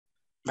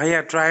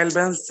ভাইয়া ট্রায়াল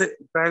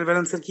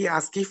ব্যালেন্সের কি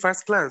আজকেই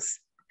ফার্স্ট ক্লাস?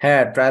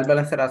 হ্যাঁ, ট্রায়াল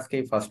ব্যালেন্সের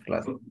আজকেই ফার্স্ট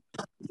ক্লাস।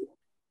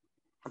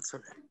 আচ্ছা।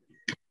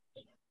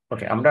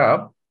 ওকে, আমরা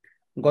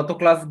গত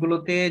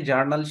ক্লাসগুলোতে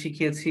জার্নাল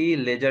শিখিয়েছি,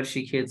 লেজার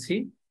শিখিয়েছি।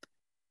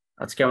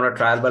 আজকে আমরা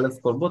ট্রায়াল ব্যালেন্স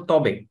করব,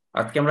 তবে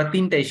আজকে আমরা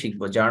তিনটাই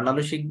শিখবো,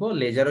 জার্নালও শিখবো,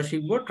 লেজারও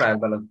শিখবো, ট্রায়াল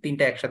ব্যালেন্স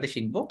তিনটা একসাথে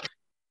শিখবো।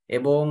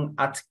 এবং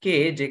আজকে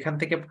যেখান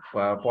থেকে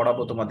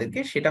পড়াবো তোমাদেরকে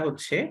সেটা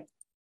হচ্ছে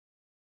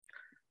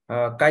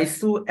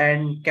কাইসু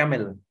অ্যান্ড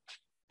ক্যামেল।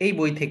 এই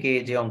বই থেকে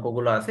যে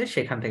অঙ্কগুলো আছে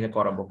সেখান থেকে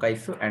করাবো,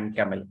 কাইসু অ্যান্ড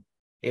ক্যামেল।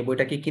 এই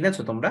বইটা কি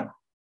কিনেছো তোমরা?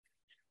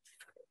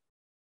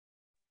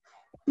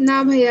 না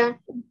ভাইয়া।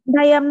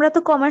 ভাই আমরা তো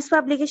কমার্স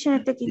পাবলিকেশন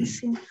একটা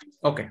কিনছি।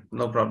 ওকে,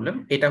 নো প্রবলেম।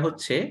 এটা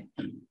হচ্ছে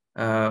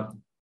আহ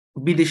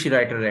বিদেশি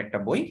রাইটারের একটা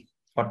বই,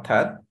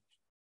 অর্থাৎ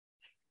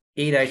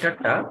এই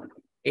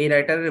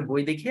রাইটারের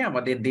বই দেখে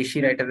আমাদের দেশি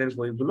রাইটারের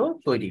বইগুলো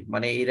তৈরি,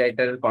 মানে এই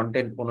রাইটারের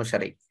কন্টেন্ট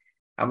অনুসারেই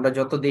আমরা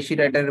যত দেশি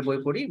রাইটারের বই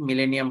পড়ি,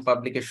 মিলেনিয়াম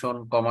পাবলিকেশন,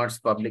 কমার্স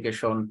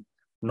পাবলিকেশন,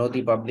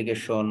 নদী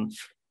পাবলিকেশন,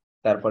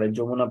 তারপরে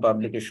যমুনা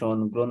পাবলিকেশন,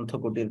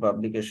 গ্রন্থকুটির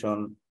পাবলিকেশন,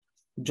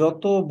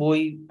 যত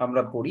বই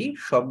আমরা পড়ি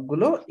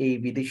সবগুলো এই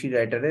বিদেশি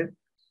রাইটারের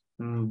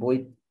বই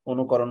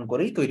অনুকরণ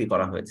করেই তৈরি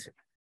করা হয়েছে।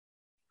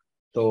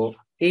 তো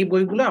এই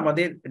বইগুলো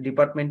আমাদের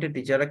ডিপার্টমেন্টের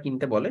টিচাররা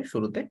কিনতে বলে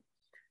শুরুতে।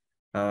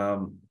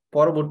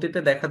 পরবর্তীতে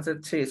দেখা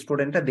যাচ্ছে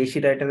স্টুডেন্টরা দেশি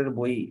রাইটারের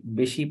বই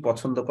বেশি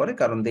পছন্দ করে,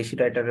 কারণ দেশি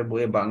রাইটারের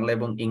বইয়ে বাংলা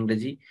এবং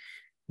ইংরেজি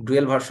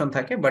ডুয়েল ভার্সন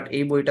থাকে, বাট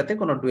এই বইটাতে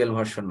কোনো ডুয়েল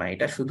ভার্সন নাই,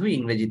 এটা শুধু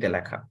ইংরেজিতে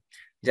লেখা।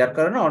 যার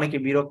কারণে অনেকে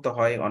বিরক্ত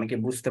হয়, অনেকে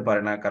বুঝতে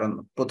পারে না, কারণ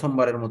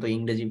প্রথমবারের মতো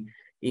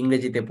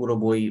ইংরেজিতে পুরো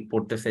বই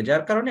পড়তেছে,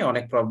 যার কারণে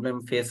অনেক প্রবলেম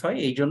ফেস হয়।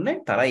 এই জন্য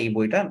তারা এই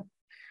বইটা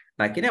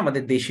না কিনে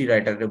আমাদের দেশি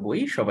রাইটারের বই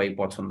সবাই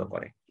পছন্দ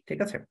করে। ঠিক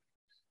আছে,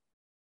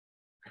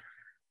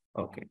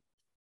 ওকে।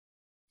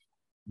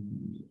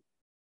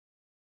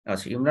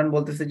 আচ্ছা, ইমরান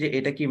বলতেছে যে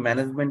এটা কি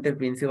ম্যানেজমেন্টের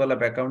প্রিন্সিপাল অফ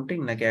অ্যাকাউন্টিং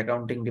নাকি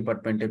অ্যাকাউন্টিং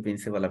ডিপার্টমেন্টের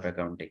principal of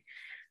accounting?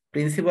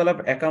 Principal of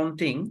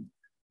accounting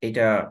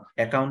এটা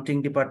accounting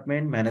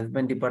department,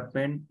 management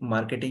department,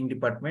 marketing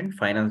department,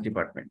 finance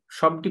department,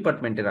 সব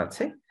ডিপার্টমেন্টের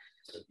আছে।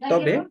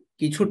 তবে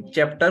কিছু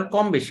চ্যাপ্টার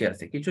কম বেশি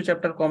আছে। কিছু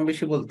চ্যাপ্টার কম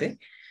বেশি বলতে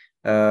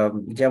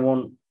যেমন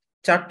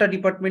চারটা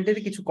ডিপার্টমেন্টের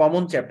কিছু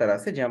কমন চ্যাপ্টার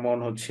আছে, যেমন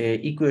হচ্ছে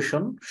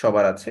ইকুয়েশন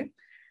সবার আছে,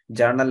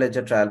 জার্নাল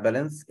লেজার ট্রায়াল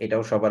ব্যালেন্স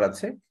এটাও সবার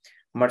আছে,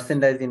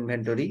 merchandise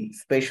inventory,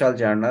 special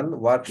journal,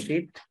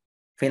 worksheet,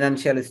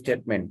 financial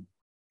statement,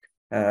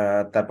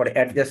 তারপরে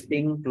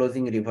অ্যাডজাস্টিং,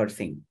 ক্লোজিং,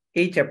 রিভার্সিং,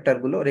 এই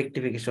চ্যাপ্টারগুলো,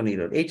 রেকটিফিকেশন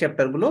এরর, এই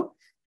চ্যাপ্টারগুলো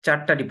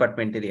চারটা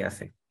ডিপার্টমেন্টেরই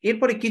আছে।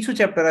 এরপরে কিছু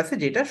চ্যাপ্টার আছে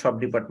যেটা সব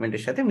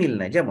ডিপার্টমেন্টের সাথে মিল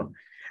নাই, যেমন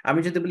আমি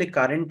যদি বলি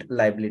কারেন্ট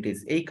লাইবিলিটিস,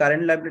 এই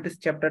কারেন্ট লাইবিলিটিস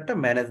চ্যাপ্টারটা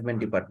ম্যানেজমেন্ট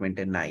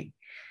ডিপার্টমেন্টের নাই।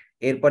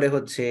 এরপরে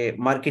হচ্ছে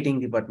মার্কেটিং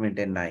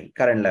ডিপার্টমেন্টের নাই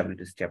কারেন্ট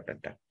লাইবিলিটিস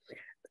চ্যাপ্টারটা।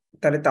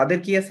 তাহলে তাদের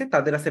কি আছে?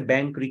 তাদের আছে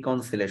ব্যাংক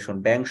রিকনসিলেশন,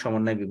 ব্যাংক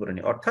সমন্বয়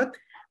বিবরণী। অর্থাৎ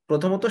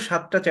প্রথমত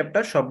 7টা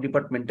চ্যাপ্টার সব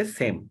ডিপার্টমেন্টের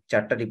সেম,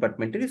 চারটা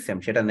ডিপার্টমেন্টেরই সেম,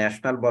 সেটা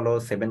ন্যাশনাল বলো,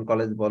 7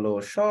 কলেজ বলো,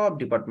 সব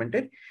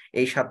ডিপার্টমেন্টের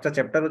এই 7টা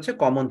চ্যাপ্টার হচ্ছে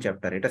কমন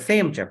চ্যাপ্টার, এটা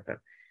সেম চ্যাপ্টার।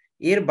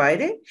 এর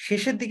বাইরে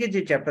শেষের দিকে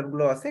যে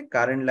চ্যাপ্টারগুলো আছে,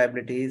 current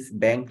liabilities,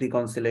 bank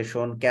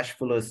reconciliation, cash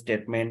flow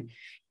statement,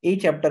 এই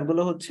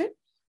চ্যাপ্টারগুলো হচ্ছে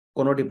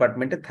কোনো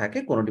ডিপার্টমেন্টে থাকে,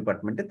 কোনো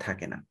ডিপার্টমেন্টে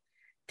থাকে না।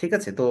 ঠিক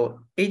আছে, তো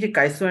এই যে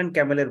কাইসো অ্যান্ড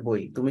ক্যামেলের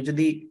বই, তুমি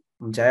যদি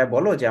যায়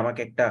বলো যে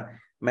আমাকে একটা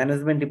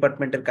ম্যানেজমেন্ট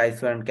ডিপার্টমেন্টের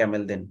কাইসো অ্যান্ড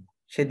ক্যামেল দেন,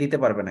 সে দিতে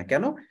পারবে না।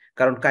 কেন?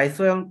 কারণ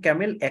কাইসো অ্যান্ড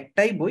ক্যামেল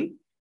একটাই বই,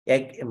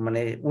 এক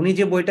মানে উনি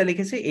যে বইটা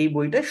লিখেছে এই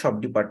বইটা সব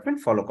ডিপার্টমেন্ট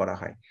ফলো করা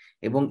হয়।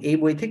 এবং এই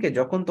বই থেকে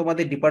যখন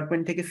তোমাদের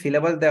ডিপার্টমেন্ট থেকে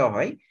সিলেবাস দেওয়া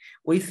হয়,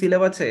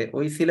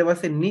 ওই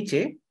সিলেবাসের নিচে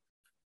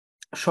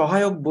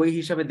সহায়ক বই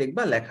হিসাবে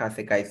দেখবা লেখা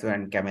আছে কাইসো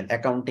and Camel,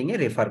 accounting A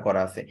refer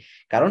করা আছে,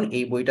 কারণ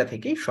এই বইটা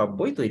থেকেই সব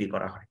বই তৈরি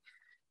করা হয়।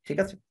 ঠিক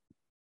আছে,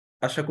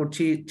 আশা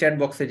করছি চ্যাট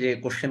বক্সে যে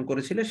কোশ্চেন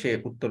করেছিলে সে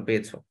উত্তর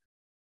পেয়েছো,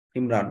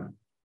 ইমরান।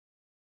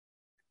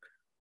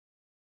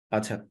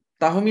 আচ্ছা,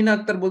 তাহমিনা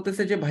আক্তার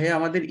বলতেছে যে ভাইয়া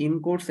আমাদের ইন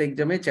কোর্স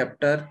এক্সামে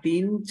চ্যাপ্টার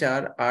 3,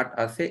 4, 8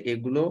 আছে,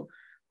 এগুলো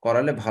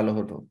করালে ভালো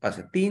হতো।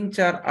 আচ্ছা, 3,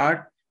 4, 8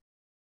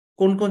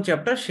 কোন কোন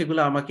চ্যাপ্টার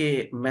সেগুলো আমাকে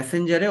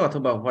মেসেঞ্জারে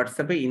অথবা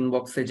হোয়াটসঅ্যাপে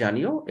ইনবক্সে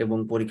জানিও, এবং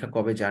পরীক্ষা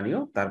কবে জানিও,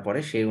 তারপরে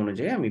সেই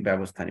অনুযায়ী আমি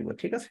ব্যবস্থা নিব।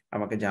 ঠিক আছে,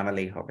 আমাকে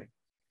জানালেই হবে।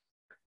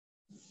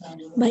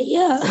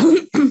 ভাইয়া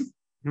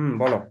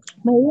বলো।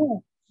 ভাইয়া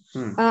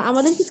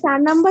আমাদের কি 4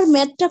 নাম্বার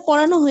ম্যাথটা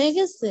করানো হয়ে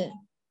গেছে?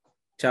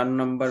 4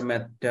 নম্বর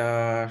ম্যাথটা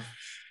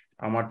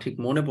আমার ঠিক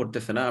মনে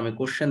পড়তেছে না, আমি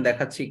কোশ্চেন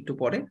দেখাচ্ছি একটু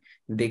পরে,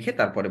 দেখে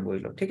তারপরে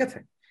বইলো। ঠিক আছে,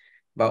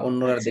 বা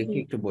অন্যরা দেখে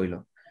একটু বইলো।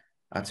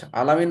 আচ্ছা,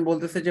 আলামিন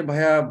বলতেছে যে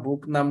ভাইয়া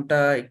বুক নামটা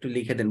একটু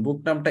লিখে দেন। বুক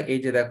নামটা এই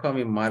যে দেখো,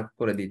 আমি মার্ক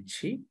করে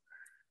দিচ্ছি,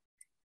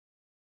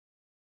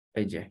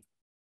 এই যে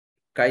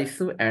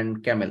কাইসু অ্যান্ড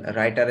ক্যামেল,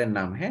 রাইটারের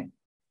নাম। হ্যাঁ,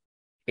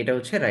 এটা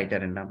হচ্ছে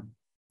রাইটারের নাম।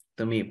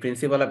 তুমি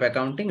প্রিন্সিপাল অফ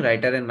অ্যাকাউন্টিং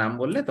রাইটারের নাম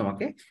বললে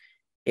তোমাকে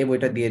এই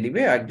বইটা দিয়ে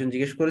দিবে। একজন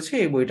জিজ্ঞেস করেছে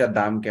এই বইটার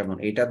দাম কেমন।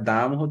 এটার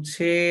দাম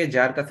হচ্ছে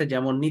যার কাছে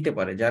যেমন নিতে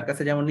পারে, যার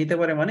কাছে যেমন নিতে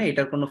পারে, মানে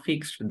এটার কোনো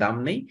ফিক্সড দাম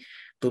নেই।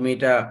 তুমি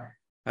এটা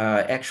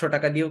 100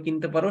 টাকা দিয়েও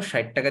কিনতে পারো,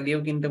 60 টাকা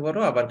দিয়েও কিনতে পারো,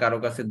 আবার কারো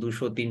কাছে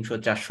 200, 300,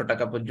 400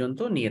 টাকা পর্যন্ত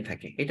নিয়ে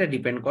থাকে। এটা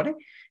ডিপেন্ড করে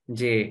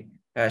যে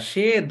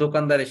সে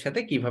দোকানদারের সাথে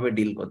কিভাবে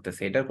ডিল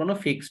করতেছে। এটার কোনো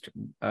ফিক্সড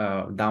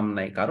দাম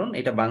নাই, কারণ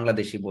এটা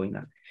বাংলাদেশি বই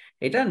না।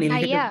 এটা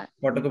নীলক্ষেতের ভাইয়া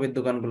ফটোকপির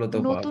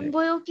দোকানগুলোতেও পাওয়া নতুন যায়।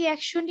 বইও কি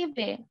 100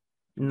 নিবে?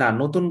 না,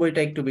 নতুন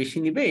বইটা একটু বেশি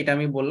নিবে, এটা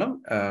আমি বললাম।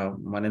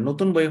 মানে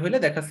নতুন বই হইলে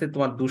দেখা যাচ্ছে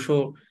তোমার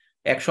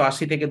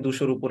 180 থেকে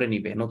 200-র উপরে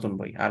নিবে নতুন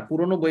বই। আর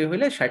পুরনো বই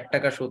হইলে 60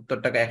 টাকা, 70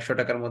 টাকা, 100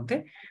 টাকার মধ্যে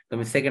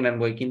তুমি সেকেন্ড হ্যান্ড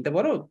বই কিনতে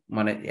পারো।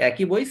 মানে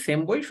একই বই, সেম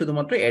বই,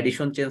 শুধুমাত্র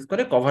এডিশন চেঞ্জ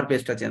করে, কভার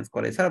পেজটা চেঞ্জ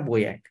করে, এছাড়া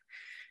বই এক।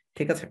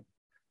 ঠিক আছে?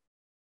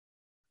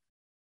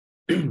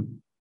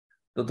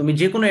 তো তুমি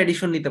যে কোনো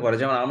এডিশন নিতে পারো।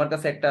 যেমন আমার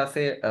কাছে একটা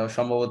আছে,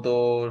 সম্ভবত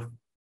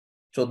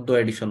 14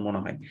 এডিশন মনে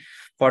হয়,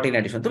 14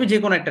 এডিশন। তুমি যে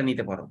কোনো একটা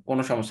নিতে পারো,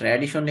 কোনো সমস্যা নেই,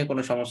 এডিশন নিয়ে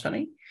কোনো সমস্যা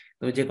নেই।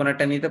 তুমি যে কোনো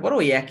একটা নিতে পারো,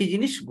 ওই একই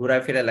জিনিস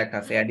ঘুরায় ফিরে লেখা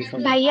আছে, এডিশন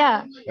ভাইয়া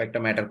একটা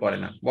ম্যাটার করে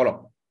না। বলো।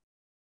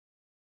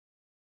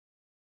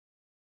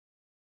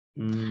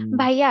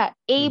 ভাইয়া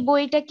এই হুম,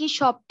 বইটা কি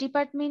সব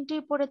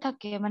ডিপার্টমেন্টেই পড়ে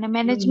থাকে? মানে হুম,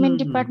 ম্যানেজমেন্ট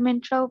হুম,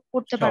 ডিপার্টমেন্টরাও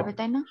পড়তে সব পারবে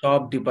তাই না?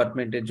 সব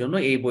ডিপার্টমেন্টের জন্য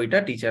এই বইটা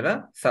টিচাররা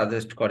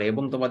সাজেস্ট করে,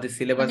 এবং তোমাদের মানে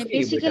সিলেবাসে এই বইটা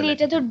বেসিক্যালি লেখা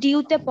এটা তো থাকে।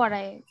 ডিউতে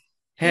পড়ায় এই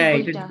হ্যাঁ,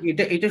 এটা বইটা।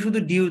 এটা এটা শুধু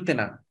ডিউতে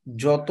না,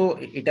 যত,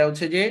 এটা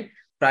হচ্ছে যে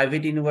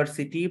private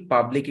university,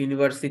 public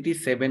university,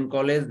 7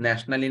 college,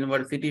 national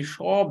university,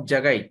 সব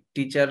জায়গায়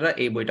টিচাররা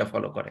এই বইটা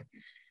ফলো করে।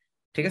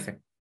 ঠিক আছে?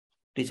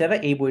 টিচাররা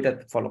এই বইটা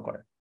ফলো করে।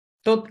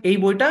 তো এই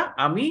বইটা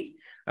আমি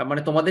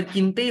মানে তোমাদের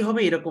কিনতেই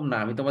হবে এরকম না,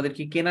 আমি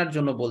তোমাদেরকে কেনার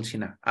জন্য বলছি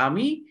না।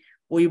 আমি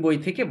ওই বই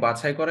থেকে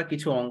বাছাই করা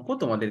কিছু অঙ্ক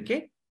তোমাদেরকে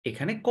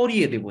এখানে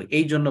করিয়ে দেব,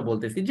 এই জন্য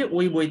বলতেছি যে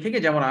ওই বই থেকে,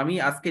 যেমন আমি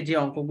আজকে যে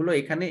অঙ্কগুলো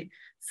এখানে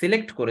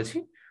সিলেক্ট করেছি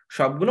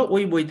সবগুলো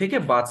ওই বই থেকে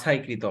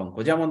বাছাইকৃত অঙ্ক।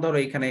 যেমন ধরো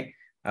এখানে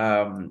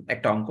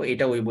একটা অঙ্ক,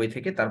 এটা ওই বই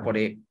থেকে।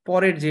 তারপরে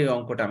পরের যে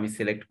অঙ্কটা আমি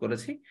সিলেক্ট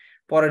করেছি,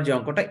 পরের যে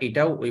অঙ্কটা,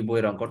 এটাও ওই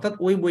বইয়ের অঙ্ক, অর্থাৎ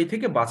ওই বই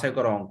থেকে বাছাই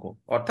করা অঙ্ক।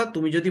 অর্থাৎ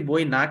তুমি যদি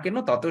বই না কেনো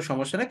তাতেও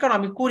সমস্যা নেই, কারণ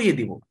আমি করিয়ে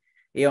দিব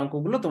এই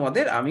অঙ্কগুলো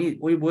তোমাদের। আমি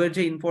ওই বইয়ের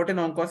যে ইম্পর্টেন্ট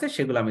অঙ্ক আছে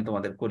সেগুলো আমি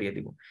তোমাদের করিয়ে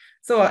দিব।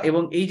 সো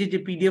এবং এই যে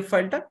পিডিএফ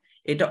ফাইলটা,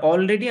 এটা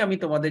অলরেডি আমি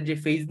তোমাদের যে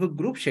ফেসবুক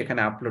গ্রুপ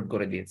সেখানে আপলোড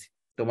করে দিয়েছি।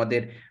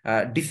 তোমাদের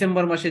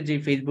ডিসেম্বর মাসের যে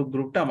ফেসবুক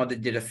গ্রুপটা, আমাদের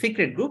যেটা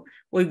সিক্রেট গ্রুপ,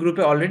 ওই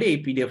গ্রুপে অলরেডি এই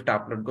পিডিএফটা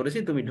আপলোড করেছি,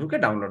 তুমি ঢুকে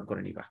ডাউনলোড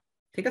করে নিবা।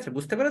 ঠিক আছে?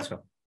 বুঝতে পেরেছো?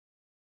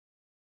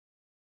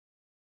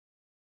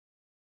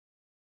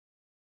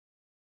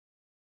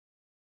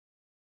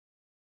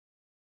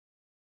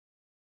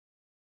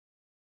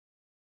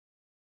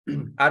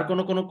 আর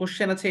কোনো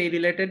কোশ্চেন আছে এই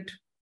রিলেটেড?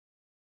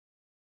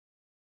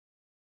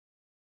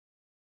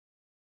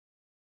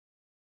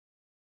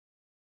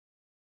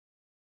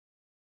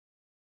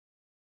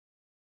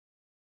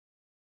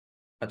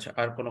 আচ্ছা,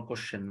 আর কোনো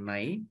কোশ্চেন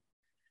নাই?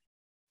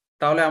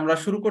 তাহলে আমরা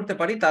শুরু করতে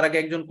পারি। তার আগে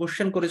একজন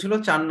কোশ্চেন করেছিল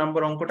 4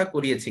 নম্বর অঙ্কটা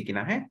করিয়েছি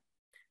কিনা। হ্যাঁ,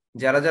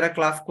 যারা যারা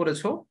ক্লাস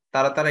করেছো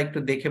তারা তারা একটু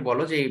দেখে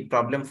বলো যে এই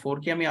প্রবলেম 4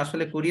 কি আমি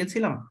আসলে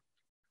করিয়েছিলাম।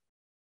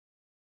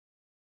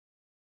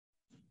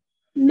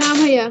 না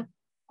ভাইয়া।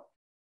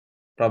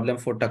 প্রবলেম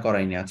 4টা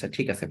করাইনি। আচ্ছা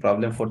ঠিক আছে,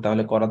 প্রবলেম 4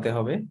 তাহলে করাতে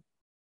হবে।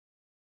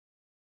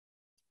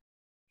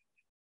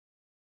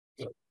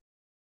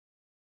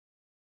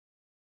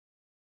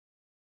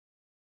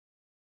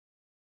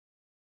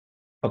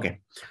 ওকে,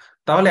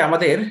 তাহলে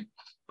আমাদের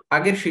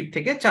আগের শীট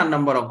থেকে 4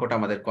 নম্বর অঙ্কটা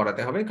আমাদের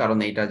করাতে হবে, কারণ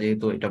এটা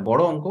যেহেতু এটা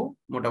বড় অঙ্ক,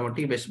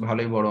 মোটামুটি বেশ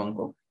ভালোই বড় অঙ্ক,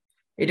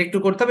 এটা একটু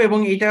করতে হবে এবং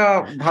এটা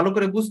ভালো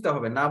করে বুঝতে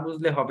হবে, না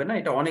বুঝলে হবে না।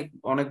 এটা অনেক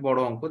অনেক বড়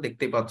অঙ্ক,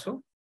 দেখতেই পাচ্ছ।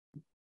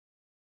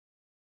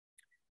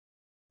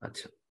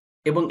 আচ্ছা,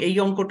 এবং এই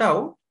অঙ্কটাও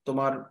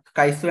তোমার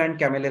কাইসু অ্যান্ড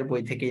ক্যামেলের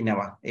বই থেকেই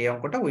নেওয়া। এই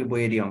অঙ্কটা ওই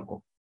বইয়েরই অঙ্ক,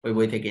 ওই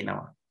বই থেকেই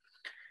নেওয়া।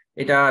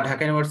 এটা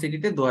ঢাকা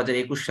ইউনিভার্সিটিতে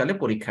 2021 সালে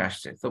পরীক্ষা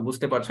আসছে, তো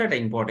বুঝতে পারছো এটা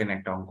ইম্পর্টেন্ট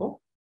একটা অঙ্ক।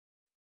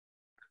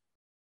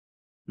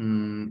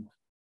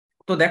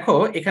 তো দেখো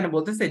এখানে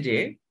বলতেছে যে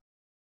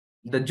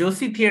the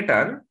Joshi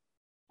theatre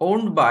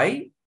owned by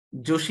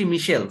Joshi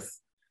মিশেলস।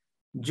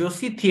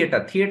 Joshi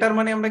theatre, theatre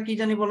মানে আমরা কি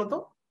জানি বলতো?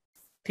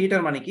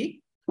 থিয়েটার মানে কি?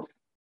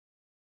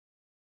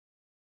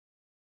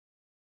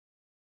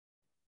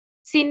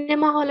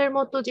 সিনেমা হলের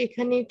মতো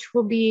যেখানে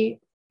ছবি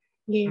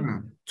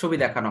ছবি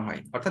দেখানো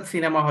হয়, অর্থাৎ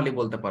সিনেমা হলই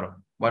বলতে পারো,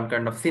 one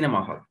kind of cinema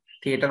hall.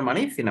 Theatre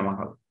মানেই সিনেমা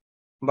হল,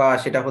 বা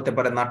সেটা হতে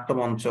পারে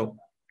নাট্যমঞ্চ,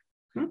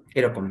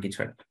 এরকম কিছু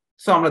একটা।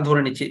 সো আমরা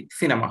ধরে নিচ্ছি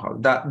সিনেমা হল,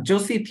 দা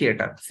জোশী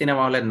থিয়েটার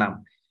সিনেমা হলের নাম।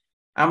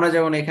 আমরা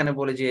যেমন এখানে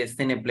বলি যে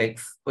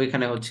সিনেপ্লেক্স,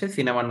 ওইখানে হচ্ছে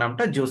সিনেমার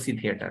নামটা Joshi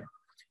theatre.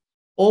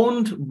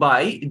 Owned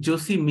by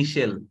Joshi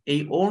মিশেল, এই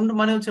ওন্ড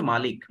মানে হচ্ছে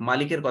মালিক,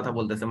 মালিকের কথা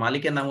বলতেছে,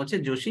 মালিকের নাম হচ্ছে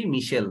জোশী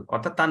মিশেল,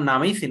 অর্থাৎ তার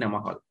নামেই cinema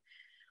hall.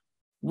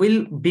 Will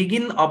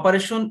begin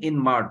operation in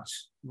March,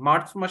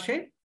 March মাসে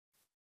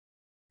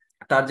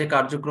তার যে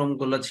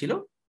কার্যক্রমগুলো ছিল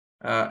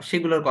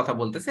সেগুলোর কথা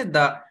বলতেছে।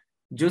 The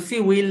Joshi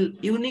will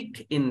unique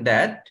in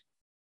that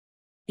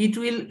it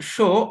will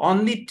show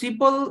only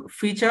triple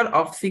feature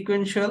of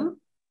sequential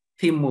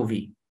theme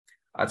movie।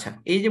 আচ্ছা,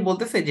 এই যে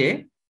বলতেছে যে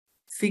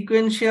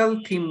সিকোয়েন্সিয়াল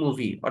থিম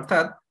মুভি,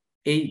 অর্থাৎ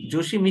এই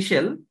জোশী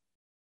মিশেল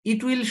ইট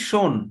উইল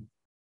শোন,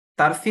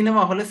 তার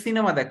সিনেমা হলে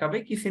সিনেমা দেখাবে।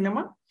 কি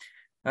cinema?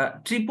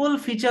 Triple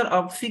feature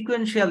of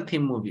sequential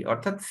theme movie,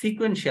 অর্থাৎ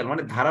সিকোয়েন্সিয়াল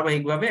মানে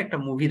ধারাবাহিকভাবে একটা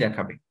মুভি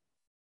দেখাবে।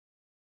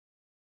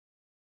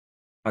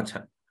 আচ্ছা,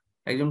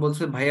 একজন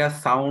বলছে ভাইয়া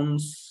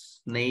সাউন্ডস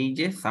নেই,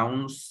 যে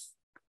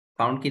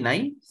সাউন্ড কি নাই?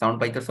 সাউন্ড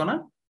পাইতেছো না?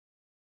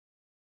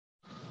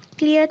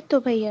 ক্লিয়ার তো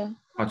ভাইয়া?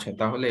 আচ্ছা,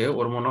 তাহলে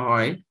ওর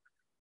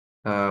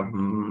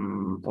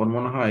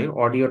মনে হয়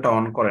অডিওটা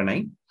অন করে নাই।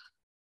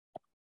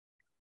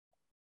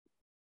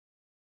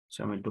 আচ্ছা,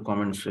 আমি একটু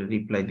কমেন্টস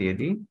রিপ্লাই দিয়ে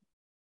দিই।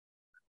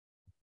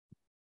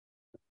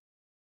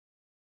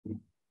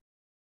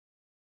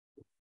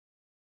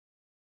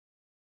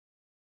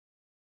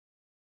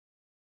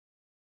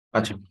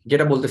 আচ্ছা,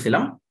 যেটা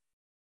বলতেছিলাম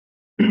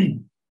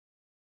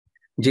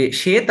যে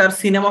সে তার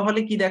সিনেমা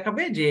হলে কি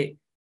দেখাবে, যে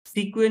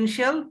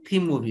sequential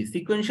theme movie.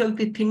 Sequential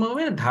theme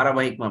movie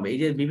ধারাবাহিক ভাবে, এই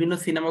যে বিভিন্ন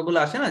সিনেমাগুলো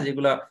আসে না,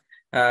 যেগুলা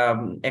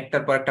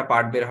একটার পর একটা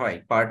পার্ট বের হয়,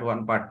 পার্ট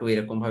 1 পার্ট 2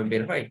 এরকম ভাবে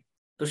বের হয়,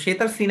 তো সে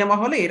তার সিনেমা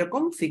হলে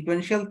এরকম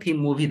সিকুয়েন্সিয়াল থিম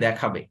মুভি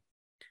দেখাবে।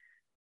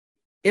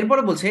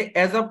 এরপরে বলছে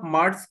as of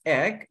March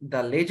 1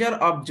 the laser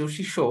of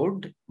Joshi showed,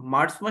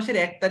 March মাসের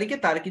 1 তারিখে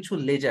তার কিছু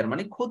লেজার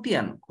মানে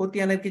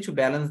খতিয়ানের কিছু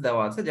ব্যালেন্স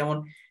দেওয়া আছে, যেমন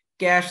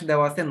ক্যাশ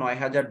দেওয়া আছে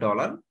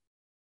 $9,000,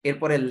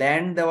 এরপরে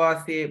ল্যান্ড দেওয়া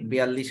আছে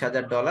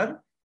 $42,000,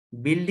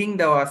 বিল্ডিং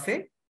দেওয়া আছে,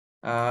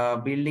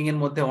 বিল্ডিং এর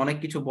মধ্যে অনেক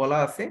কিছু বলা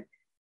আছে,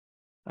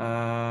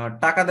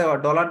 টাকা দেওয়া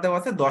ডলার দেওয়া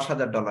আছে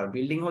 $10,000,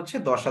 বিল্ডিং হচ্ছে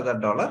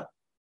 $10,000।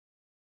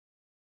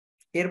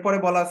 এরপরে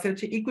বলা আছে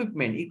হচ্ছে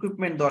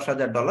ইকুইপমেন্ট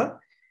 $10,000।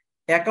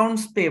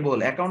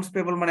 অ্যাকাউন্টস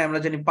পেবল মানে আমরা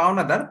জানি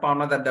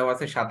পাওনাদার দেওয়া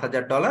আছে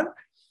 $7,000।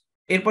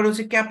 এরপরে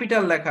হচ্ছে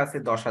ক্যাপিটাল লেখা আছে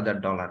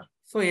 $10,000।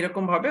 সো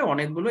এরকম ভাবে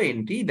অনেকগুলো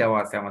এন্ট্রি দেওয়া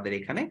আছে আমাদের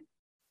এখানে।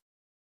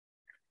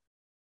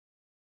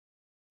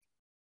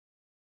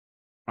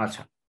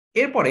 আচ্ছা,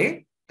 এরপরে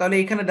তাহলে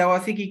এখানে দেওয়া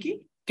আছে কি কি?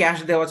 ক্যাশ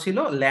দেওয়া ছিল,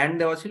 ল্যান্ড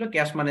দেওয়া ছিল,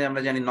 ক্যাশ মানে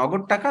আমরা জানি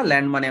নগদ টাকা,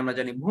 ল্যান্ড মানে আমরা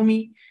জানি ভূমি,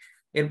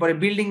 এরপরে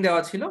বিল্ডিং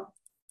দেওয়া ছিল,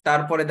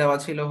 তারপরে দেওয়া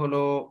ছিল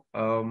হলো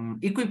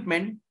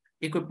ইকুইপমেন্ট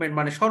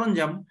মানে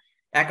সরঞ্জাম,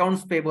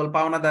 অ্যাকাউন্টস পেবল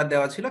পাওনাদার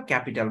দেওয়া ছিল,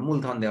 ক্যাপিটাল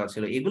মূলধন দেওয়া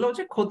ছিল, এগুলো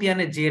হচ্ছে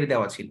খতিয়ানের জের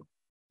দেওয়া ছিল।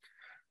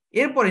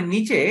 এরপরে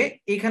নিচে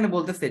এখানে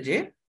বলতেছে যে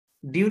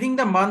during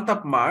the month of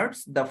March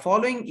the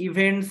following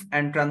events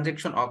and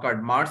transaction occurred,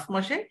 March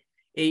মাসে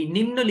এই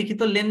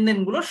নিম্নলিখিত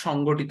লেনদেনগুলো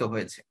সংগঠিত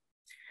হয়েছে।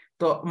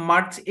 তো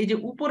মার্চ, এই যে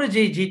উপরে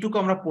যেটুকু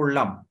আমরা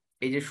পড়লাম,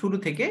 এই যে শুরু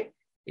থেকে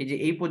এই যে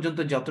এই পর্যন্ত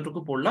যতটুকু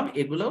পড়লাম,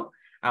 এগুলো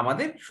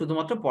আমাদের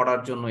শুধুমাত্র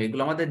পড়ার জন্য,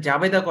 এগুলো আমাদের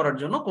জাবেদা করার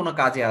জন্য কোনো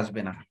কাজে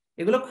আসবে না।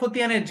 এগুলো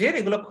খতিয়ানের জের,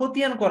 এগুলো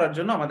খতিয়ান করার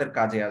জন্য আমাদের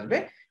কাজে আসবে,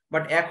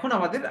 বাট এখন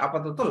আমাদের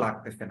আপাতত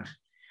লাগতেছে না।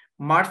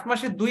 মার্চ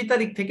মাসের 2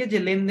 তারিখ থেকে যে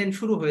লেনদেন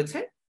শুরু হয়েছে,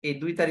 এই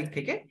 2 তারিখ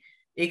থেকে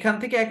এখান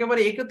থেকে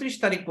একেবারে 31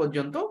 তারিখ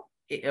পর্যন্ত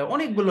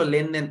অনেকগুলো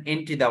লেনদেন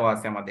এন্ট্রি দেওয়া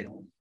আছে আমাদের।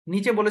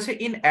 নিচে বলেছে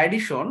in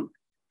addition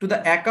to the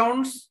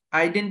accounts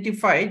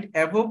identified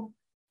above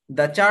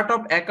the chart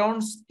of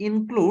accounts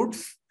includes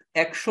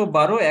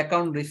 112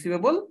 account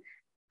receivable,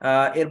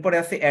 এরপরে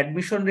আছে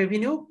admission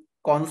revenue,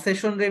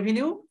 concession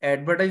revenue,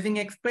 advertising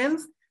expense,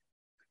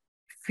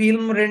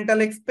 film rental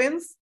expense,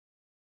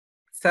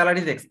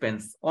 salaries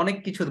expense, অনেক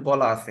কিছু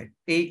বলা আছে।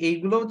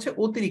 এইগুলো হচ্ছে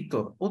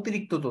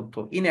অতিরিক্ত তথ্য,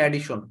 ইন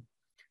অ্যাডিশন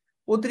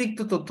অতিরিক্ত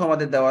তথ্য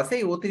আমাদের দেওয়া আছে।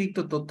 এই অতিরিক্ত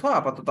তথ্য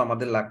আপাতত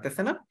আমাদের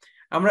লাগতেছে না।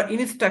 আমরা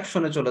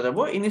ইনস্ট্রাকশনে চলে যাব।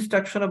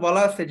 ইনস্ট্রাকশনে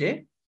বলা আছে যে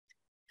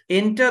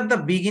enter the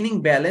beginning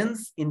balance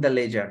in the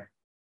laser,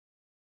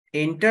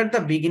 enter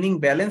the beginning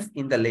balance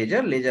in the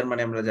laser, laser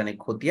মানে আমরা জানি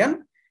খতিয়ান,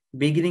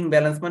 বিগিনিং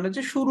ব্যালেন্স মানে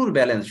হচ্ছে শুরুর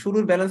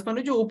ব্যালেন্স মানে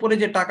হচ্ছে উপরে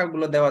যে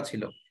টাকাগুলো দেওয়া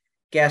ছিল,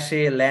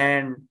 ক্যাশে,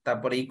 ল্যান্ড,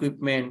 তারপরে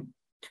ইকুইপমেন্ট।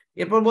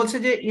 এরপর বলছে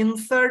যে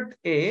insert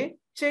a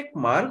check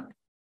mark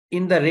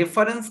in the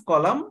reference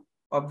column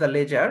of the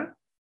laser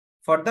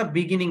for the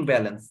beginning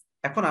balance.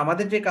 এখন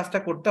আমাদের যে কাজটা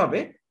করতে হবে,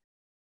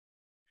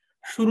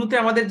 শুরুতে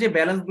আমাদের যে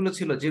ব্যালেন্স গুলো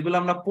ছিল, যেগুলো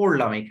আমরা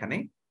পড়লাম এখানে,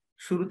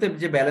 শুরুতে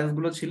যে ব্যালেন্স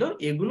গুলো ছিল,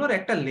 এগুলোর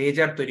একটা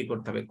লেজার তৈরি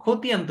করতে হবে,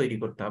 খতিয়ান তৈরি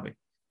করতে হবে।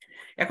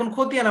 এখন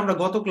খতিয়ান আমরা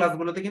গত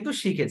ক্লাসগুলোতে কিন্তু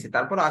শিখেছি,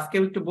 তারপর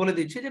আজকেও একটু বলে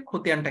দিচ্ছি যে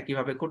খতিয়ানটা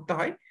কিভাবে করতে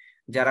হয়।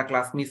 যারা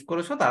ক্লাস মিস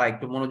করেছো তারা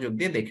একটু মনোযোগ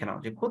দিয়ে দেখে নাও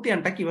যে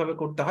খতিয়ানটা কিভাবে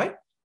করতে হয়।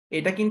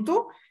 এটা কিন্তু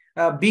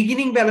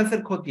বিগিনিং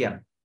ব্যালেন্সের খতিয়ান।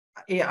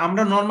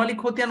 আমরা নর্মালি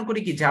খতিয়ান করি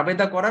কি,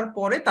 জাবেদা করার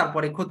পরে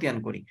তারপরে খতিয়ান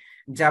করি,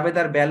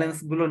 জাবেদার ব্যালেন্স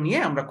গুলো নিয়ে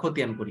আমরা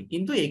খতিয়ান করি।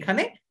 কিন্তু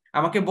এখানে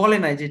আমাকে বলে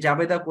নাই যে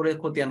জাবেদা করে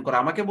খতিয়ান করা,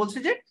 আমাকে বলছে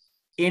যে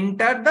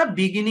enter the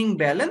beginning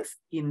balance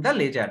in the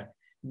laser,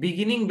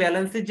 beginning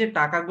ব্যালেন্সের যে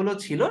টাকাগুলো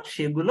ছিল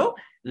সেগুলো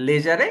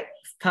লেজারে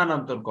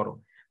স্থানান্তর করো।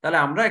 তাহলে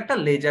আমরা একটা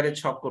লেজারের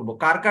ছক করব,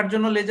 কার কার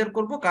জন্য লেজার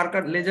করব,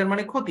 লেজার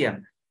মানে খতিয়ান,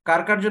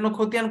 কার কার জন্য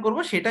খতিয়ান করব,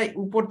 সেটাই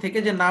উপর থেকে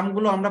যে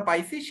নামগুলো আমরা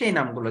পাইছি সেই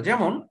নামগুলো।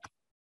 যেমন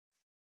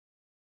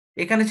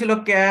এখানে ছিল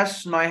ক্যাশ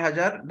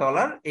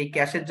 $9,000, এই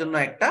ক্যাশের জন্য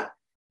একটা,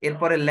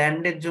 এরপরে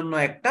ল্যান্ডের জন্য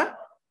একটা,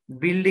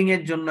 বিল্ডিং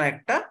এর জন্য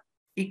একটা,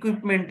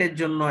 ইকুইপমেন্টের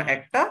জন্য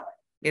একটা,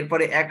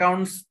 এরপরে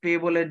অ্যাকাউন্টস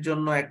পেয়েবলের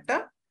জন্য একটা,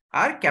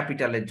 আর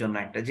ক্যাপিটালের জন্য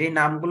একটা। যে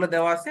নামগুলো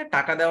দেওয়া আছে,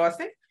 টাকা দেওয়া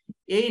আছে,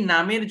 এই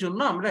নামের জন্য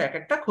আমরা এক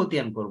একটা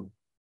খতিয়ান করব।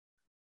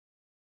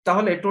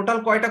 তাহলে টোটাল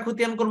কয়টা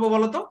খতিয়ান করব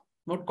বলতো?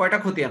 মোট কয়টা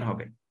খতিয়ান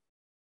হবে?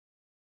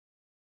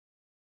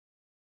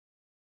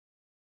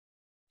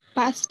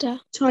 5টা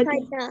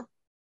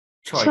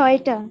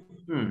 6টা।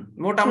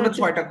 মোট আমরা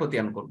 6টা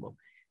খতিয়ান করব।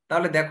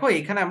 তাহলে দেখো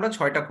এখানে আমরা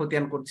 6টা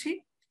খতিয়ান করছি।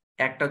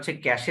 একটা হচ্ছে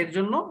ক্যাশের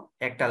জন্য,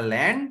 একটা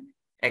ল্যান্ড,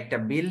 একটা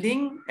বিল্ডিং,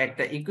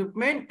 একটা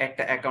ইকুইপমেন্ট,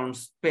 একটা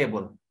অ্যাকাউন্টস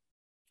পেয়েবল,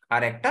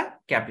 আর একটা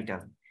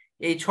ক্যাপিটাল।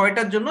 এই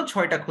 6টার জন্য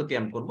 6টা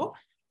খতিয়ান করব।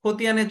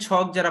 খতিয়ানের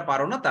ছক যারা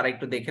পারো না তারা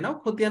একটু দেখে নাও।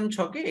 খতিয়ান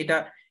ছকে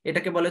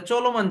এটাকে বলে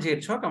চলমান জের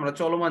ছক, আমরা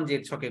চলমান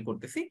জের ছকে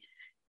করতেছি।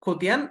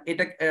 খতিয়ান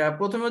এটা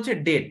প্রথমে হচ্ছে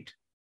ডেট,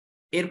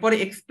 এরপরে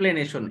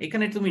এক্সপ্লেনেশন,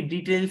 এখানে তুমি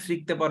ডিটেইলস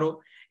লিখতে পারো,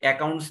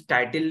 অ্যাকাউন্টস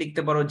টাইটেল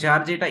লিখতে পারো,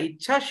 যার যেটা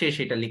ইচ্ছা সে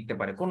সেটা লিখতে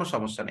পারে, কোনো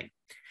সমস্যা নেই।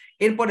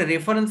 এরপরে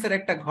রেফারেন্সের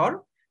একটা ঘর,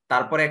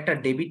 তারপরে একটা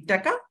ডেবিট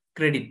টাকা,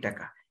 ক্রেডিট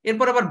টাকা,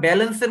 এরপর আবার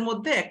ব্যালেন্সের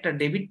মধ্যে একটা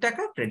ডেবিট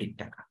টাকা, ক্রেডিট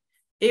টাকা।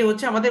 এই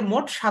হচ্ছে আমাদের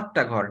মোট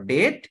 7টা ঘর।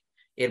 ডেট,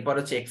 এরপর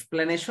হচ্ছে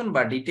এক্সপ্লেনেশন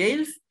বা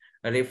ডিটেইলস,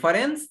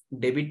 রেফারেন্স,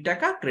 ডেবিট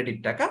টাকা, ক্রেডিট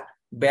টাকা,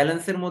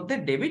 ব্যালেন্সের মধ্যে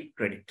ডেবিট,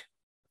 ক্রেডিট।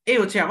 এই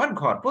হচ্ছে আমার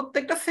ঘর।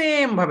 প্রত্যেকটা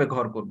সেম ভাবে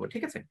ঘর করব,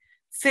 ঠিক আছে,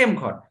 সেম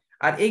ঘর।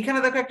 আর এইখানে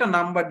দেখো একটা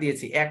নাম্বার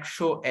দিয়েছি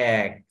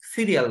 101,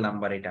 সিরিয়াল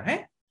নাম্বার এটা।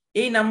 হ্যাঁ,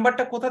 এই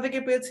নাম্বারটা কোথা থেকে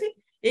পেয়েছি?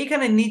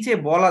 এইখানে নিচে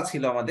বলা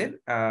ছিল আমাদের,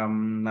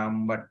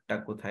 নাম্বারটা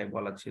কোথায়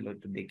বলা ছিল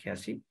একটু দেখে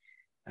আসি।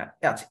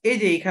 আচ্ছা, এই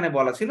যে এখানে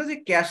বলা ছিল যে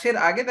ক্যাশের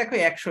আগে দেখো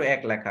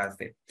 101 লেখা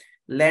আছে,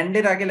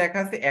 ল্যান্ডের আগে লেখা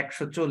আছে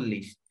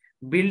 140,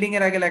 বিল্ডিং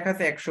এর আগে লেখা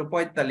আছে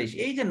 145।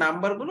 এই যে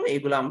নাম্বারগুলো,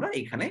 এগুলো আমরা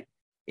এখানে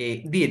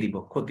দিয়ে দিব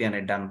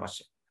খতিয়ানের ডান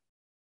পাশে।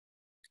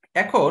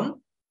 এখন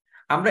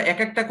আমরা এক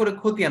একটা করে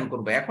খতিয়ান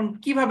করব। এখন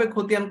কিভাবে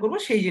খতিয়ান করব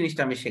সেই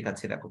জিনিসটা আমি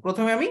শেখাচ্ছি। দেখো,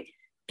 প্রথমে আমি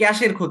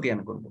ক্যাশের খতিয়ান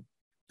করব।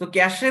 তো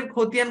ক্যাশের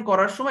খতিয়ান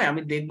করার সময়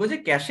আমি দেখবো যে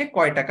ক্যাশে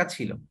কয় টাকা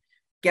ছিল।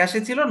 ক্যাশে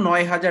ছিল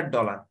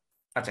 $9000।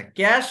 আচ্ছা,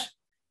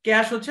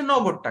 ক্যাশ হচ্ছে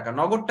নগদ টাকা।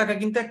 নগদ টাকা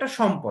কিন্তু একটা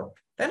সম্পদ,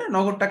 তাই না?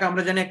 নগদ টাকা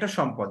আমরা জানি একটা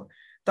সম্পদ।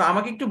 তো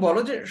আমাকে একটু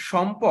বলো যে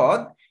সম্পদ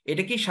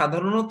এটা কি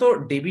সাধারণত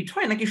ডেবিট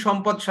হয় নাকি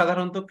সম্পদ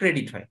সাধারণত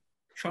ক্রেডিট হয়?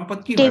 সম্পদ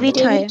কি হয়? ডেবিট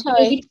হয়।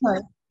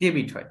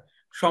 ডেবিট হয়।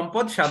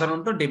 সম্পদ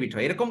সাধারণত ডেবিট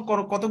হয়। এরকম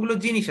কতগুলো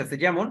জিনিস আছে,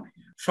 যেমন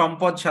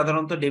সম্পদ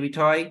সাধারণত ডেবিট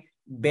হয়,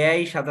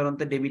 ব্যয়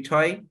সাধারণত ডেবিট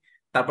হয়,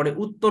 তারপরে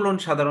উত্তোলন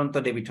সাধারণত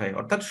ডেবিট হয়।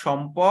 অর্থাৎ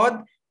সম্পদ,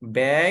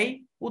 ব্যয়,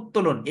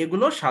 উত্তোলন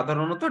এগুলো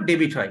সাধারণত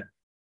ডেবিট হয়।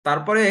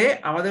 তারপরে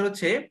আমাদের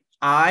হচ্ছে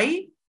আয়,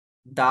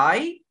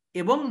 দায়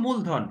এবং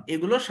মূলধন,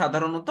 এগুলো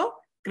সাধারণত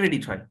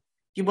ক্রেডিট হয়।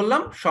 কি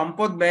বললাম?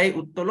 সম্পদ, ব্যয়,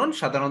 উত্তোলন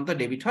সাধারণত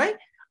ডেবিট হয়,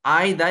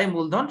 আয়, দায়,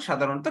 মূলধন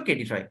সাধারণত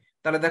ক্রেডিট হয়।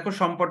 তাহলে দেখো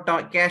সম্পদটা,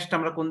 ক্যাশটা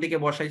আমরা কোন দিকে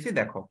বসাইছি।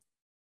 দেখো,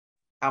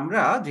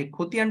 আমরা যে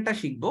খতিয়ানটা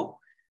শিখবো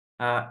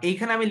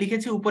এইখানে আমি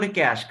লিখেছি উপরে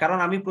ক্যাশ, কারণ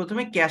আমি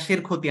প্রথমে ক্যাশের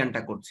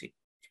খতিয়ানটা করছি।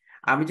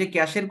 আমি যে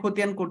ক্যাশের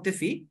খতিয়ান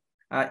করতেছি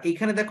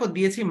এইখানে দেখো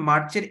দিয়েছি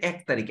মার্চের 1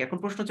 তারিখ। এখন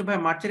প্রশ্ন হচ্ছে ভাই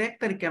মার্চের 1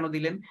 তারিখ কেন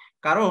দিলেন?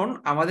 কারণ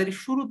আমাদের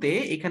শুরুতে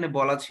এখানে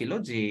বলা ছিল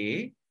যে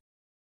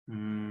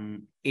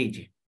এই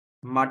যে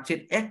মার্চের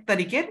 1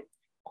 তারিখের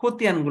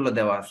খতিয়ানগুলো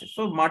দেওয়া আছে।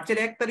 তো মার্চের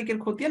 1 তারিখের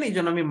খতিয়ান, এই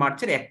জন্য আমি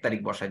মার্চের 1 তারিখ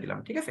বসাই দিলাম,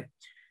 ঠিক আছে?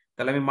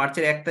 তাহলে আমি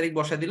মার্চের 1 তারিখ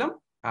বসাই দিলাম।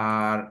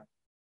 আর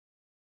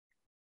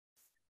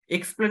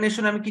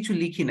এক্সপ্লেনেশন আমি কিছু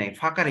লিখি নাই,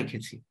 ফাঁকা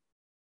রেখেছি।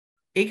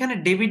 এইখানে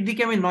ডেবিট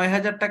দিকে আমি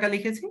 9000 টাকা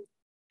লিখেছি।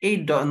 এই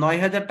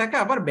 9000 টাকা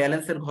আবার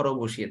ব্যালেন্সের ঘরেও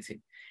বসিয়েছি।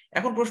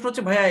 এখন প্রশ্ন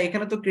হচ্ছে ভাইয়া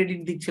এখানে তো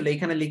ক্রেডিট দিক ছিল,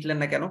 এখানে লিখলেন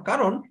না কেন?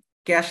 কারণ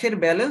ক্যাশের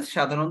ব্যালেন্স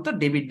সাধারণত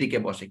ডেবিট দিকে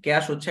বসে।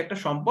 ক্যাশ হচ্ছে একটা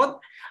সম্পদ,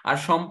 আর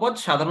সম্পদ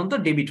সাধারণত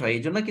ডেবিট হয়,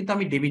 এই জন্য কিন্তু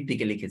আমি ডেবিট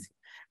দিকে লিখেছি।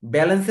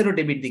 ব্যালেন্সেরও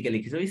ডেবিট দিকে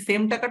লিখেছি, ওই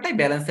সেম টাকাটাই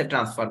ব্যালেন্সে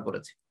ট্রান্সফার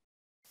করেছি।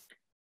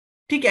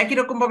 ঠিক একই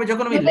রকম ভাবে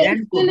যখন আমি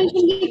ল্যান্ড করব,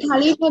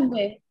 খালি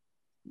থাকবে।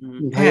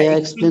 হ্যাঁ, ভাইয়া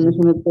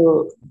এক্সপ্লেনেশনে তো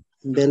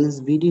ব্যালেন্স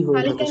বিডি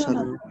হয়ে থাকে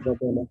সাধারণত।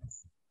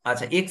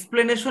 আচ্ছা,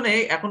 এক্সপ্লেনেশনে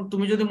এখন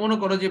তুমি যদি মনে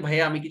করো যে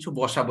ভাইয়া আমি কিছু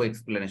বসাবো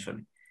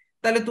এক্সপ্লেনেশনে,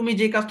 তাহলে তুমি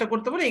যে কাজটা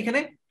করতে পারো, এখানে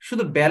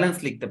শুধু ব্যালেন্স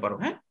লিখতে পারো।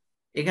 হ্যাঁ,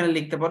 এখানে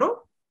লিখতে পারো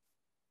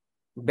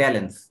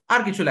ব্যালেন্স,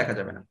 আর কিছু লেখা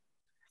যাবে না।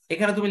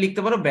 এখানে তুমি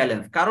লিখতে পারো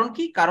ব্যালেন্স। কারণ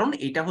কি? কারণ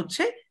এটা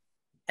হচ্ছে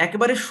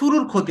একেবারে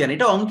শুরুর খতিয়ান,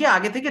 এটা অঙ্কে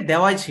আগে থেকে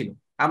দেওয়াই ছিল।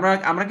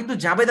 আমরা কিন্তু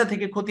জাবেদা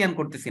থেকে খতিয়ান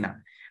করতেছি না।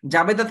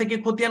 জাবেদা থেকে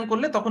খতিয়ান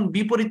করলে তখন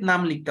বিপরীত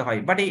নাম লিখতে হয়,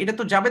 বাট এটা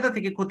তো জাবেদা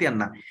থেকে খতিয়ান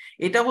না,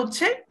 এটা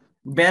হচ্ছে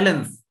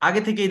ব্যালেন্স,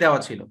 আগে থেকেই দেওয়া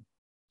ছিল,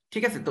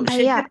 ঠিক আছে? তো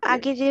ভাইয়া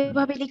আগে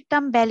যেভাবে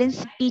লিখতাম ব্যালেন্স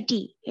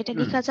বিডি, এটা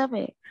লেখা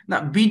যাবে না?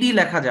 বিডি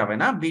লেখা যাবে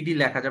না, বিডি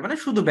লেখা যাবে না,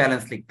 শুধু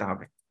ব্যালেন্স লিখতে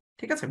হবে,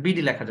 ঠিক আছে?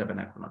 বিডি লেখা যাবে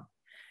না এখন,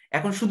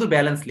 এখন শুধু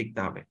ব্যালেন্স লিখতে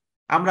হবে।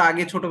 আমরা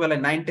আগে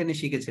ছোটবেলায় 9-10-এ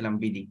শিখেছিলাম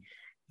বিডি,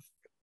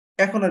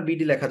 এখন আর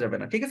বিডি লেখা যাবে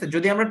না, ঠিক আছে?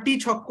 যদি আমরা টি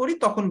ছক করি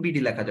তখন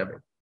বিডি লেখা যাবে।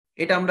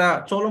 এটা আমরা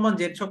চলমান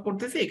জেড ছক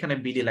করতেছি, এখানে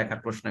বিডি লেখার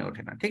প্রশ্নই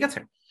ওঠে না, ঠিক আছে?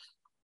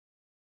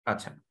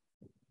 আচ্ছা,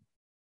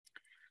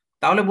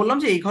 তাহলে বললাম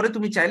যে এই ঘরে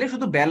তুমি চাইলে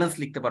শুধু ব্যালেন্স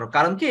লিখতে পারো,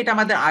 কারণ কি এটা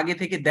আমাদের আগে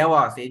থেকে দেওয়া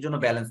আছে, এই জন্য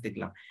ব্যালেন্স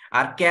লিখলাম।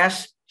 আর ক্যাশ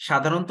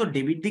সাধারণত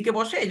ডেবিট দিকে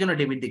বসে, এই জন্য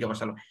ডেবিট দিকে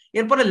বসালো।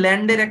 এরপরে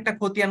ল্যান্ডের একটা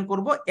খতিয়ান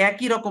করব,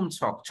 একই রকম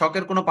ছক,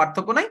 ছকের কোনো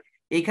পার্থক্য নাই।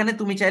 এইখানে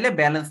তুমি চাইলে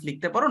ব্যালেন্স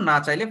লিখতে পারো, না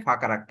চাইলে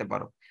ফাঁকা রাখতে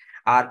পারো।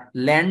 আর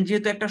ল্যান্ড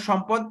যেহেতু একটা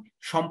সম্পদ,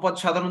 সম্পদ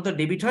সাধারণত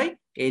ডেবিট হয়,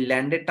 এই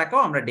ল্যান্ডের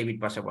টাকাও আমরা ডেবিট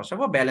পাশে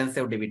বসাবো,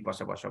 ব্যালেন্সেও ডেবিট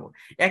পাশে বসাবো।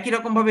 একই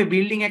রকম ভাবে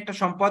বিল্ডিং একটা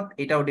সম্পদ,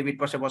 এটাও ডেবিট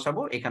পাশে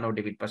বসাবো, এখানেও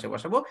ডেবিট পাশে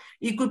বসাবো।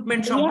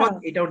 ইকুইপমেন্ট সম্পদ,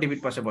 এটাও ডেবিট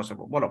পাশে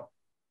বসাবো। বলো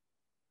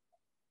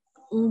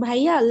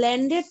ভাইয়া,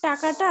 ল্যান্ডের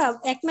টাকাটা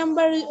 1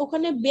 নাম্বার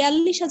ওখানে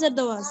 42,000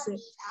 দেওয়া আছে,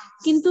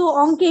 কিন্তু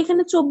অঙ্কে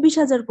এখানে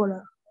 24,000 করা।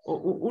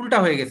 উল্টা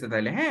হয়ে গেছে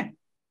তাইলে। হ্যাঁ,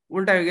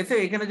 উল্টা হয়ে গেছে।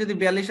 এখানে যদি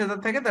 42,000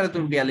 থাকে তাহলে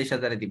তুমি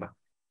 42,000-এ দিবা,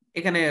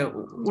 এখানে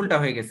উল্টা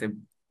হয়ে গেছে।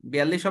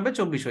 42 হবে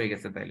 24 হয়ে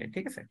গেছে তাইলে,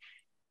 ঠিক আছে।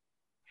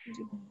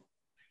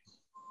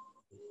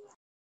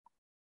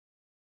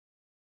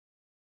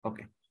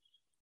 ওকে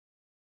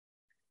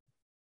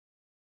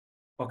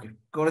ওকে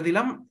করে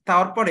দিলাম।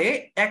 তারপরে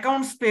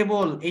অ্যাকাউন্টস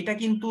পেবল,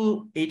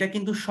 এটা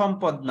কিন্তু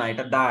সম্পদ না,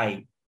 এটা দায়।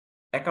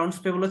 অ্যাকাউন্টস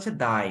পেবল হচ্ছে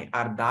দায়,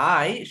 আর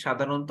দায়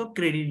সাধারণত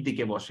ক্রেডিট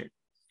দিকে বসে।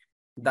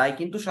 দায়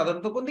কিন্তু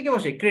সাধারণত কোন দিকে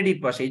বসে? ক্রেডিট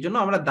পাশে। এই জন্য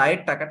আমরা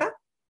দায়ের টাকাটা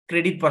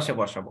ক্রেডিট পাশে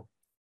বসাবো।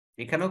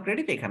 এখানেও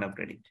ক্রেডিট, এখানেও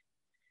ক্রেডিট।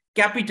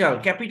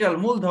 ক্যাপিটাল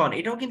মূলধন,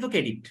 এটাও কিন্তু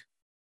ক্রেডিট,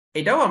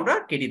 এটাও আমরা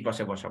ক্রেডিট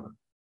পাশে বসাবো।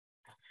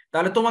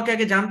 তাহলে তোমাকে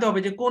আগে জানতে হবে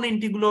যে কোন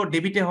এন্ট্রি গুলো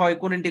ডেবিটে হয়,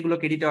 কোন এন্ট্রি গুলো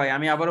ক্রেডিটে হয়।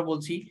 আমি আবারও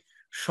বলছি,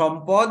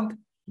 সম্পদ,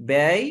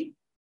 ব্যয়,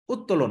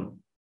 উত্তোলন,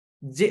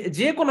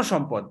 যে কোনো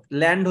সম্পদ,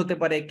 ল্যান্ড হতে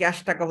পারে, ক্যাশ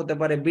টাকা হতে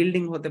পারে,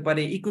 বিল্ডিং হতে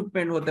পারে,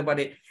 ইকুইপমেন্ট হতে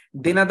পারে,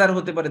 দেনাদার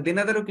হতে পারে,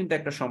 দেনাদারও কিন্তু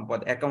একটা সম্পদ,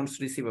 অ্যাকাউন্টস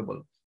রিসিভেবল।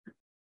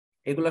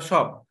 এগুলো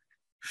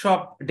সব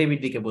ডেবিট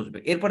দিকে বসবে।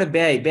 এরপরে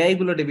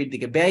ব্যয়গুলো ডেবিট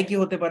দিকে। ব্যয় কি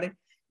হতে পারে?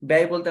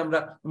 ব্যয় বলতে আমরা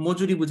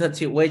মজুরি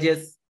বুঝাচ্ছি,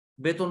 ওয়েজেস,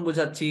 বেতন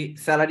বুঝাচ্ছি,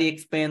 স্যালারি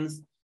এক্সপেন্স,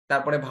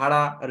 তারপরে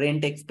ভাড়া,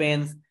 রেন্ট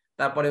এক্সপেন্স,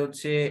 তারপরে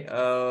হচ্ছে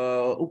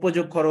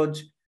উপযোগ খরচ,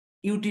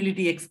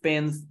 ইউটিলিটি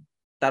এক্সপেন্স,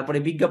 তারপরে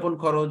বিজ্ঞাপন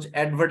খরচ,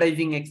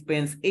 অ্যাডভার্টাইজিং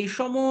এক্সপেন্স, এই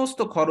সমস্ত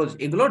খরচ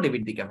এগুলো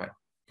ডেবিট দিকে হয়,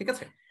 ঠিক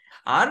আছে।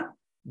 আর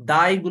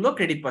দায়গুলো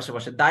ক্রেডিট পাশে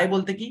বসে। দায়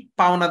বলতে কি?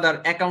 পাওনাদার,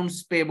 অ্যাকাউন্টস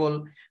পেয়েবল,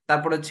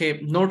 তারপর হচ্ছে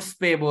নোটস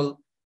পেয়েবল,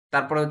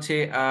 তারপর হচ্ছে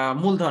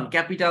মূলধন,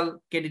 ক্যাপিটাল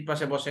ক্রেডিট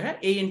পাশে বসে। হ্যাঁ,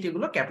 এই এন্ট্রি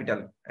গুলো ক্যাপিটাল,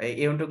 এই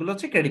এন্ট্রি গুলো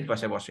হচ্ছে ক্রেডিট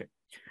পাশে বসে।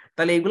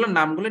 তাহলে এইগুলোর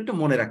নামগুলো একটু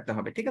মনে রাখতে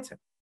হবে, ঠিক আছে।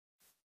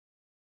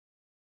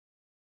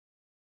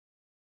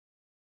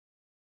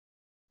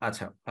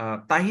 আচ্ছা,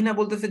 তাহিনা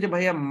বলতেছে যে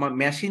ভাইয়া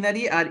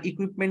মেশিনারি আর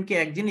ইকুইপমেন্ট কি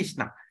এক জিনিস?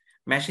 না,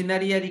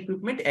 মেশিনারি আর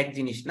ইকুইপমেন্ট এক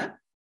জিনিস না।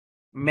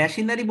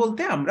 মেশিনারি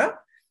বলতে আমরা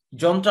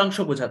যন্ত্রাংশ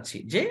বোঝাচ্ছি,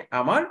 যে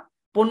আমার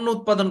পণ্য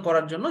উৎপাদন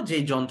করার জন্য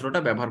যেই যন্ত্রটা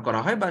ব্যবহার করা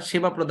হয় বা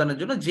সেবা প্রদানের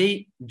জন্য যেই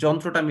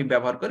যন্ত্রটা আমি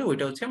ব্যবহার করি,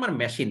 ওইটা হচ্ছে আমার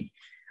মেশিন।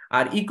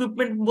 আর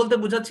ইকুইপমেন্ট বলতে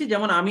বোঝাচ্ছি,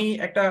 যেমন আমি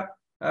একটা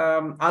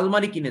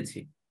আলমারি কিনেছি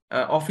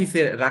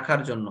অফিসে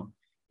রাখার জন্য,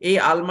 এই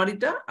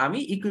আলমারিটা আমি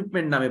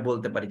ইকুইপমেন্ট নামে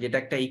বলতে পারি, যেটা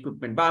একটা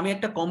ইকুইপমেন্ট। বা আমি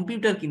একটা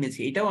কম্পিউটার কিনেছি,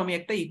 এটাও আমি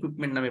একটা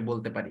ইকুইপমেন্ট নামে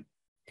বলতে পারি,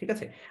 ঠিক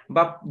আছে।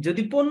 বা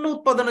যদি পণ্য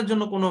উৎপাদনের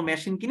জন্য কোনো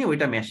মেশিন কিনি,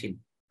 ওইটা মেশিন।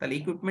 তাহলে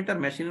ইকুইপমেন্ট আর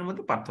মেশিনের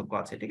মধ্যে পার্থক্য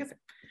আছে, ঠিক আছে।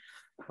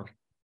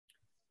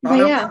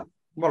 ভাইয়া,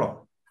 বলো।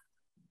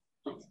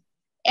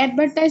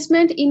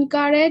 অ্যাডভার্টাইজমেন্ট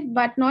ইনকারেড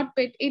বাট নট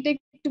পেড, এটা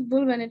একটু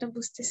বলবেন, এটা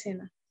বুঝতেছি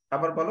না।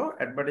 আবার বলো।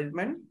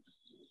 Advertisement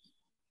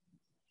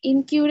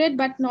ইনকিউরেড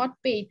but not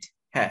paid.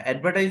 হ্যাঁ,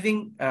 advertising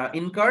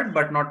incurred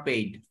but not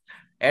paid.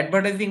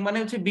 Advertising মানে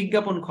হচ্ছে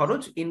বিজ্ঞাপন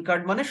খরচ,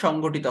 ইনকার্ড মানে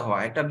সংগঠিত হওয়া।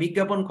 একটা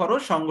বিজ্ঞাপন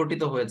খরচ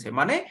সংগঠিত হয়েছে,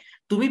 মানে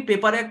তুমি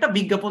পেপারে একটা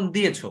বিজ্ঞাপন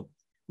দিয়েছো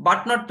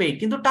বাট নট পেইড,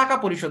 কিন্তু টাকা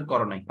পরিশোধ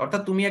করো নাই।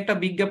 অর্থাৎ তুমি একটা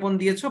বিজ্ঞাপন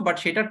দিয়েছো বাট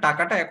সেটার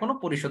টাকাটা এখনো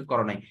পরিশোধ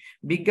করো নাই।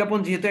 বিজ্ঞাপন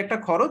যেহেতু একটা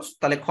খরচ,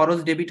 তাহলে খরচ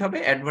ডেবিট হবে,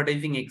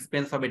 অ্যাডভার্টাইজিং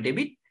এক্সপেন্স হবে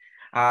ডেবিট।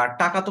 আর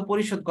টাকা তো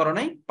পরিশোধ করো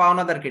নাই,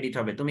 পাওনাদার ক্রেডিট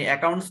হবে। তুমি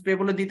অ্যাকাউন্টস পে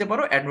বলে দিতে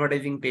পারো,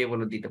 অ্যাডভার্টাইজিং পে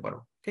বলে দিতে পারো,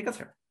 ঠিক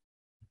আছে।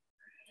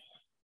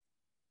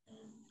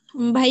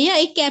 ভাইয়া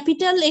এই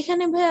ক্যাপিটাল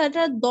এখানে ভাইয়া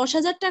এটা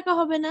 10,000 টাকা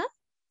হবে না?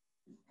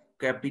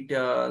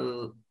 ক্যাপিটাল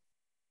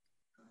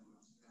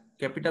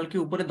কি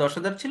উপরে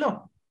 10,000 ছিল?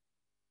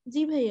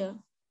 জি ভাইয়া।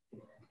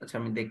 আচ্ছা,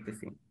 আমি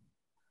দেখতেছি।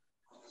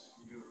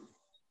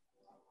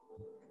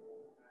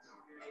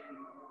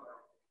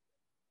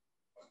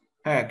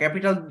 হ্যাঁ,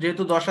 ক্যাপিটাল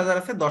যেহেতু 10,000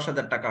 আছে,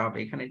 10,000 টাকা হবে।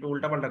 এখানে একটু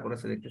উল্টাপাল্টা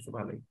করেছে দেখতেছি,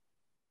 ভালোই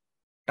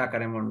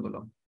টাকার অ্যামাউন্ট গুলো।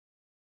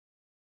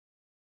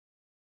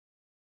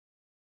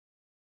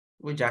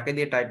 ওই যাকে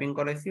দিয়ে টাইপিং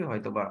করাইছি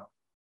হয়তো বা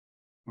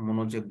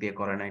মনোযোগ দিয়ে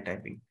করে নাই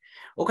টাইপিং।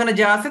 ওখানে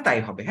যা আছে তাই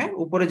হবে। হ্যাঁ,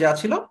 উপরে যা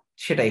ছিল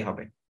সেটাই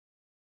হবে।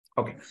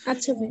 ওকে,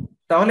 আচ্ছা ভাই।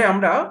 তাহলে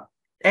আমরা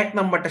 1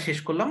 নাম্বারটা শেষ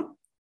করলাম।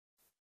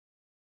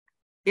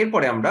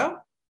 এরপরে আমরা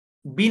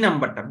বি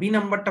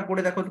নাম্বারটা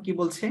পড়ে দেখো কি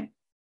বলছে।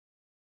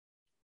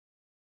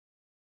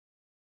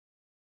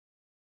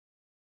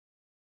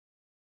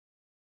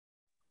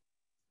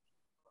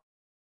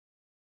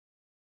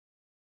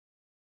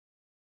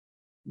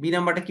 বি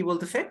নাম্বারটা কি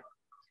বলতেছে?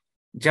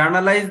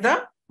 Journalise the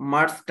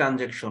March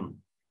transaction.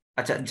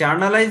 আচ্ছা,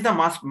 জার্নালাইজ দ্য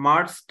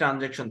মার্চ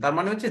ট্রানজেকশন তার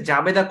মানে হচ্ছে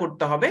জাবেদা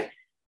করতে হবে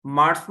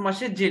মার্চ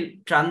মাসে যে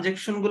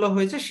ট্রানজেকশন গুলো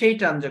হয়েছে, সেই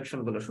ট্রানজেকশন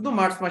গুলো, শুধু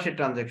মার্চ মাসের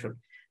ট্রানজেকশন।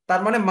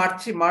 তার মানে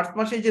মার্চ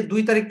মাসে যে 2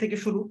 তারিখ থেকে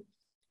শুরু,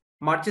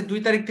 মার্চের 2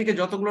 তারিখ থেকে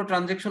যতগুলো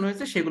ট্রানজেকশন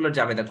হয়েছে সেগুলোর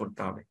জাবেদা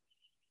করতে হবে।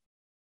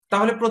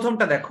 তাহলে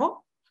প্রথমটা দেখো,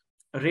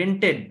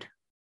 রেন্টেড।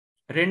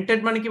 রেন্টেড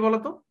মানে কি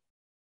বলতো?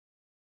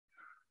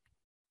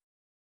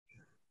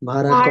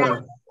 ভাড়া করা।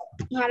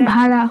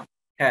 ভাড়া।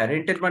 হ্যাঁ,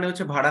 রেন্টেড মানে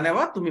হচ্ছে ভাড়া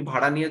নেওয়া। তুমি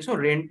ভাড়া নিয়েছো।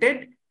 Rented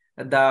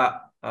the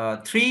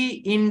 3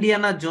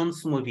 Indiana Jones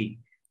movie.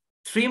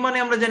 3 মানে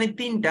আমরা জানি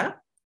 3টা,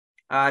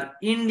 আর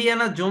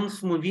ইন্ডিয়ানা জোনস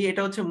মুভি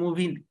এটা হচ্ছে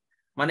মুভি,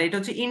 মানে এটা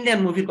হচ্ছে ইন্ডিয়ান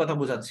মুভির কথা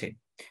বোঝাচ্ছে,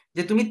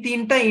 যে তুমি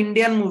 3টা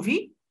ইন্ডিয়ান মুভি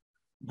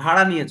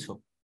ভাড়া নিয়েছো।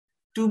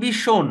 টু বি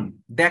শোন,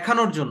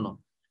 দেখানোর জন্য।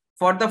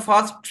 For the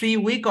first 3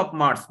 week of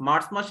March,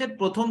 March মাসের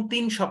প্রথম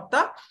 3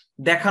 সপ্তাহ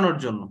দেখানোর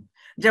জন্য।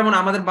 যেমন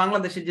আমাদের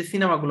বাংলাদেশে যে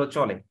সিনেমাগুলো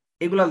চলে,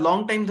 এগুলা লং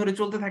টাইম ধরে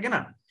চলতে থাকে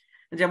না,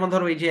 যেমন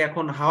ধরো এই যে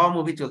এখন হাওয়া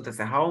মুভি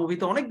চলতেছে, হাওয়া মুভি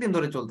তো অনেকদিন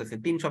ধরে চলতেছে,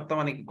 3 সপ্তাহ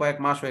মানে কয়েক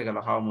মাস হয়ে গেল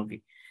হাওয়া মুভি।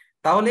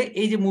 তাহলে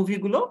এই যে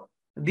মুভিগুলো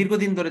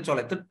দীর্ঘদিন ধরে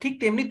চলে, তো ঠিক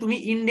তেমনি তুমি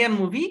ইন্ডিয়ান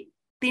মুভি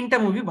 3টা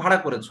মুভি ভাড়া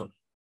করেছো,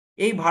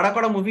 এই ভাড়া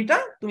করা মুভিটা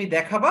তুমি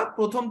দেখাবা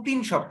প্রথম 3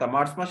 সপ্তাহ,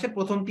 মার্চ মাসের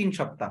প্রথম 3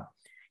 সপ্তাহ,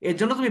 এর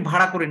জন্য তুমি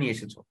ভাড়া করে নিয়ে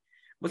এসেছো।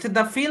 বলছে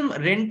দ্য ফিল্ম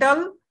রেন্টাল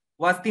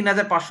ওয়াজ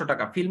 3500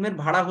 টাকা, ফিল্মের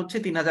ভাড়া হচ্ছে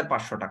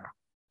 3500 টাকা,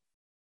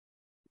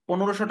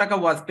 1500 টাকা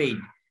ওয়াজ পেইড,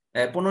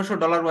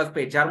 $1500 ওয়াজ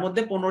পেইড, যার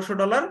মধ্যে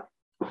 $1500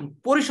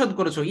 পরিশোধ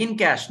করেছো ইন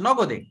ক্যাশ,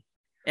 নগদে,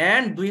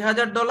 and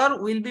 $2000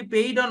 will be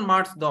paid on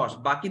March 10,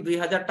 বাকি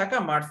 2000 টাকা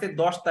মার্চের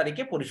 10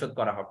 তারিখে পরিশোধ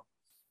করা হবে।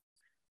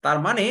 তার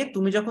মানে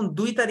তুমি যখন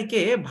 2 তারিখে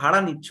ভাড়া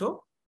নিচ্ছ,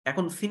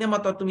 এখন সিনেমা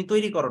তো তুমি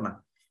তৈরি করো না,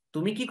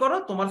 তুমি কি করো,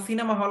 তোমার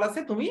সিনেমা হল আছে,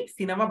 তুমি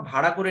সিনেমা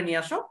ভাড়া করে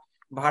নিয়ে আসো,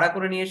 ভাড়া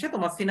করে নিয়ে এসে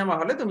তোমার সিনেমা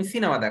হলে তুমি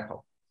সিনেমা দেখো।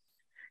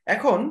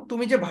 এখন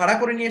তুমি যে ভাড়া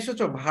করে নিয়ে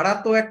এসেছো, ভাড়া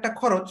তো একটা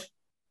খরচ,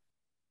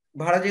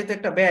 ভাড়া যেহেতু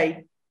একটা ব্যয়,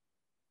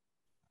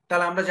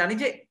 তাহলে আমরা জানি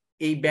যে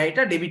এই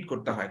ব্যয়টা ডেবিট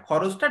করতে হয়,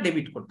 খরচটা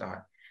ডেবিট করতে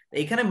হয়।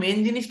 এইখানে মেন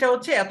জিনিসটা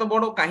হচ্ছে, এত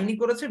বড় কাহিনী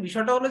করেছে,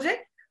 বিষয়টা হলো যে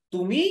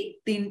তুমি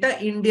 3টা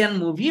ইন্ডিয়ান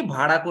মুভি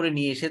ভাড়া করে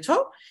নিয়ে এসেছো,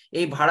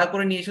 এই ভাড়া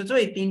করে নিয়ে এসেছো,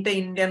 এই 3টা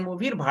ইন্ডিয়ান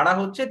মুভির ভাড়া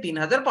হচ্ছে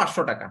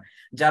 3500 টাকা,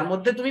 যার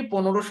মধ্যে তুমি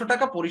 1500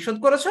 টাকা পরিশোধ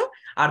করেছো,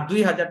 আর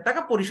 2000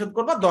 টাকা পরিশোধ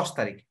করবা 10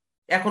 তারিখ,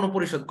 এখনো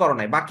পরিশোধ করো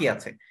নাই, বাকি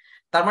আছে।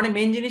 তার মানে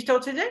মেন জিনিসটা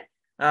হচ্ছে যে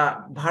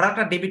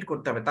ভাড়াটা ডেবিট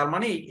করতে হবে। তার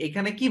মানে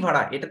এখানে কি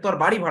ভাড়া, এটা তো আর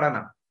বাড়ি ভাড়া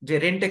না যে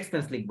রেন্ট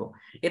এক্সপেন্স লিখবো,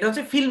 এটা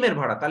হচ্ছে ফিল্মের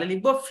ভাড়া, তাহলে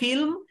লিখবো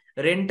film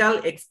rental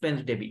expense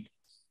debit,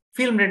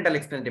 film rental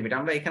expense debit.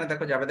 আমরা এখানে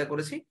দেখো জাবেদা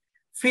করেছি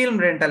ফিল্ম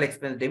রেন্টাল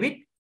এক্সপেন্স ডেবিট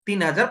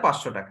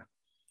 3500 টাকা,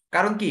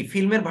 কারণ কি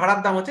ফিল্মের ভাড়ার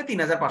দাম হচ্ছে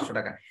 3500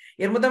 টাকা,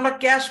 এর মধ্যে আমরা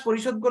ক্যাশ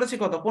পরিশোধ করেছি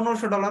কত,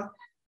 $1500,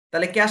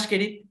 তাহলে ক্যাশ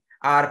ক্রেডিট।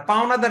 আর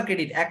পাওনাদার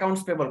ক্রেডিট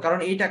অ্যাকাউন্টস পেবল, কারণ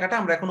এই টাকাটা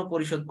আমরা এখনো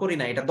পরিশোধ করি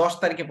না, এটা 10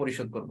 তারিখে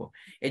পরিশোধ করব,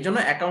 এই জন্য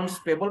অ্যাকাউন্টস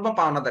পেবল বা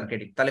পাওনাদার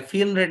ক্রেডিট। তাহলে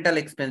ফিল্ম রেন্টাল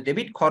এক্সপেন্স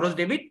ডেবিট, খরচ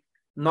ডেবিট,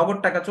 নগদ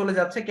টাকা চলে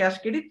যাচ্ছে ক্যাশ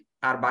ক্রেডিট,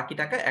 আর বাকি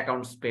টাকা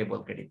অ্যাকাউন্টস পেবল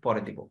ক্রেডিট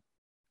পরে দিব।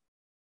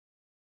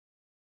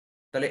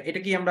 তাহলে এটা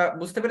কি আমরা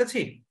বুঝতে পেরেছি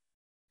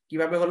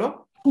কিভাবে হলো?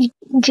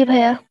 জি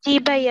ভাইয়া। জি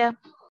ভাইয়া।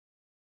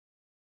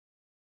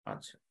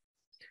 আচ্ছা,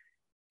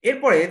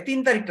 এরপরে 3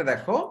 তারিখটা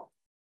দেখো,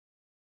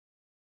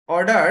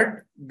 ordered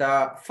the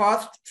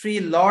first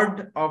 3 Lord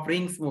of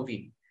Rings movie.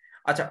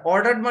 আচ্ছা,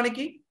 অর্ডার্ড মানে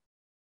কি?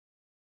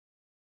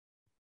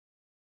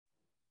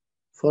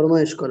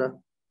 ফরমায়েশ করা।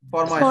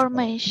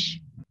 ফরমাইশ।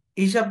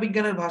 হিসাব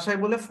বিজ্ঞানের ভাষায়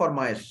বলে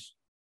ফরমায়েশ,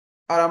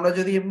 আর আমরা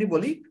যদি এমনি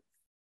বলি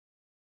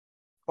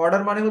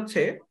অর্ডার মানে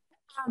হচ্ছে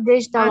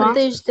আদেশ দেওয়া।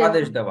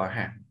 আদেশ দেওয়া।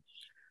 হ্যাঁ,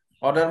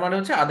 অর্ডার মানে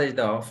হচ্ছে আদেশ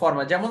দেওয়া,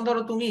 ফরমা। যেমন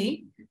ধরো তুমি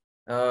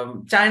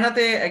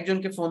চায়নাতে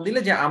একজনকে ফোন দিলে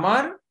যে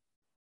আমার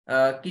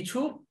কিছু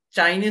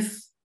চাইনিজ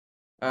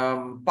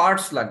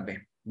পার্টস লাগবে,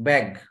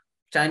 ব্যাগ,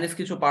 চাইনিজ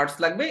কিছু পার্টস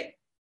লাগবে,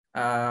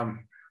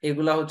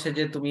 এগুলা হচ্ছে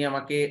যে তুমি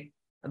আমাকে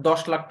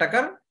 10 লাখ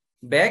টাকার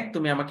ব্যাগ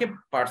তুমি আমাকে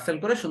পার্সেল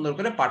করে সুন্দর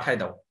করে পাঠায়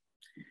দাও।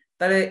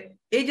 তাহলে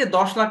এই যে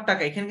 10 লাখ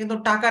টাকা, এখানে কিন্তু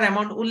টাকার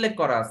অ্যামাউন্ট উল্লেখ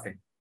করা আছে,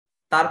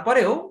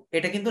 তারপরেও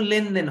এটা কিন্তু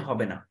লেনদেন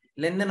হবে না।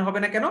 লেনদেন হবে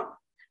না কেন?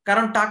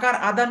 কারণ টাকার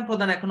আদান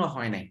প্রদান এখনো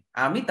হয় নাই।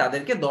 আমি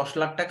তাদেরকে 10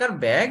 লাখ টাকার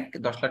ব্যাগ,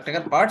 10 লাখ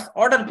টাকার পার্টস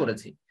অর্ডার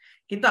করেছি,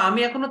 কিন্তু আমি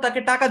এখনো তাকে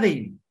টাকা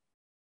দেইনি,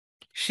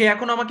 সে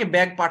এখন আমাকে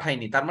ব্যাগ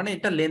পাঠায়নি, তার মানে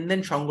এটা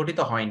লেনদেন সংগঠিত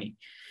হয়নি।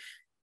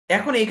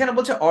 এখন এখানে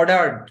বলছে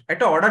অর্ডার্ড,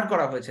 একটা অর্ডার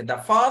করা হয়েছে, the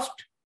first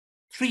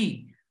 3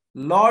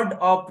 Lord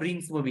of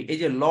Rings movie. এই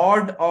যে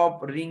লর্ড অফ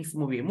রিংস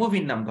মুভি,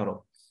 মুভির নাম ধরো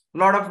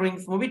Lord of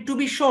Rings movie, two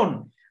B শোন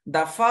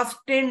the first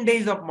 10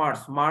 days of March,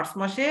 March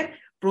মাসের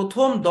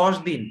প্রথম 10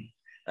 দিন,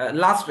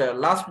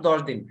 লাস্ট 10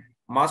 দিন,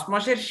 মার্চ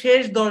মাসের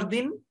শেষ 10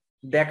 দিন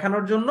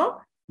দেখানোর জন্য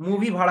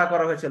মুভি ভাড়া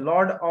করা হয়েছে,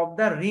 Lord of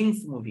the Rings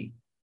movie.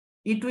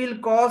 It will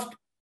cost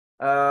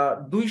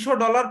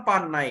 $200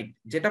 per night,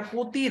 যেটা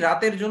প্রতি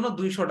রাতের জন্য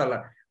 $200,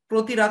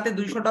 প্রতি রাতে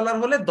 $200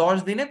 হলে 10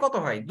 দিনে কত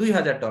হয়,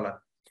 $2000।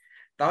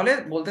 তাহলে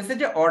বলতেছে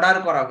যে অর্ডার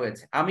করা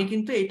হয়েছে, আমি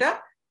কিন্তু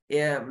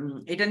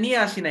এটা নিয়ে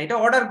আসি না, এটা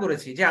অর্ডার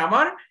করেছি যে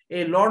আমার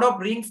এই লর্ড অফ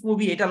রিংস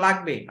মুভি এটা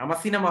লাগবে, আমার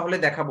সিনেমা হলে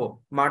দেখাবো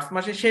মার্চ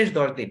মাসের শেষ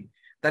 10 দিন।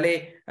 তাহলে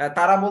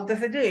তারা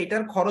বলতেছে যে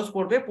এটার খরচ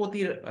পড়বে প্রতি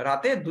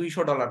রাতে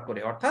 $200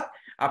 করে, অর্থাৎ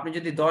আপনি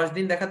যদি 10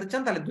 দিন দেখাতে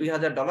চান তাহলে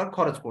 $2000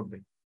 খরচ পড়বে।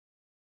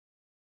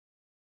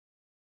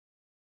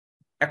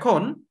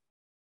 এখন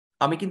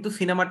আমি কিন্তু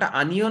সিনেমাটা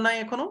আনিও নাই,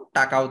 এখনো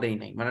টাকাও দেই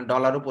নাই, মানে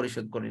ডলারও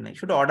পরিশোধ করি নাই,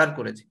 শুধু অর্ডার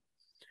করেছি।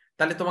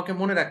 তাহলে তোমাকে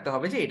মনে রাখতে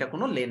হবে যে এটা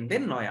কোনো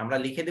লেনদেন নয়, আমরা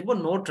লিখে দেব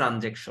নো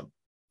ট্রানজেকশন।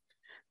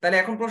 তাহলে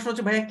এখন প্রশ্ন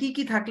হচ্ছে ভাইয়া কি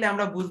কি থাকলে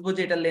আমরা বুঝবো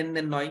যে এটা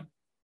লেনদেন নয়?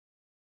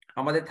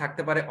 আমাদের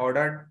থাকতে পারে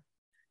অর্ডার,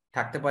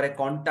 থাকতে পারে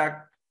কন্ট্যাক্ট,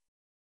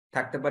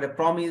 থাকতে পারে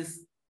প্রমিস।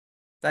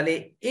 তাহলে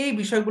এই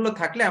বিষয়গুলো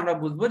থাকলে আমরা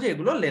বুঝবো যে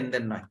এগুলো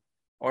লেনদেন নয়।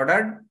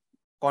 অর্ডার,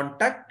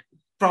 কন্ট্যাক্ট,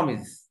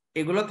 প্রমিস,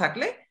 এগুলো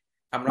থাকলে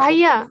আমরা,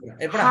 ভাইয়া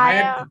এরপর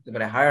হায়ার্ড থাকতে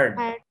পারে, হায়ার্ড,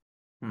 hired।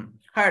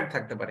 হায়ার্ড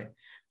থাকতে পারে।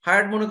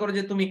 হায়ার্ড মনে করো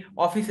যে তুমি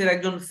অফিসের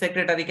একজন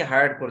সেক্রেটারিকে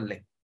হায়ার করলে,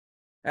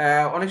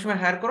 অনেক সময়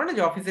হায়ার করো না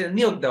যে অফিসে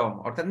নিয়োগ দেওয়া,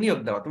 অর্থাৎ নিয়োগ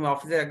দেওয়া, তুমি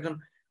অফিসের একজন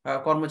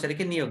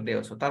কর্মচারীকে নিয়োগ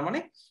দিয়েছো। তার মানে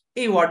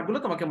এই ওয়ার্ডগুলো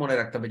তোমাকে মনে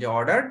রাখতে হবে যে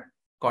অর্ডার,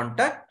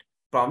 কন্ট্যাক্ট,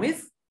 প্রমিস,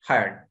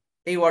 হায়ার্ড,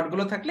 এই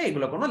ওয়ার্ডগুলো থাকলে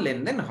এগুলো কোনো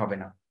লেনদেন হবে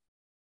না।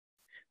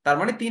 তার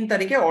মানে 3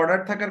 তারিখে অর্ডার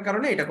থাকার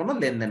কারণে এটা কোনো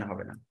লেনদেন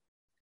হবে না।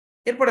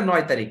 এরপরে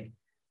 9 তারিখ,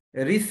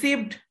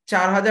 received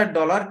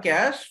 $4000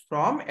 cash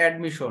from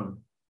admission.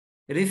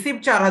 Receive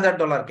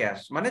 $4000 cash,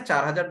 মানে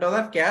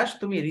 $4000 ক্যাশ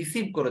তুমি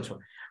রিসিভ করেছো।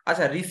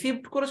 আচ্ছা, রিসিভ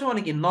করেছো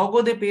মানে কি?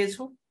 নগদে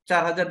পেয়েছো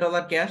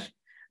 $4000 ক্যাশ।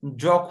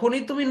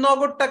 যখনই তুমি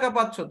নগদ টাকা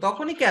পাচ্ছ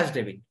তখনই ক্যাশ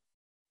ডেবিট।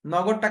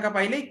 নগদ টাকা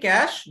পাইলেই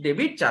ক্যাশ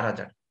ডেবিট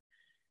 4000।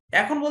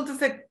 এখন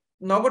বলতেছে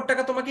নগদ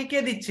টাকা তোমাকে কে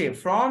দিচ্ছে?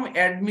 From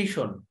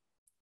admission.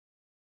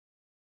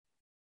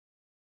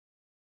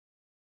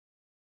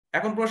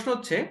 এখন প্রশ্ন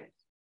হচ্ছে,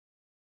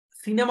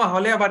 সিনেমা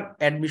হলে আবার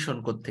অ্যাডমিশন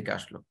কোত্থেকে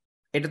আসলো?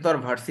 এটা তো আর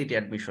ভার্সিটি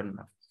অ্যাডমিশন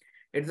না,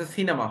 এটা তো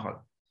সিনেমা হল।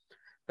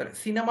 তাহলে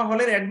সিনেমা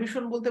হলের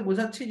অ্যাডমিশন বলতে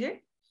বোঝাচ্ছি যে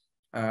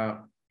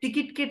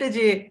টিকিট কেটে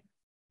যে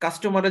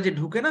কাস্টমাররা যে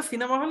ঢুকে না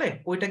সিনেমা হলে,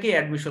 ওইটাকে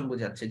অ্যাডমিশন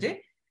বোঝাচ্ছে। যে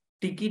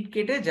টিকিট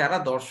কেটে যারা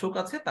দর্শক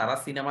আছে তারা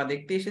সিনেমা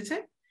দেখতে এসেছে,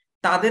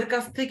 তাদের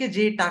কাছ থেকে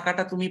যে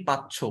টাকাটা তুমি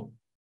পাচ্ছ,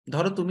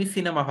 ধরো তুমি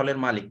সিনেমা হলের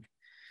মালিক,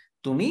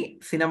 তুমি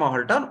সিনেমা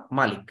হলটার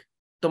মালিক,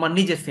 তোমার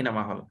নিজের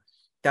সিনেমা হল,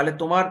 তাহলে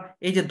তোমার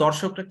এই যে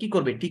দর্শকরা কি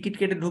করবে? টিকিট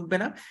কেটে ঢুকবে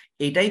না,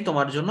 এইটাই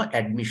তোমার জন্য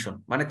অ্যাডমিশন।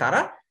 মানে তারা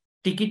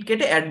টিকিট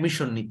কেটে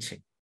অ্যাডমিশন নিচ্ছে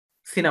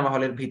সিনেমা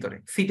হলের ভিতরে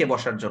সিটে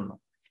বসার জন্য,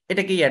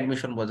 এটাকেই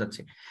অ্যাডমিশন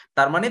বোঝাচ্ছে।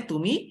 তার মানে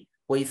তুমি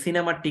ওই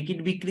সিনেমার টিকিট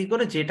বিক্রি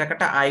করে যে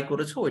টাকাটা আয়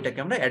করেছো ওইটাকে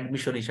আমরা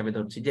অ্যাডমিশন হিসেবে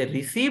ধরছি, যে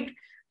রিসিভড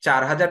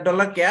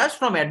 $4000 ক্যাশ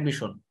ফ্রম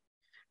অ্যাডমিশন।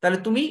 তাহলে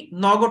তুমি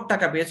নগদ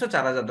টাকা পেয়েছো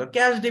 $4000,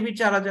 ক্যাশ ডেবিট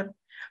 4000।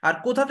 আর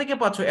কোথা থেকে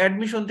পাচ্ছ?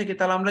 অ্যাডমিশন থেকে।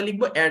 তাহলে আমরা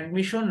লিখবো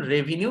admission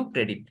revenue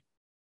credit.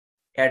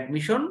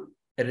 Admission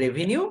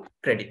revenue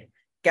credit,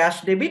 cash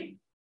debit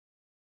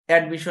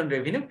admission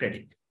revenue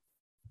credit.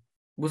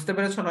 বুঝতে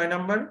পেরেছো 9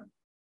 নাম্বার?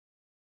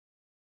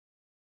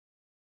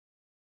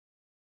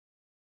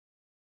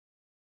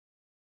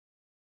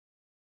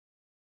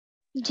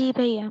 জি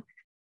ভাইয়া।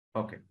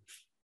 ওকে,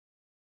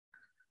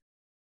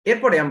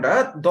 এরপরে আমরা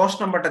 10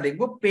 নাম্বারটা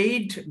দেখবো,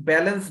 paid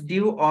balance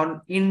due on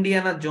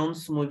Indiana Jones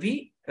movie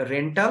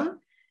rental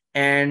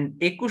and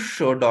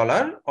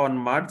 $2100 on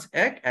March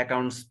 1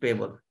 accounts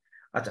payable.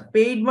 আচ্ছা,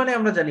 পেইড মানে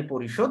আমরা জানি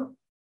পরিশোধ,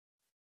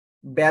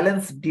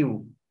 ব্যালেন্স ডিউ,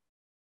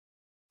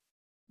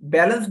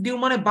 ব্যালেন্স ডিউ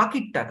মানে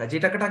বাকির টাকা, যে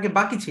টাকাটা আগে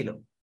বাকি ছিল।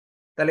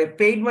 তাহলে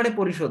পেইড মানে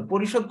পরিশোধ,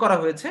 পরিশোধ করা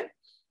হয়েছে।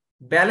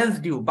 ব্যালেন্স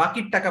ডিউ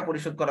বাকির টাকা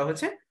পরিশোধ করা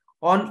হয়েছে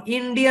অন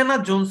ইন্ডিয়ানা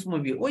জোন্স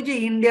মুভি। ওই যে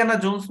ইন্ডিয়ানা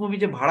জোন্স মুভি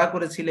যে ভাড়া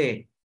করেছিলে,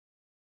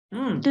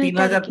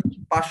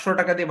 3500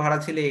 টাকা দিয়ে ভাড়া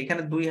ছিলে,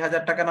 এখানে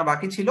 2000 টাকা না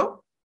বাকি ছিল।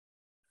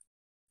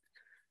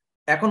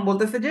 এখন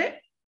বলতেছে যে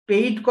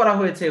পেইড করা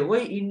হয়েছে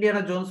ওই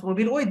ইন্ডিয়ানা জোন্স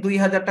মুভির ওই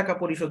 2000 টাকা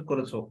পরিশোধ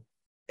করেছো,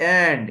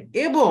 এন্ড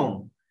এবং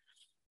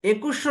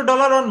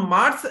 $2100 অন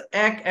মার্চ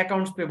 1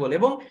 অ্যাকাউন্টস পেবল,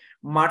 এবং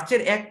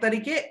মার্চের 1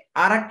 তারিখে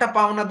আর একটা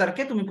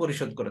পাওনাদারকে তুমি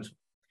পরিশোধ করেছো।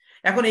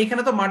 এখন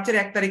এইখানে তো মার্চের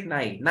 1 তারিখ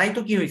নাই, নাই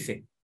তো কি হয়েছে?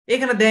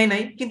 এখানে দেয়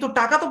নাই, কিন্তু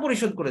টাকা তো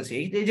পরিশোধ করেছে।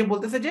 এই যে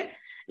বলতেছে যে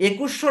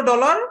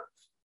 $2100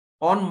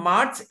 অন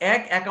মার্চ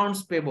 1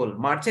 অ্যাকাউন্টস পেবল,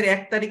 মার্চের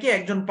 1 তারিখে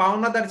একজন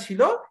পাওনাদার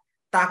ছিল,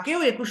 তাকেও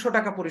 2100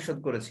 টাকা পরিশোধ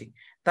করেছি।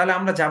 তাহলে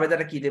আমরা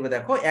জাবেদাটা কি দেবে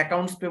দেখো,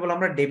 অ্যাকাউন্টস পেবল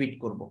আমরা ডেবিট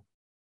করব,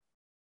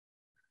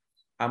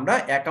 আমরা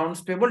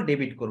অ্যাকাউন্টস পেবল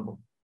ডেবিট করব।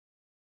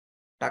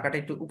 টাকাটা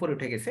একটু উপরে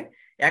উঠে গেছে,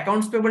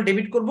 অ্যাকাউন্টস পেবল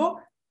ডেবিট করব।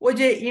 ওই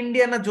যে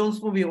ইন্ডিয়ানা জোন্স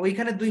মুভি,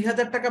 ওইখানে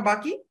 2000 টাকা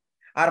বাকি,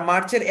 আর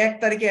মার্চের 1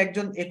 তারিখে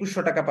একজন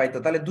 2100 টাকা পাইতো,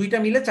 তাহলে দুইটা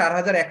মিলে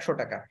 4100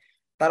 টাকা।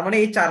 তার মানে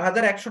এই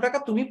 4100 টাকা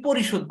তুমি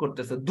পরিশোধ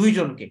করতেছো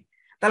দুইজনকে।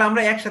 তাহলে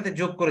আমরা একসাথে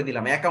যোগ করে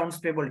দিলাম অ্যাকাউন্টস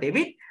পেবল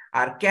ডেবিট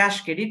আর ক্যাশ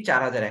ক্রেডিট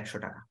 4100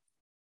 টাকা।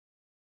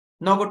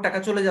 নগদ টাকা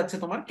চলে যাচ্ছে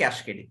তোমার ক্যাশ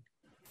ক্রেডিট।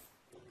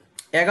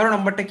 11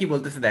 নম্বরটা কি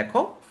বলতেছে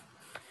দেখো,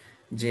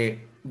 যে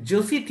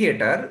জোসি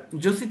থিয়েটার,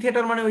 জোসি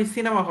থিয়েটার মানে ওই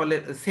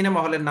সিনেমা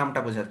হলের নামটা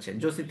বোঝাচ্ছে,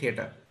 জোসি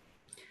থিয়েটার।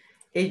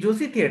 এই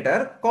জোসি থিয়েটার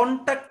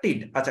কন্ট্রাক্টেড,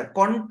 আচ্ছা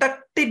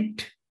কন্ট্রাক্টেড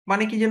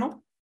মানে কি যেন?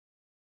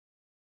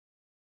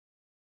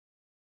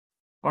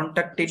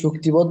 কন্ট্রাক্টেড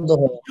চুক্তিবদ্ধ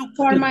হওয়া,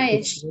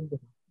 ফরমায়েশ।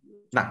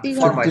 না,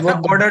 ফরমায়েশ না,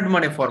 অর্ডার্ড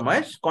মানে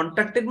ফরমায়েশ,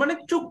 কন্ট্রাক্টেড মানে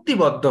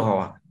চুক্তিবদ্ধ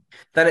হওয়া।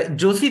 তাহলে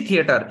জোসি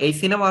থিয়েটার এই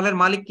সিনেমা হলের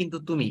মালিক কিন্তু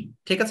তুমি,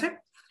 ঠিক আছে?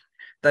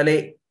 তাহলে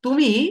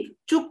তুমি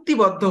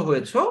চুক্তিবদ্ধ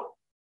হয়েছো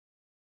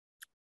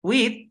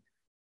উইথ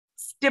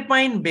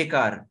স্টেপাইন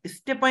বেকার।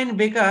 স্টেপাইন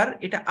বেকার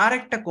এটা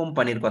আরেকটা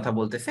কোম্পানির কথা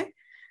বলতেছে,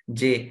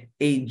 যে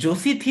এই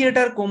জোসি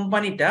থিয়েটার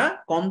কোম্পানিটা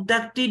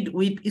কন্ট্রাক্টেড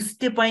উইথ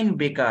স্টেপাইন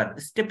বেকার,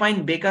 স্টেপাইন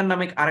বেকার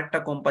নামে আরেকটা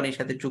কোম্পানির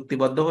সাথে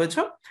চুক্তিবদ্ধ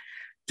হয়েছে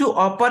two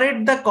operate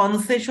the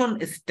concession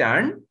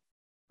stand,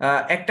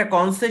 একটা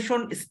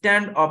কনসেশন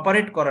স্ট্যান্ড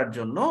অপারেট করার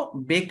জন্য।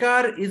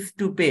 বেকার ইজ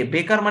টু পে,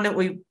 বেকার মানে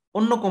ওই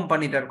অন্য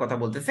কোম্পানিটার কথা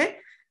বলতেছে,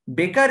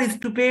 বেকার is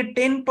to pay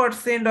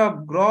 10% of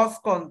gross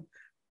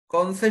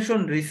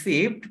concession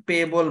received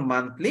payable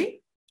monthly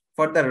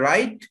for the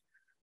right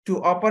to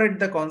operate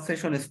the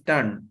concession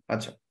stand.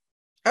 আচ্ছা,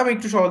 আমি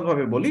একটু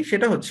সহজভাবে বলি,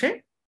 সেটা হচ্ছে,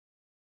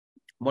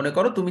 মনে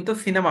করো তুমি তো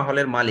সিনেমা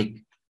হলের মালিক।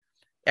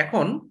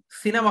 এখন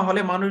সিনেমা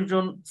হলে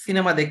মানুষজন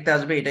সিনেমা দেখতে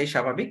আসবে, এটাই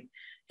স্বাভাবিক।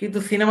 কিন্তু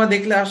সিনেমা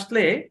দেখলে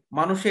আসলে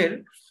মানুষের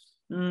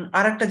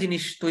আর একটা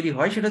জিনিস তৈরি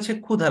হয়, সেটা হচ্ছে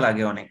ক্ষুধা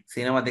লাগে অনেক।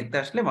 সিনেমা দেখতে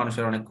আসলে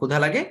মানুষের অনেক ক্ষুধা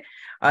লাগে,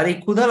 আর এই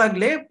ক্ষুধা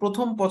লাগলে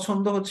প্রথম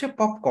পছন্দ হচ্ছে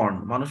পপকর্ন।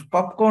 মানুষ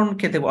পপকর্ন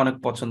খেতে অনেক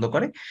পছন্দ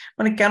করে,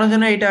 মানে কেন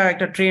যেন এটা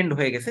একটা ট্রেন্ড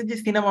হয়ে গেছে যে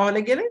সিনেমা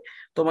হলে গেলে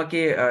তোমাকে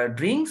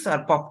ড্রিঙ্কস আর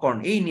পপকর্ন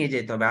এই নিয়ে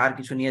যেতে হবে, আর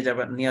কিছু নিয়ে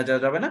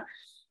যাওয়া যাবে না।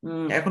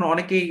 এখন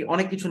অনেকেই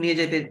অনেক কিছু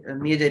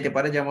নিয়ে যেতে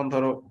পারে, যেমন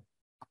ধরো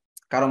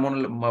কারো মনে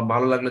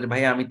ভালো লাগলো যে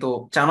ভাই আমি তো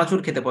চানাচুর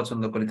খেতে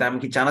পছন্দ করি, তাই আমি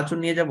কি চানাচুর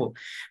নিয়ে যাব?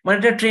 মানে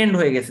এটা ট্রেন্ড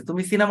হয়ে গেছে।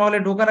 তুমি সিনেমা হলে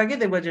ঢোকার আগে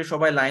দেখবে যে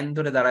সবাই লাইন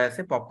ধরে দাঁড়ায়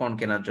আছে পপকর্ন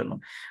কেনার জন্য।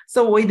 তো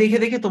ওই দেখে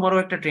দেখে তোমারও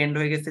একটা ট্রেন্ড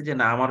হয়ে গেছে যে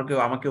না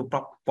আমাকেও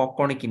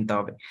পপকর্নই কিনতে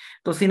হবে।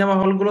 তো সিনেমা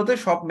হলগুলোতে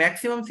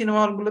ম্যাক্সিমাম সিনেমা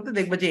হলগুলোতে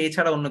দেখবে যে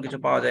এছাড়া অন্য কিছু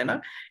পাওয়া যায় না,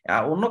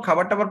 অন্য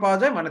খাবার টাবার পাওয়া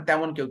যায়, মানে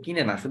তেমন কেউ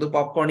কিনে না, শুধু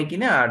পপকর্নই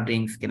কিনে আর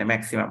ড্রিঙ্কস কিনে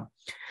ম্যাক্সিমাম।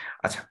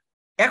 আচ্ছা,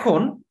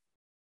 এখন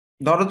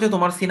ধরো যে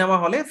তোমার সিনেমা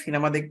হলে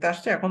সিনেমা দেখতে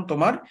আসছে, এখন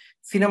তোমার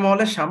সিনেমা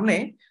হলের সামনে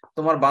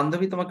তোমার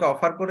বান্ধবী তোমাকে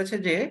অফার করেছে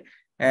যে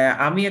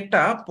আমি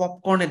একটা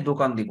পপকর্নের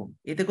দোকান দিব।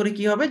 এতে করে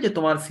কি হবে যে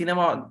তোমার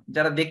সিনেমা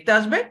যারা দেখতে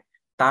আসবে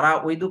তারা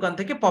ওই দোকান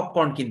থেকে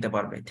পপকর্ন কিনতে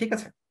পারবে, ঠিক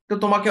আছে? তো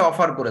তোমাকে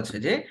অফার করেছে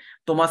যে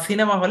তোমার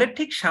সিনেমা হলের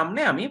ঠিক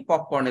সামনে আমি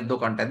পপকর্নের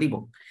দোকানটা দিব।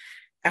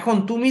 এখন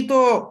তুমি তো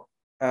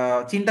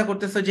চিন্তা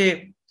করতেছো যে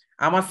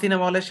আমার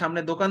সিনেমা হলের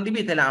সামনে দোকান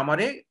দিবি, তাহলে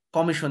আমারে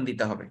কমিশন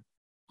দিতে হবে।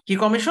 কি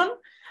কমিশন?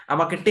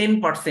 আমাকে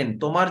 10%,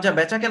 তোমার যা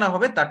বেচা কেনা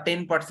হবে তার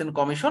 10%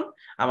 কমিশন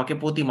আমাকে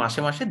প্রতি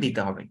মাসে মাসে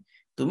দিতে হবে।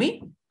 তুমি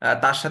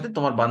তার সাথে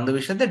তোমার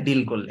বান্ধবীর সাথে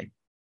ডিল করলে,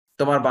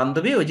 তোমার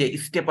বান্ধবী ওই যে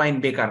স্টেপাইন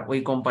বেকার ওই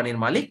কোম্পানির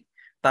মালিক,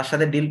 তার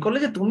সাথে ডিল করলে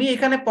যে তুমি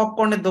এখানে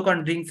পপকর্নের দোকান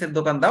ড্রিঙ্কস এর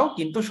দোকান দাও,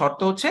 কিন্তু শর্ত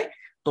হচ্ছে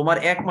তোমার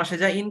এক মাসে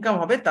যা ইনকাম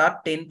হবে তার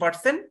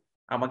 10%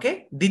 আমাকে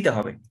দিতে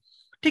হবে।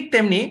 ঠিক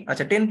তেমনি,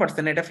 আচ্ছা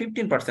 10% এটা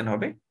 15%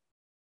 হবে,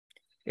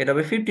 এটা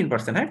হবে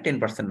 15%, হ্যাঁ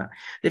 10% না,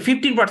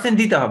 15%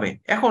 দিতে হবে।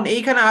 এখন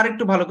এইখানে আর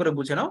একটু ভালো করে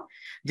বুঝে নাও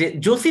যে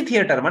জোসি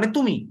থিয়েটার মানে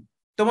তুমি,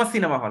 তোমার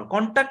সিনেমা হল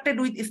কন্ট্যাক্টেড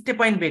উইথ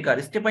স্টেপাইন বেকার,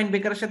 স্টেপাইন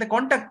বেকারের সাথে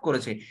কন্ট্যাক্ট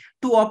করেছে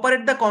two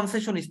operate the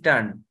concession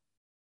stand,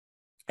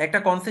 একটা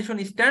কনসেশন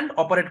স্ট্যান্ড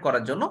অপারেট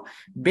করার জন্য।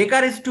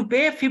 বেকার is to pay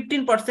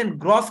 15%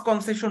 gross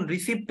concession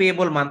receive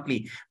payable monthly,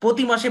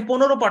 প্রতি মাসে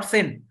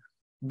 15%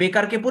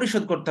 বেকারকে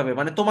পরিশোধ করতে হবে,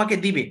 মানে তোমাকে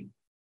দিবে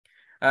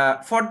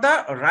for the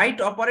right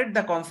operate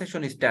the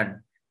concession stand.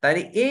 তাই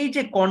এই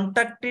যে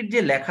কন্ট্রাক্টের যে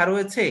লেখা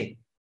রয়েছে,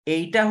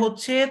 এইটা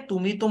হচ্ছে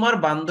তুমি তোমার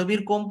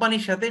বান্ধবীর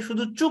কোম্পানির সাথে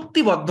শুধু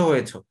চুক্তিবদ্ধ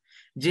হয়েছো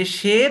যে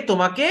সে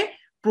তোমাকে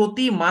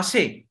প্রতি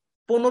মাসে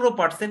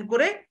 15%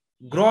 করে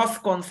গ্রস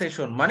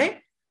কনসেশন, মানে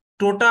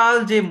টোটাল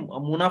যে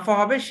মুনাফা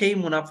হবে সেই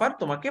মুনাফার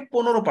তোমাকে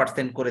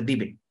 15% করে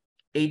দিবে।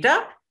 এইটা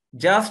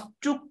জাস্ট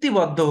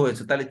চুক্তিবদ্ধ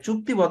হয়েছে, তাহলে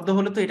চুক্তিবদ্ধ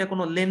হলে তো এটা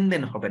কোনো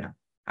লেনদেন হবে না।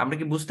 আমরা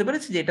কি বুঝতে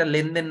পেরেছি যে এটা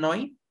লেনদেন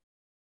নয়?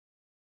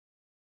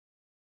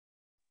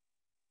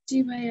 জি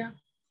ভাইয়া।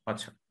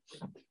 আচ্ছা,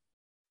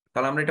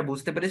 তাহলে আমরা এটা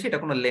বুঝতে পেরেছি এটা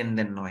কোনো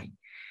লেনদেন নয়।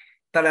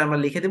 তাহলে আমরা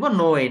লিখে দেব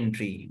নো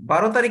এন্ট্রি।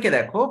 12 তারিখে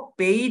দেখো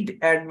পেইড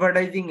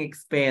অ্যাডভার্টাইজিং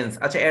এক্সপেন্স।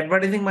 আচ্ছা,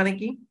 অ্যাডভার্টাইজিং মানে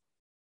কি?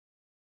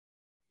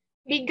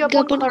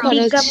 বিজ্ঞাপন খরচ।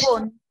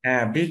 বিজ্ঞাপন।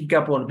 হ্যাঁ,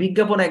 বিজ্ঞাপন।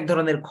 বিজ্ঞাপন এক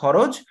ধরনের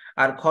খরচ,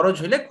 আর খরচ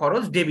হলে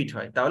খরচ ডেবিট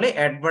হয়, তাহলে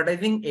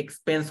অ্যাডভার্টাইজিং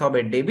এক্সপেন্স হবে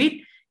ডেবিট,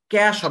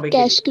 ক্যাশ হবে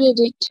ক্যাশ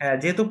ক্রেডিট। হ্যাঁ,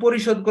 যেহেতু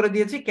পরিশোধ করে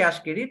দিয়েছি ক্যাশ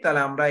ক্রেডিট,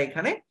 তাহলে আমরা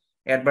এখানে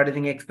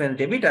অ্যাডভার্টাইজিং এক্সপেন্স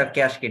ডেবিট আর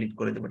ক্যাশ ক্রেডিট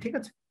করে দেবো, ঠিক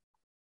আছে?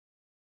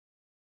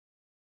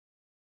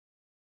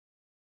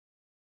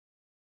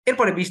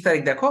 এরপরে 20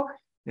 তারিখ দেখো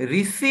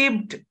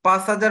রিসিভড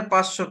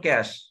 5500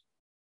 ক্যাশ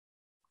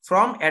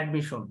ফ্রম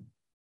অ্যাডমিশন।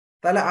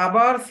 তাহলে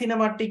আবার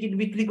সিনেমার টিকিট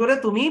বিক্রি করে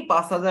তুমি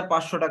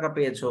 5500 টাকা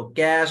পেয়েছো,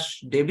 cash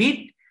debit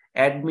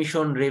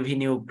admission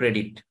revenue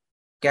credit,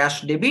 cash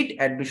debit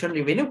admission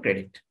revenue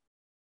credit.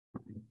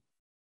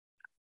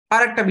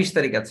 আর একটা 20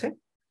 তারিখ আছে,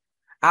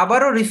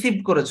 আবারও রিসিভ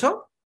করেছো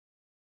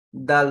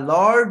the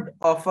Lord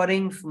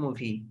offerings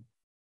movie,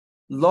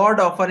 Lord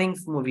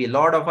offerings movie,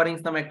 Lord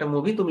offerings নামে একটা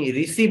মুভি তুমি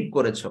রিসিভ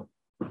করেছো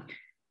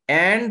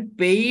অ্যান্ড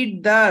পেইড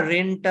দ্য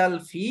রেন্টাল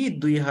ফি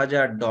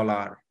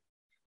 $2000,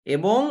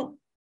 এবং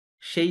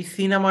সেই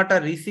সিনেমাটা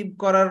রিসিভ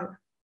করার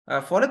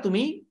ফলে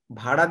তুমি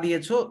ভাড়া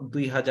দিয়েছো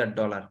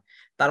 $2000।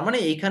 তার মানে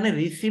এইখানে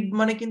রিসিভ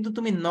মানে কিন্তু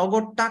তুমি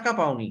নগদ টাকা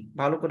পাওনি,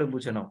 ভালো করে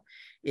বুঝে নাও।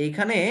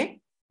 এইখানে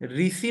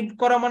রিসিভ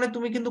করা মানে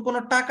তুমি কিন্তু কোনো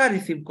টাকা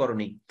রিসিভ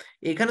করোনি,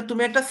 এখানে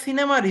তুমি একটা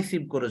সিনেমা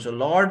রিসিভ করেছো,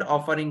 লর্ড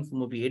অফারিংস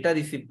মুভি এটা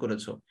রিসিভ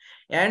করেছো,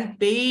 অ্যান্ড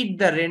পেইড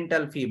দ্য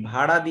রেন্টাল ফি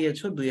ভাড়া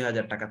দিয়েছো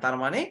 $2000। তার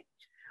মানে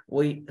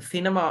ওই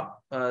সিনেমা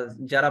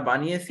যারা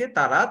বানিয়েছে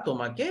তারা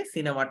তোমাকে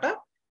সিনেমাটা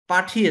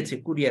পাঠিয়েছে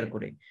কুরিয়ার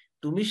করে,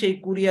 তুমি সেই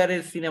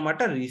কুরিয়ারের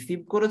সিনেমাটা রিসিভ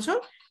করেছো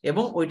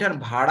এবং ওইটার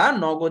ভাড়া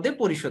নগদে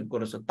পরিশোধ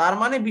করেছো। তার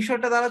মানে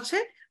বিষয়টা দাঁড়াচ্ছে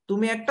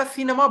তুমি একটা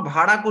সিনেমা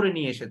ভাড়া করে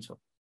নিয়ে এসেছো,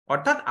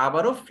 অর্থাৎ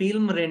আবারও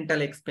ফিল্ম রেন্টাল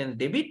এক্সপেন্স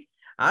ডেবিট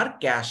আর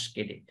cash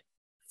credit,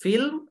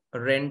 film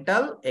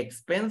rental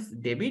expense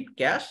debit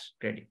cash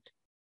credit.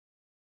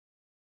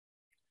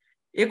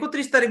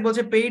 31 তারিখ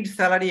বলছে পেইড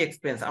স্যালারি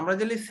এক্সপেন্স। আমরা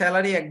জানি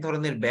স্যালারি এক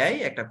ধরনের ব্যয়,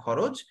 একটা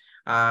খরচ,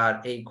 আর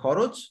এই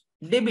খরচ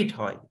ডেবিট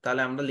হয়,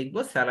 তাহলে আমরা লিখবো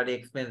salary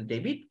expense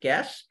debit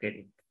cash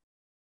credit.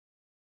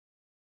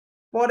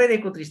 পরের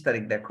 31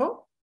 তারিখ দেখো,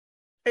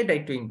 এটা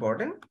একটু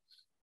ইম্পর্টেন্ট,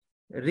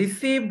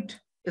 রিসিভড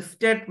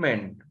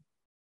স্টেটমেন্ট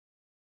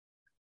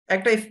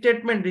একটা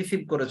স্টেটমেন্ট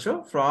রিসিভ করেছো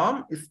ফ্রম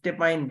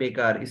স্টেপাইন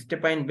বেকার।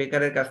 স্টেপাইন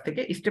বেকারের কাছ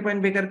থেকে, স্টেপাইন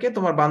বেকারকে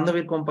তোমার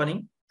বান্ধবীর কোম্পানি,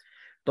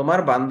 তোমার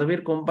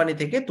বান্ধবীর কোম্পানি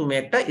থেকে তুমি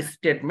একটা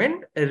স্টেটমেন্ট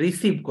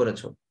রিসিভ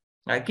করেছো।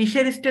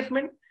 কিসের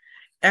স্টেটমেন্ট?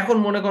 এখন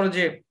মনে করো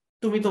যে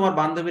তুমি তোমার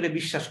বান্ধবীরে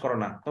বিশ্বাস করো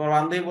না, তোমার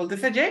বান্ধবী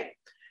বলতেছে যে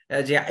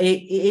যে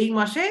এই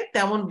মাসে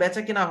তেমন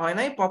বেচা কিনা হয়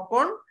নাই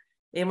পপকর্ন,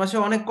 এই মাসে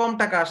অনেক কম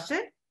টাকা আসছে,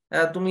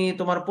 তুমি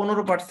তোমার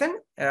 15%,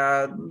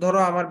 ধরো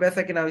আমার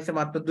বেচা কিনা হয়েছে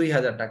মাত্র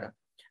 2000 টাকা,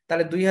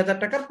 তাহলে 2000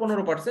 টাকার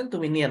 15%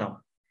 তুমি নিয়ে নাও।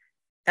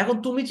 এখন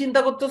তুমি চিন্তা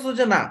করতেছো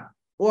যে না,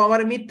 ও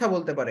আমার মিথ্যা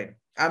বলতে পারে,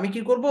 আমি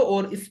কি করব,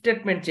 ওর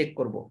স্টেটমেন্ট চেক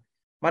করব।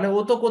 মানে ও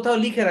তো কোথাও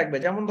লিখে রাখবে,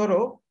 যেমন ধরো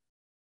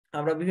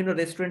আমরা বিভিন্ন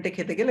রেস্টুরেন্টে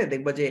খেতে গেলে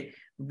দেখবা যে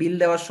বিল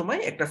দেওয়ার সময়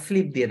একটা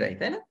স্লিপ দিয়ে দেয়,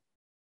 তাই না?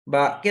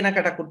 বা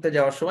কেনাকাটা করতে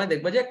যাওয়ার সময়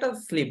দেখবা যে একটা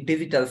স্লিপ,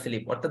 ডিজিটাল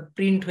স্লিপ, অর্থাৎ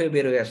প্রিন্ট হয়ে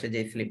বের হয়ে আসে যে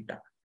স্লিপটা,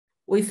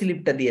 ওই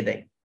স্লিপটা দিয়ে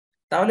দেয়।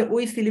 তাহলে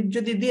ওই স্লিপ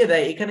যদি দিয়ে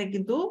দেয়, এখানে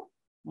কিন্তু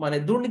মানে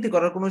দুর্নীতি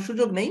করার কোনো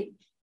সুযোগ নেই,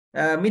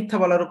 মিথ্যা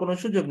বলারও কোনো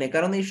সুযোগ নেই,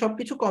 কারণ এই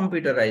সবকিছু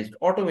কম্পিউটারাইজড,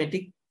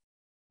 অটোমেটিক।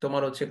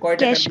 তোমার হচ্ছে কয়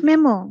টাকা ক্যাশ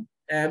মেমো।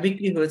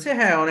 বিক্রি হয়েছে,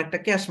 হ্যাঁ অনেকটা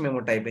ক্যাশ মেমো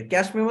টাইপের।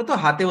 ক্যাশ মেমো তো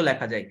হাতেও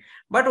লেখা যায়,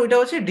 বাট ওইটা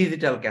হচ্ছে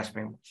ডিজিটাল ক্যাশ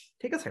মেমো,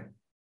 ঠিক আছে?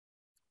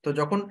 তো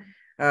যখন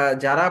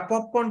যারা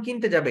পপকর্ন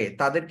কিনতে যাবে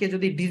তাদেরকে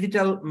যদি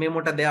ডিজিটাল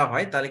মেমোটা দেওয়া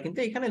হয়, তাহলে কিন্তু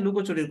এখানে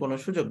লুকোচুরির কোনো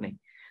সুযোগ নেই।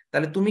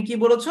 তাহলে তুমি কি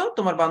বলেছো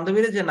তোমার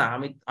বান্ধবীরে যে না,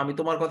 আমি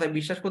তোমার কথায়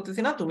বিশ্বাস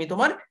করতেছি না, তুমি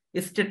তোমার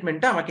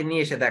স্টেটমেন্টটা আমাকে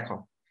নিয়ে এসে দেখো।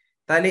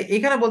 তাহলে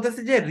এখানে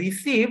বলতেছে যে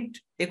রিসিভড,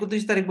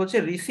 31 তারিখ বলছে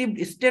রিসিভড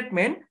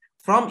স্টেটমেন্ট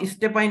ফ্রম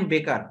স্টেপাইন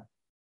বেকার।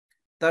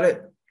 তাহলে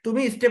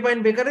তুমি স্টেপাইন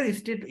বেকারের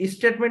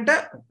স্টেটমেন্টটা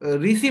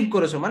রিসিভ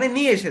করেছো, মানে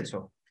নিয়ে এসেছো।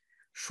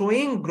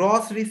 Showing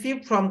gross receive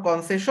from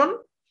concession,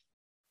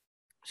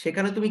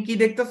 সেখানে তুমি কি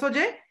দেখতেছো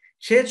যে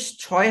সে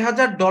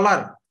 $6000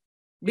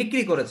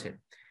 বিক্রি করেছে।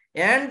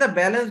 অ্যান্ড দ্য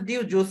ব্যালেন্স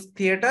ডিউ জোস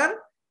থিয়েটার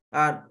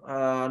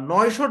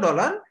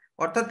 $900,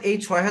 অর্থাৎ এই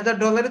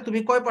 $6000 তুমি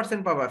কয়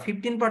পার্সেন্ট পাবা?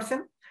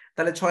 15%।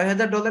 তাহলে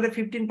 $6000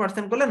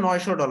 15% করলে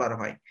 $900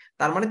 হয়।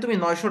 তার মানে তুমি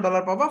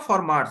 $900 পাবা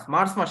ফর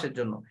মার্চ মাসের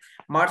জন্য।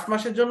 মার্চ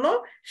মাসের জন্য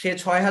সে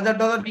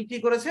 $6000 বিক্রি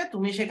করেছে,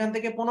 তুমি সেখান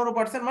থেকে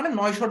 15% মানে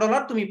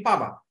 $900 তুমি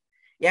পাবা।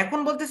 এখন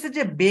বলতেছে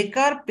যে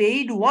বেকার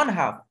পেইড ওয়ান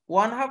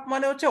হাফ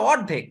মানে হচ্ছে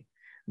অর্ধেক।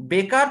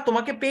 বেকার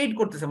তোমাকে পেইড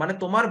করতেছে, মানে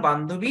তোমার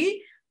বান্ধবী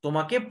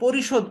তোমাকে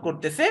পরিশোধ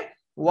করতেছে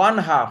ওয়ান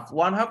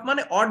হাফ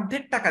মানে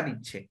অর্ধেক টাকা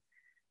দিচ্ছে।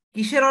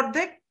 কিসের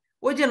অর্ধেক?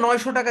 ওই যে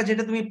 900 টাকা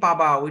যেটা তুমি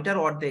পাবা ওইটার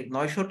অর্ধেক।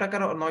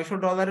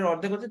 $900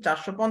 অর্ধেক হচ্ছে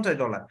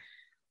 $450।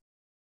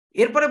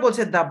 এরপরে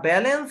বলছে the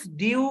balance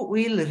due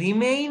will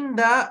remain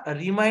the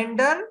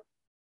reminder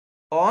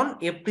on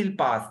April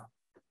 5।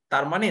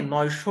 তার মানে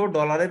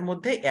 $900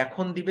 মধ্যে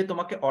এখন দিবে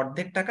তোমাকে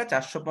অর্ধেক টাকা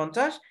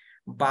 450,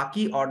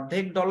 বাকি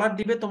অর্ধেক ডলার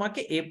দিবে তোমাকে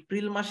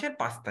এপ্রিল মাসের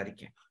 5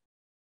 তারিখে।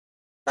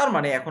 তার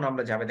মানে এখন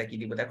আমরা যাবে দেখি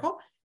দিব, দেখো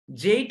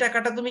যেই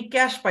টাকাটা তুমি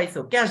ক্যাশ পাইছো,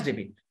 ক্যাশ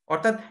ডেবিট,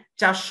 অর্থাৎ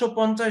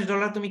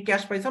 $450 তুমি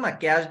ক্যাশ পাইছো না,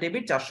 ক্যাশ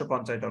ডেবিট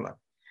 $450।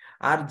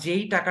 আর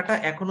যেই টাকাটা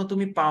এখনো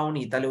তুমি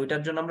পাওনি, তাহলে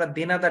ওইটার জন্য আমরা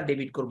দেনাদার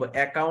ডেবিট করব,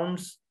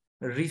 অ্যাকাউন্টস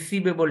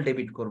রিসিভেবল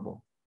ডেবিট করব।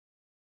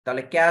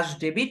 তাহলে cash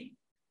debit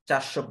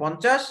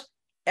 450,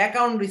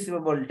 account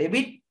receivable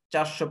debit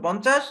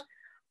 450,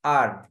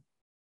 আর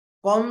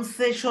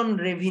কনসেশন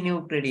রেভিনিউ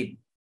ক্রেডিট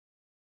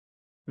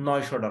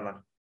 $900।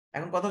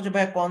 এখন কথা হচ্ছে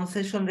ভাই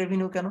কনসেশন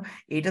রেভিনিউ কেন?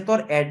 এটা তো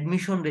আর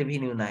অ্যাডমিশন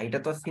রেভিনিউ না, এটা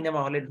তো সিনেমা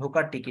হলে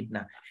ঢোকার টিকিট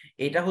না,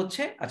 এটা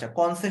হচ্ছে, আচ্ছা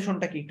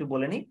কনসেশনটা কি একটু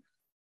বলে নি।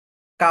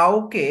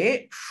 কাউকে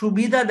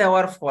সুবিধা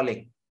দেওয়ার ফলে,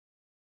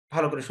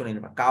 ভালো করে শুনে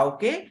নেবা,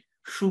 কাউকে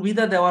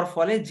সুবিধা দেওয়ার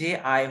ফলে যে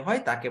আয় হয়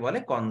তাকে বলে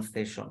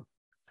কনসেশন।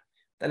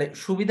 তাহলে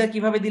সুবিধা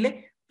কিভাবে দিলে?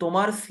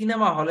 তোমার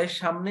সিনেমা হলের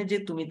সামনে যে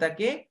তুমি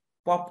তাকে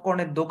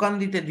পপকর্নের দোকান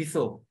দিতে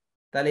দিছো,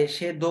 তাহলে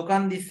সে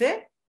দোকান দিছে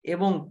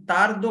এবং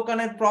তার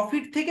দোকানের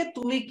প্রফিট থেকে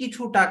তুমি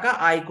কিছু টাকা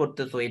আয়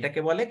করতেছো, এটাকে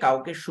বলে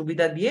কাউকে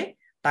সুবিধা দিয়ে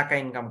টাকা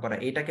ইনকাম করা,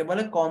 এটাকে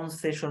বলে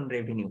কনসেশন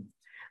রেভিনিউ।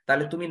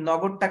 তাহলে তুমি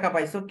নগদ টাকা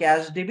পাইছো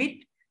ক্যাশ ডেবিট,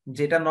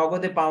 যেটা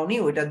নগদে পাওনি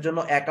ওইটার জন্য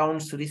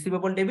অ্যাকাউন্টস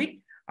রিসিভেবল ডেবিট,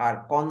 আর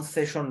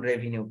কনসেশন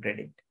রেভিনিউ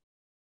ক্রেডিট।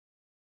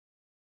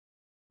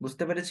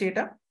 বুঝতে পেরেছি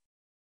এটা?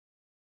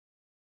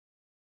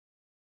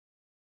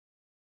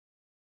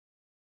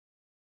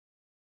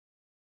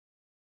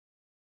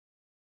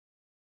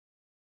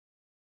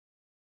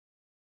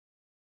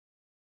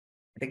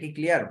 এটা কি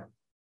ক্লিয়ার?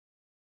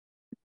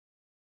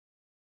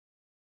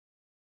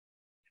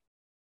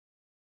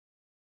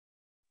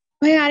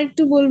 ভাই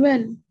আরেকটু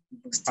বলবেন,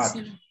 বুঝতেছি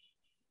আচ্ছা না।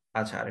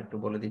 আচ্ছা, আর একটু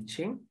বলে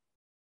দিচ্ছি।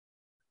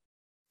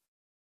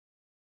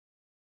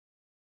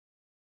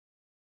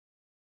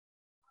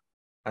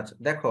 আচ্ছা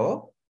দেখো,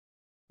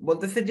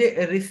 বলতেছে যে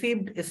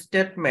রিসিভড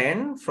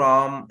স্টেটমেন্ট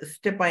ফ্রম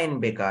স্টেপাইন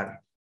বেকার।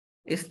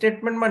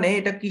 স্টেটমেন্ট মানে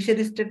এটা কিসের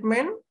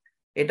স্টেটমেন্ট?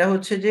 এটা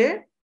হচ্ছে যে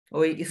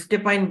ওই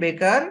স্টেপাইন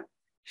বেকার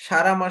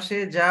সারা মাসে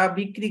যা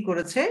বিক্রি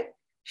করেছে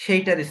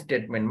সেইটার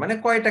স্টেটমেন্ট, মানে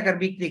কয় টাকার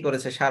বিক্রি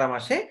করেছে সারা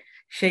মাসে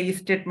সেই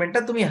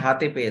স্টেটমেন্টটা তুমি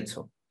হাতে পেয়েছো।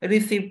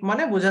 রিসিভ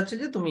মানে বোঝাচ্ছে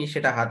যে তুমি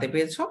সেটা হাতে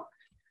পেয়েছো,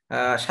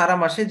 সারা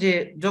মাসে যে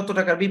যত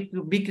টাকার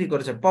বিক্রি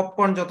করেছে,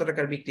 পপকর্ন যত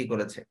টাকার বিক্রি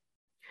করেছে।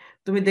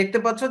 তুমি দেখতে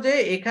পাচ্ছ যে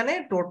এখানে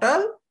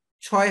টোটাল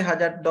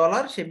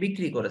 $6000 সে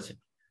বিক্রি করেছে।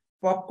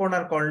 পপকর্ন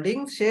আর কোল্ড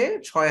ড্রিঙ্ক সে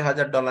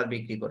 $6,000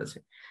 বিক্রি করেছে।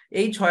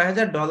 এই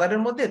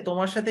 $6,000 মধ্যে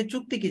তোমার সাথে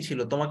চুক্তি কি ছিল?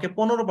 তোমাকে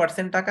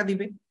 15% টাকা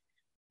দিবে।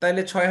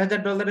 তাহলে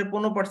 $6,000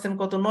 15%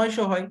 কত?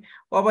 900 হয়।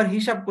 ও আবার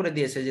হিসাব করে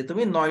দিয়েছে যে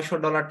তুমি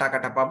 $900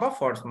 টাকাটা পাবা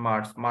ফর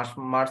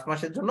মার্চ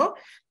মাসের জন্য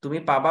তুমি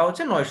পাবা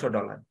হচ্ছে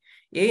 $900।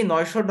 এই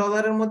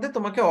 $900 মধ্যে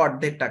তোমাকে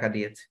অর্ধেক টাকা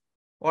দিয়েছে।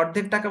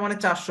 অর্ধেক টাকা মানে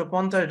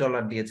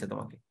 $450 দিয়েছে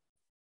তোমাকে।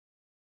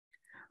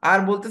 আর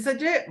বলতেছে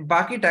যে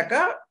বাকি টাকা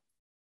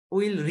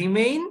উইল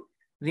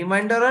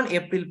রিমাইন্ডার অন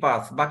এপ্রিল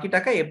 5, বাকি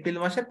টাকা এপ্রিল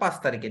মাসের 5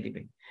 তারিখে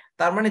দিবে।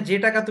 তার মানে যে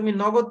টাকা তুমি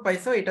নগদ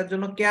পাইছো এটার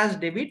জন্য ক্যাশ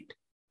ডেবিট,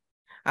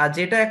 আর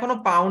যেটা এখনো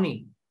পাওনি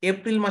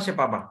এপ্রিল মাসে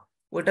পাবা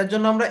ওইটার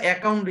জন্য আমরা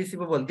অ্যাকাউন্ট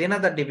রিসিভেবল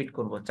দেনাদার ডেবিট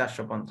করব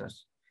 450।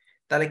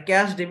 তাহলে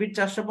cash debit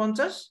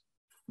 450,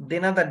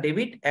 দেনাদার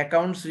debit,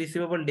 accounts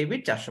receivable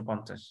debit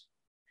 450।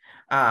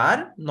 আর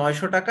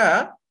 900 টাকা,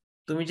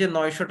 তুমি যে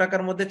 900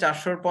 টাকার মধ্যে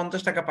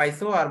 450 টাকা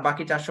পাইছো আর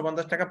বাকি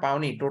 450 টাকা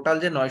পাওনি, টোটাল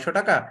যে 900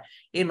 টাকা,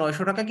 এই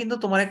 900 টাকা কিন্তু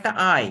তোমার একটা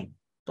আয়।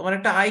 তোমার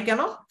একটা আয়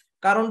কেন?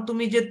 কারণ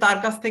তুমি যে তার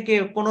কাছ থেকে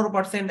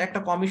 15% একটা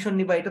কমিশন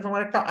নিবা, এটা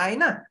তোমার একটা আয়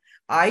না?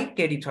 আয়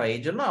ক্রেডিট হয়।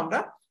 এই জন্য আমরা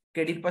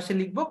ক্রেডিট পাশে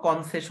লিখবো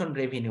concession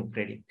revenue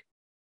credit.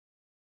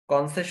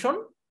 Concession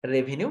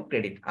revenue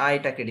credit,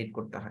 আয়টা ক্রেডিট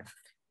করতে হয়।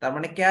 তার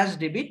মানে cash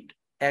debit,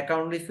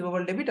 account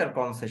receivable debit আর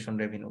কনসেশন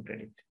রেভিনিউ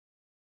ক্রেডিট।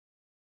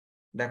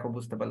 দেখো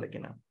বুঝতে পারলে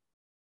কিনা?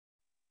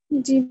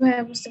 জি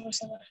ভাইয়া বুঝতে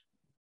পারছি।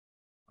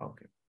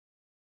 ওকে।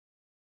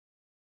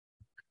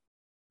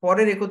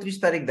 পরের 31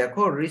 তারিখ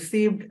দেখো,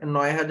 রিসিভড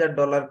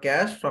 $9,000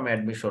 ক্যাশ ফ্রম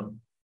অ্যাডমিশন।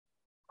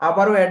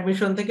 আবারও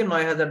অ্যাডমিশন থেকে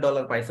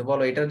 $9,000 পাইছে।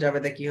 বলো এটার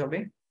জাবেদা কি হবে?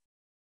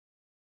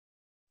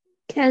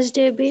 Cash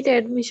debit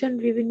admission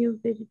revenue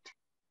credit.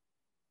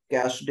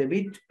 Cash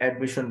debit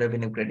admission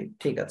revenue credit.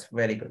 ঠিক আছে,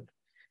 ভেরি গুড।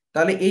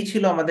 তাহলে এই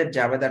ছিল আমাদের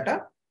জাবেদাটা।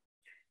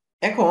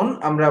 এখন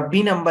আমরা বি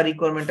নাম্বার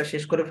রিকোয়ারমেন্টটা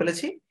শেষ করে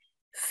ফেলেছি।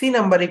 সি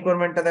নাম্বার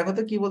রিকোয়ারমেন্টটা দেখো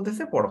তো কি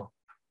বলতেছে, পড়ো।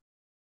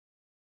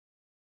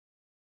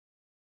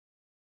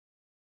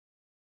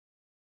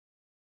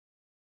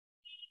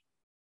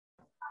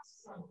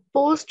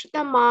 Post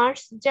the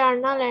March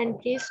journal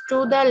entries to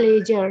the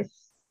ledger.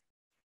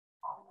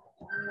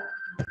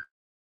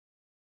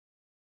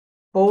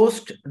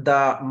 Post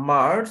the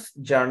March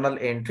journal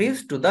entries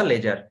to the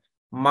laser.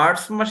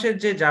 March মাসের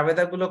যে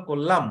জাবেদাগুলো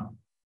করলাম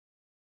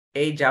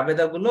এই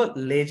জাবেদাগুলো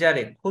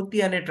লেজারে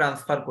খতিয়ানে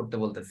ট্রান্সফার করতে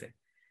বলতেছে।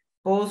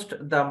 Post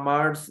the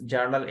March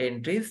journal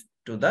entries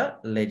to the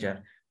laser.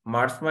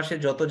 March মাসে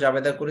যত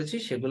জাবেদা করেছি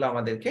সেগুলো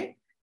আমাদেরকে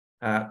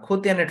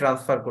খতিয়ানে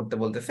ট্রান্সফার করতে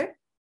বলতেছে।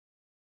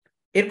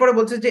 এরপরে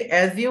বলছে যে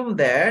assume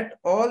that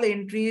all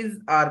entries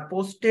R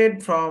posted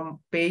from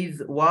page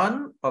 1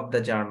 of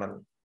the journal.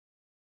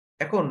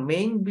 এখন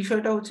মেইন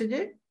বিষয়টা হচ্ছে যে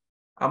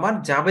আমার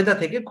জাবেদা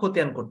থেকে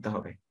খতিয়ান করতে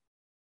হবে।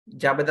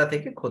 জাবেদা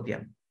থেকে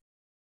খতিয়ান।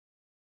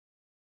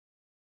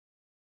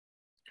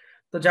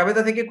 তো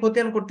জাবেদা থেকে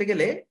খতিয়ান করতে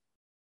গেলে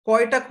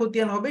কয়টা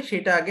খতিয়ান হবে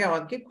সেটা আগে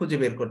আমাকে খুঁজে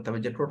বের করতে হবে,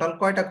 যে টোটাল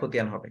কয়টা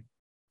খতিয়ান হবে।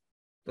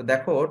 তো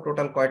দেখো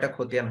টোটাল কয়টা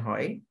খতিয়ান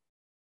হয়।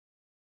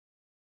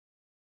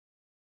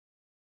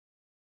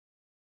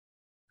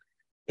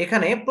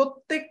 এখানে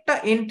প্রত্যেকটা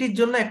এন্ট্রির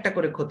জন্য একটা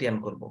করে খতিয়ান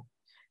করব।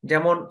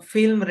 যেমন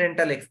ফিল্ম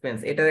রেন্টাল এক্সপেন্স,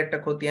 এটার একটা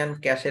খতিয়ান,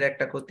 ক্যাশের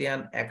একটা খতিয়ান,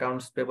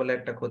 অ্যাকাউন্টস পেবলের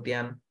একটা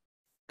খতিয়ান,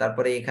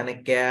 তারপরে এখানে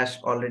ক্যাশ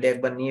অলরেডি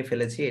একবার নিয়ে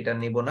ফেলেছি, এটা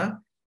নিব না।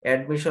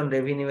 অ্যাডমিশন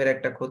রেভিনিউ এর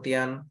একটা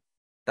খতিয়ান,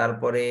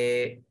 তারপরে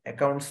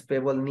অ্যাকাউন্টস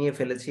পেবল নিয়ে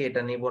ফেলেছি,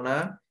 এটা নিব না।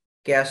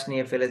 ক্যাশ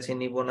নিয়ে ফেলেছি,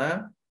 নিব না।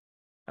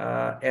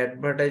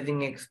 অ্যাডভার্টাইজিং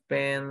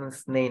এক্সপেন্স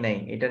নাই,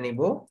 এটা নিব।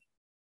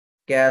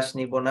 ক্যাশ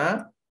নিব না,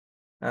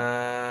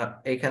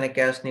 এখানে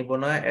ক্যাশ নিব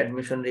না।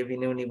 অ্যাডমিশন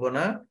রেভিনিউ নিব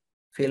না,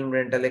 ফিল্ম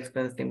রেন্টাল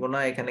এক্সপেন্স নিব না,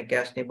 এখানে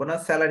ক্যাশ নিব না।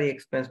 স্যালারি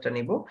এক্সপেন্সটা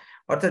নিব।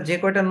 অর্থাৎ যে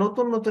কয়টা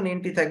নতুন নতুন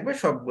এন্ট্রি থাকবে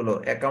সবগুলো,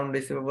 অ্যাকাউন্ট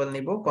রিসিভেবল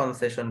নিব,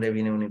 কনসেশন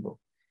রেভিনিউ নিব।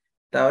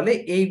 তাহলে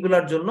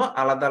এইগুলোর জন্য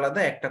আলাদা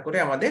আলাদা একটা করে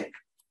আমাদের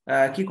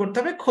কি করতে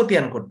হবে,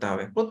 খতিয়ান করতে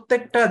হবে।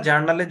 প্রত্যেকটা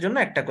জার্নালের জন্য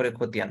একটা করে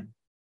খতিয়ান।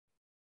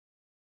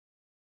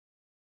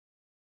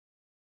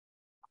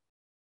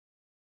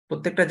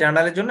 প্রত্যেকটা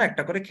জার্নালের জন্য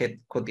একটা করে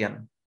খতিয়ান।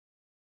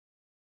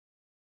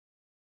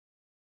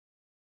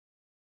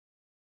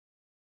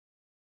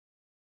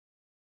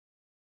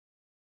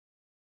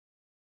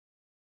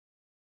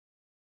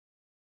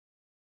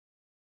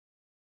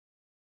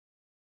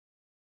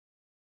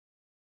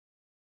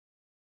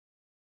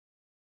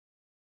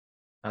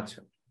 আচ্ছা,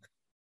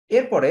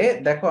 এরপরে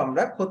দেখো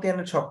আমরা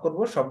খতিয়ানের ছক করব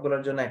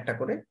সবগুলোর জন্য একটা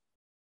করে।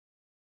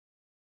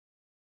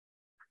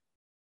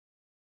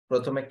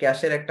 প্রথমে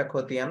ক্যাশের একটা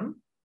খতিয়ান,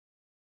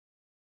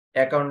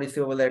 অ্যাকাউন্ট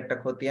রিসিভেবলের একটা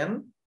খতিয়ান,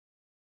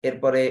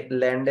 এরপরে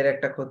ল্যান্ডের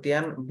একটা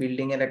খতিয়ান,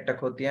 বিল্ডিং এর একটা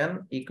খতিয়ান,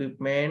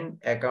 ইকুইপমেন্ট,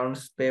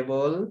 অ্যাকাউন্টস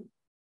পেবল,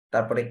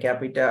 তারপরে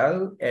capital,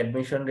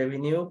 admission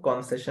revenue,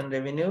 concession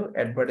revenue,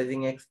 advertising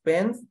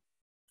expense,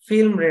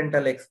 film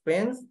rental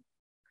expense,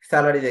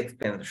 salaries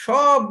expense,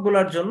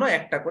 সবগুলোর জন্য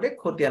একটা করে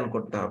খতিয়ান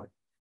করতে হবে।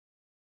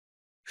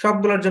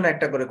 সবগুলোর জন্য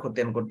একটা করে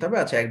খতিয়ান করতে হবে।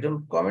 আচ্ছা, একজন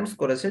কমেন্টস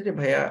করেছে যে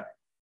ভাইয়া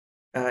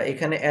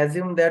এখানে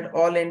assume that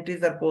all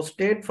entries R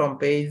posted from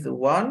page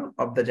 1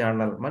 of the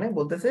journal, মানে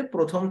বলতেছে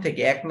প্রথম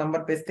থেকে 1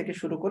 নাম্বার পেজ থেকে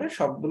শুরু করে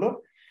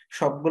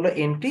সবগুলো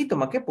এন্ট্রি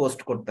তোমাকে পোস্ট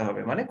করতে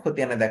হবে, মানে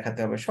খতিয়ানে দেখাতে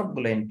হবে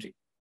সবগুলো এন্ট্রি।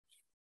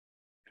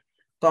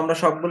 তো আমরা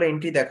সবগুলো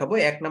এন্ট্রি দেখাবো।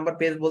 1 নাম্বার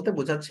পেজ বলতে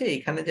বোঝাচ্ছে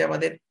এখানে যে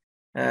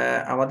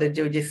আমাদের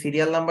যে ওই যে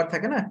সিরিয়াল নাম্বার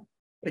থাকে না,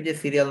 ওই যে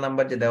সিরিয়াল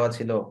নাম্বার যে দেওয়া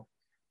ছিল,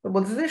 তো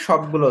বলতেছে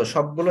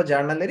সবগুলো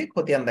জার্নালেরই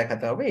খতিয়ান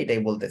দেখাতে হবে,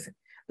 এটাই বলতেছে।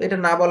 তো এটা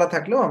না বলা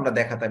থাকলেও আমরা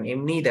দেখাতাম,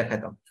 এমনিই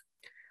দেখাতাম।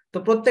 তো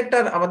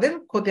প্রত্যেকটার আমাদের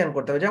খতিয়ান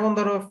করতে হবে। যেমন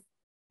ধরো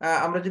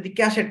আমরা যদি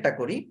ক্যাশেরটা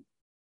করি,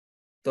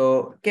 তো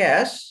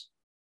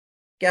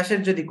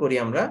ক্যাশের যদি করি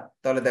আমরা,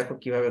 তাহলে দেখো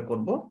কিভাবে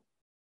করব।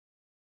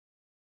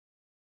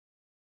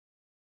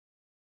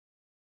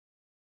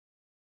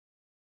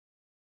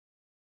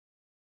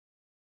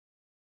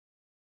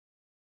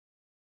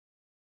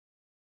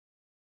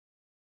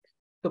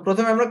 তো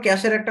প্রথমে আমরা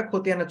ক্যাশের একটা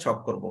খতিয়ানের ছক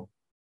করব।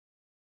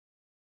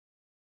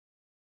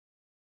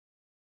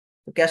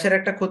 ক্যাশের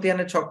একটা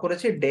খতিয়ানের ছক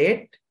করেছি,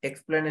 ডেট,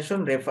 এক্সপ্লেনেশন,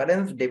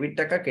 রেফারেন্স, ডেবিট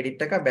টাকা, ক্রেডিট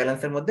টাকা,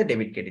 ব্যালেন্সের মধ্যে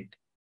ডেবিট ক্রেডিট।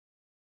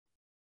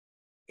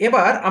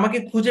 এবার আমাকে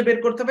খুঁজে বের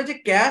করতে হবে যে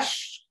ক্যাশ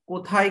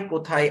কোথায়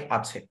কোথায়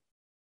আছে,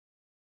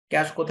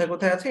 ক্যাশ কোথায়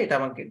কোথায় আছে এটা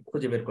আমাকে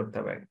খুঁজে বের করতে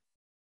হবে।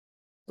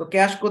 তো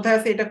ক্যাশ কোথায়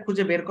আছে এটা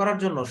খুঁজে বের করার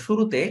জন্য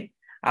শুরুতে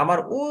আমার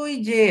ওই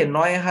যে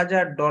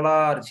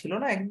 $9,000 ছিল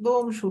না,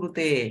 একদম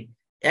শুরুতে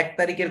 1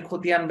 তারিখের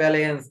খতিয়ান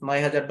ব্যালেন্স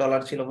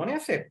 $9,000 ছিল, মনে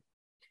আছে?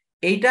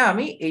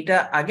 এইটা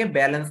আগে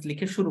ব্যালেন্স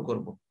লিখে শুরু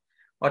করব।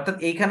 অর্থাৎ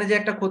এইখানে যে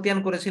একটা খতিয়ান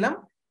করেছিলাম,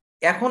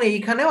 এখন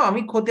এইখানেও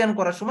আমি খতিয়ান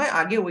করার সময়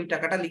আগে ওই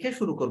টাকাটা লিখে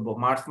শুরু করব।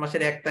 মার্চ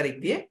মাসের 1 তারিখ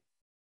দিয়ে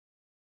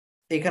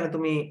এখানে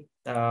তুমি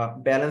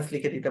ব্যালেন্স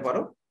লিখে দিতে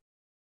পারো।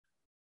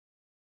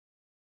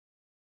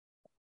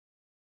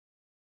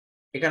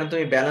 এখানে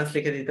তুমি ব্যালেন্স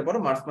লিখে দিতে পারো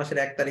মার্চ মাসের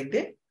 1 তারিখ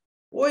দিয়ে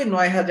ওই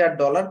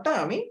 $9,000টা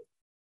আমি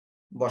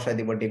বসাই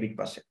দিব ডেবিট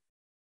পাশে,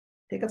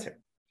 ঠিক আছে?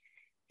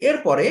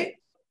 এরপরে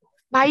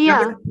ভাইয়া,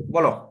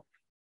 বলো।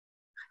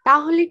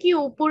 তাহলে কি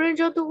উপরের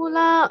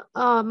যতগুলা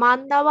মান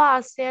দেওয়া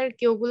আছে আর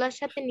কি ওগুলার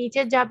সাথে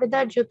নিচের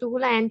জাবেদার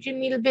যতগুলা এন্ট্রি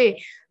মিলবে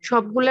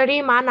সবগুলারই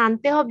মান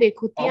আনতে হবে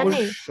খতিয়ানে?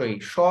 অবশ্যই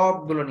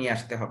সবগুলো নিয়ে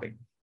আসতে হবে,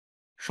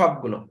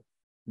 সবগুলো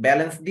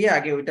ব্যালেন্স দিয়ে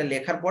আগে ওইটা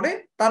লেখার পরে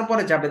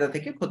তারপরে জাবেদা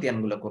থেকে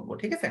খতিয়ানগুলো করব,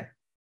 ঠিক আছে?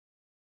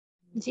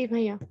 জি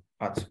ভাইয়া।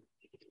 আচ্ছা,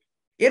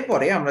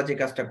 এরপরে আমরা যে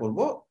কাজটা করব,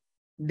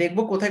 দেখব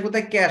কোথায়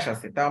কোথায় ক্যাশ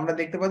আছে। তা আমরা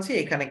দেখতে পাচ্ছি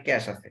এখানে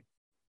ক্যাশ আছে।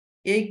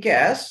 এই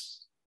ক্যাশ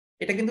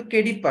এটা কিন্তু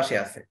ক্রেডিট পাশে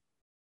আছে।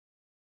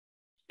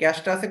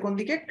 ক্যাশটা আছে কোন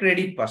দিকে?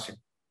 ক্রেডিট পাশে।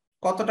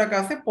 কত টাকা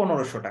আছে?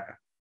 1500 টাকা।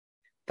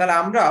 তাহলে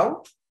আমরাও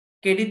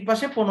ক্রেডিট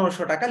পাশে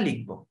 1500 টাকা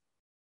লিখবো।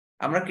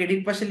 আমরা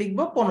ক্রেডিট পাশে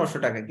লিখবো 1500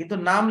 টাকা, কিন্তু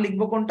নাম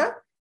লিখবো কোনটা?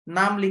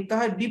 নাম লিখতে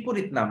হয়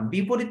বিপরীত নাম।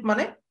 বিপরীত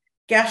মানে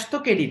ক্যাশ তো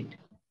ক্রেডিট,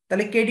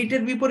 তাহলে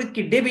ক্রেডিটের বিপরীত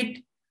কি? ডেবিট।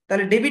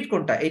 তাহলে ডেবিট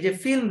কোনটা? এই যে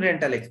film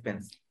rental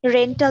expense.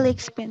 Rental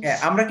expense. হ্যাঁ,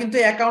 আমরা কিন্তু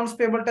অ্যাকাউন্টস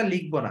পেয়েবলটা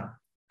লিখবো না,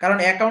 কারণ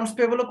অ্যাকাউন্টস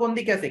পেয়েবল কোন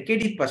দিকে আছে?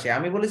 ক্রেডিট পাশে।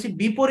 আমি বলেছি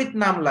বিপরীত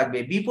নাম লাগবে।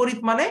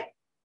 বিপরীত মানে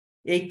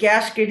এই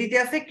ক্যাশ ক্রেডিটে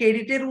আছে,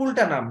 ক্রেডিটের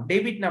উল্টা নাম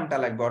ডেবিট নামটা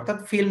লাগবে, অর্থাৎ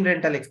ফিল্ম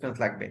রেন্টাল এক্সপেন্স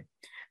লাগবে।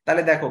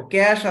 তাহলে দেখো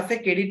ক্যাশ আছে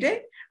ক্রেডিটে,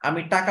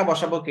 আমি টাকা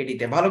বসাবো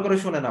ক্রেডিটে। ভালো করে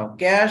শুনে নাও,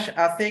 ক্যাশ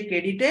আছে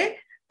ক্রেডিটে,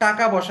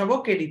 টাকা বসাবো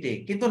ক্রেডিটে,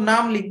 কিন্তু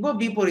নাম লিখবো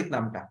বিপরীত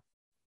নামটা।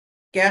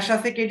 ক্যাশ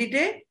আছে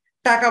ক্রেডিটে,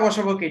 টাকা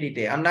বসাবো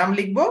ক্রেডিটে, আর নাম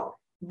লিখবো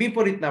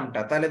বিপরীত নামটা।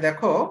 তাহলে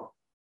দেখো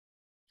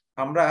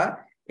আমরা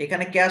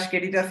এখানে ক্যাশ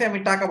ক্রেডিট আছে, আমি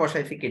টাকা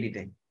বসাইছি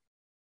ক্রেডিটে,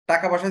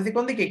 টাকা বসাইছি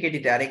কোন দিকে?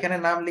 ক্রেডিটে। আর এখানে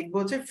নাম লিখবো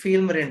হচ্ছে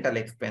ফিল্ম রেন্টাল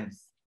এক্সপেন্স।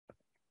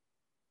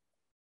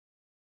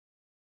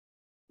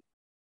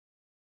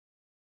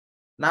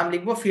 নাম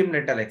লিখবো ফিল্ম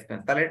রেন্টাল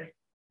এক্সপেন্স। তাহলে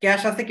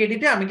ক্যাশ আছে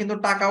ক্রেডিটে, আমি কিন্তু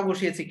টাকাও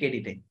বসিয়েছি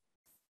ক্রেডিটে।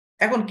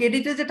 এখন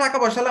ক্রেডিটে যে টাকা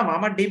বসালাম,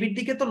 আমার ডেবিট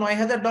দিকে তো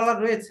 $9,000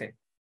 রয়েছে।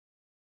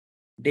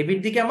 ডেবিট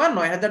দিকে আমার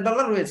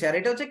 $9,000 রয়েছে, আর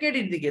এটা হচ্ছে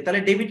ক্রেডিট দিকে।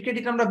 তাহলে ডেবিট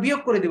ক্রেডিট আমরা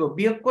বিয়োগ করে দিব।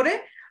 বিয়োগ করে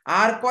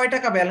আর কয়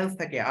টাকা ব্যালেন্স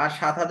থাকে? আর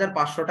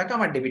 7,500 টাকা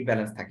আমার ডেবিট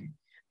ব্যালেন্স থাকে।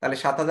 তাহলে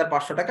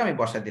 7,500 টাকা আমি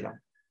বসাই দিলাম।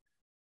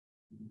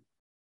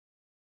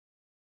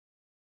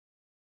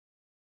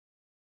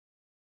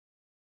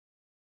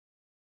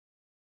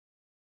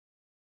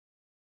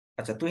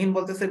 আচ্ছা, তুহিন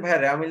বলতেছে ভাই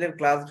রেওয়ামিলের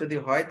ক্লাস যদি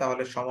হয়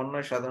তাহলে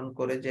সমন্বয় সাধন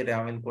করে যে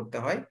রেওয়ামিল করতে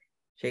হয়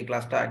সেই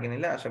ক্লাসটা আগে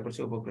নিলে আশা করছি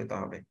উপকৃত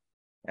হবে।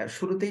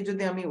 শুরুতেই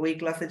যদি আমি ওই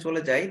ক্লাসে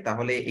চলে যাই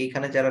তাহলে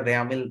এইখানে যারা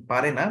রেওয়ামিল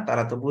পারে না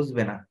তারা তো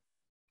বুঝবে না।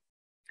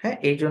 হ্যাঁ,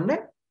 এই জন্য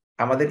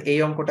আমাদের এই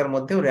অঙ্কটার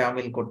মধ্যেও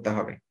রেওয়ামিল করতে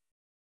হবে।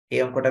 এই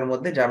অঙ্কটার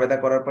মধ্যে জাবেদা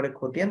করার পরে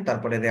খতিয়ান,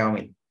 তারপরে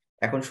রেওয়ামিল।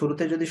 এখন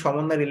শুরুতে যদি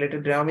সমন্বয়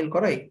রিলেটেড রেওয়ামিল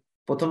করাই,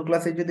 প্রথম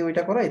ক্লাসে যদি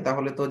ওইটা করাই,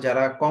 তাহলে তো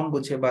যারা কম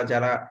বুঝে বা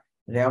যারা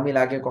রেওয়ামিল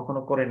আগে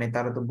কখনো করে নেই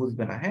তারা তো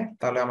বুঝবে না। হ্যাঁ,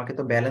 তাহলে আমাকে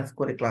তো ব্যালেন্স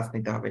করে ক্লাস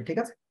নিতে হবে, ঠিক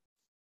আছে?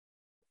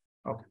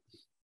 ওকে,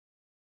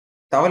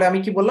 তাহলে আমি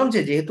কি বললাম যে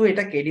যেহেতু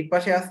এটা ক্রেডিট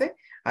পাশে আছে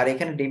আর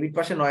এখানে ডেবিট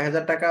পাশে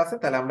 9,000 টাকা আছে,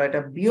 তাহলে আমরা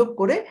এটা বিয়োগ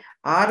করে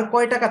আর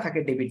কয় টাকা থাকে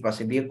ডেবিট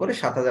পাশে? বিয়োগ করে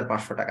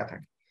 7,500 টাকা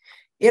থাকে।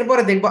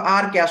 এরপরে দেখবো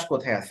আর ক্যাশ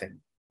কোথায় আছে।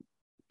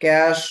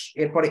 ক্যাশ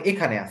এরপরে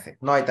এখানে আছে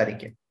 9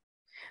 তারিখে।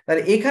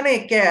 তাহলে এখানে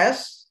ক্যাশ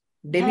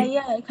ডেবিট।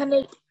 ভাইয়া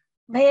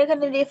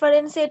এখানে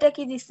রেফারেন্সে এটা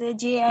কি দিছে?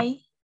 জেআই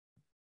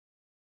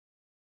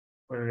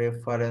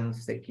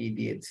রেফারেন্সে কি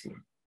দিয়েছি?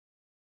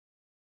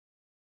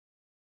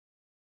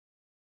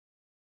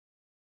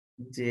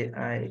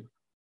 জেআই।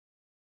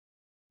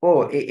 ও,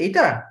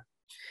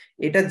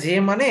 এটা যে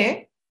মানে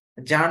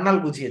জার্নাল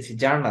বুঝিয়েছি,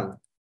 জার্নাল,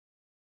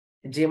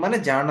 যে মানে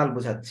জার্নাল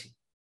বোঝাচ্ছি।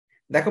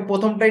 দেখো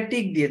প্রথমটাই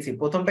টিক দিয়েছি,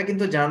 প্রথমটা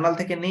কিন্তু জার্নাল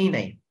থেকে নেই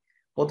নাই,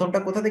 প্রথমটা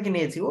কোথা থেকে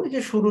নিয়েছি, ওই যে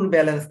শুরুর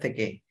ব্যালেন্স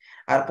থেকে,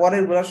 আর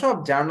পরের গুলো সব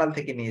জার্নাল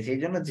থেকে নিয়েছি,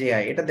 এই জন্য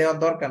জেআই এটা দেওয়ার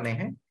দরকার নেই।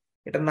 হ্যাঁ,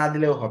 এটা না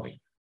দিলেও হবে,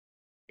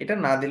 এটা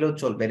না দিলেও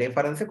চলবে,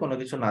 রেফারেন্সে কোনো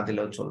কিছু না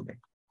দিলেও চলবে।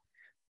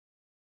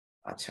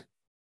 আচ্ছা,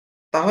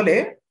 তাহলে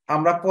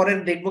আমরা পরের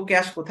দেখবো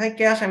ক্যাশ কোথায়।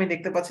 ক্যাশ আমি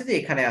দেখতে পাচ্ছি যে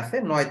এখানে আছে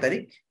 9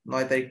 তারিখ,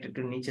 9 তারিখটা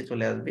একটু নিচে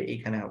চলে আসবে,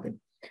 এইখানে হবে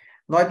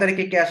 9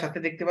 তারিখে ক্যাশ আছে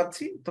দেখতে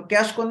পাচ্ছি। তো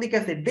ক্যাশ কোন দিকে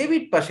আছে?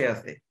 ডেবিট পাশে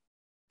আছে,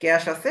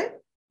 ক্যাশ আছে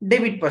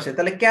ডেবিট পাশে।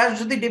 তাহলে ক্যাশ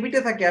যদি ডেবিটে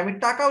থাকে আমি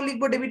টাকাও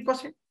লিখবো ডেবিট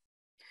পাশে।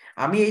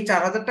 আমি এই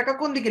 4000 টাকা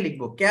কোন দিকে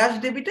লিখবো? ক্যাশ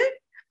ডেবিটে,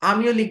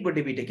 আমিও লিখবো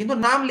ডেবিটে, কিন্তু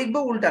নাম লিখবো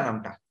উল্টা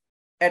নামটা,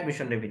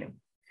 অ্যাডমিশন রেভিনিউ।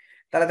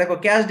 তাহলে দেখো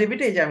ক্যাশ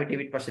ডেবিটে, এই যে আমি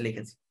ডেবিট পাশে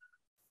লিখেছি,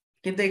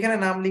 কিন্তু এখানে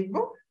নাম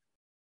লিখবো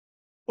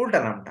উল্টা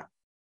নামটা,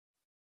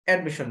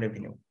 অ্যাডমিশন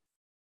রেভিনিউ।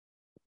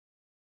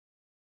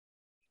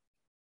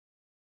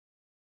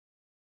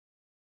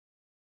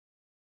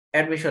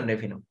 Admission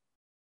revenue.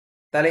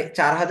 তাহলে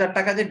 4000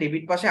 টাকা যে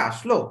ডেবিট পাশে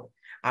আসলো,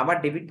 আমার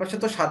ডেবিট পাশে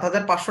তো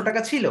 7500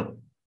 টাকা ছিল,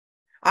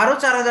 আরো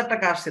 4000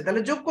 টাকা আসছে,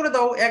 তাহলে যোগ করে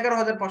দাও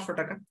 11500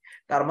 টাকা।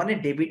 তার মানে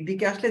ডেবিট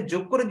দিকে আসলে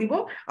যোগ করে দিব,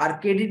 আর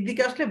ক্রেডিট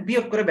দিকে আসলে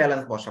বিয়োগ করে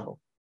ব্যালেন্স বসাবো।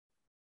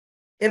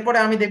 এরপরে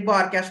আমি দেখবো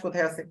আর ক্যাশ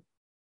কোথায় আছে।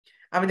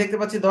 আমি দেখতে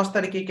পাচ্ছি 10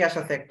 তারিখে ক্যাশ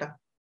আছে একটা,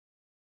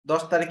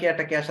 10 তারিখে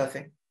একটা ক্যাশ আছে।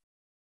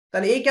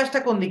 তাহলে এই ক্যাশটা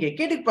কোন দিকে?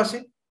 ক্রেডিট পাশে।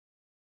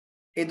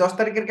 এই 10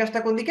 তারিখের ক্যাশটা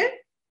কোন দিকে?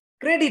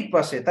 ক্রেডিট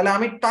পাশে। তাহলে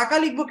আমি টাকা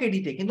লিখবো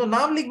ক্রেডিটে, কিন্তু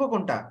নাম লিখবো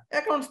কোনটা?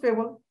 Accounts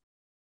payable.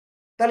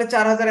 তাহলে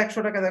 4100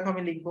 টাকা দেখো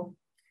আমি লিখবো,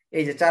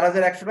 এই যে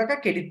 4100 টাকা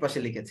ক্রেডিট পাশে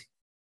লিখেছি,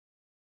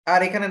 আর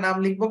এখানে নাম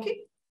লিখবো কি?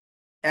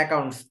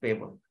 Accounts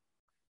payable.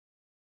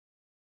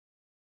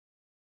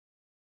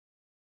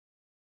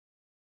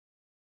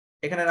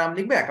 এখানে নাম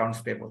লিখবে অ্যাকাউন্টস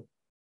পেয়েবল।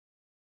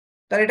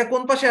 তাহলে এটা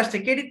কোন পাশে আসছে?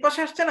 ক্রেডিট পাশে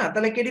আসছে না?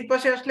 তাহলে ক্রেডিট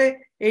পাশে আসলে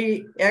এই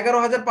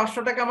 11500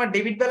 টাকা আমার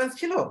ডেবিট ব্যালেন্স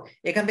ছিল,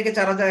 এখান থেকে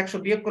 4100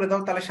 বিয়োগ করে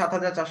দাও, তাহলে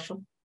 7400।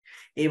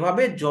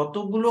 এইভাবে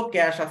যতগুলো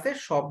ক্যাশ আছে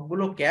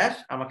সবগুলো ক্যাশ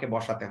আমাকে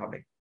বসাতে হবে।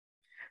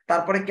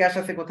 তারপরে ক্যাশ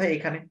আছে কোথায়?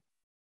 এখানে।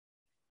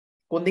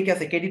 কোন দিকে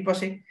আছে? ক্রেডিট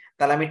পাশে।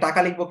 তাহলে আমি টাকা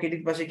লিখবো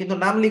ক্রেডিট পাশে, কিন্তু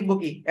নাম লিখবো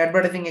কি?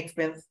 Advertising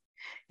expense.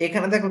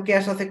 এখানে দেখো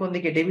ক্যাশ আছে কোন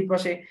দিকে? ডেবিট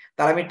পাশে।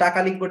 তাহলে আমি টাকা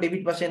লিখবো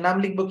ডেবিট পাশে, নাম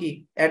লিখবো কি?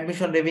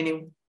 Admission revenue.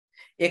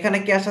 এখানে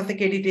ক্যাশ আছে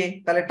ক্রেডিটে,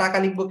 তাহলে টাকা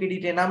লিখবো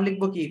ক্রেডিটে, নাম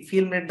লিখবো কি?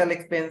 Film rental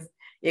expense.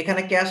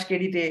 এখানে ক্যাশ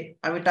ক্রেডিটে,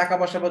 আমি টাকা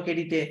বসাবো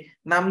ক্রেডিটে,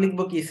 নাম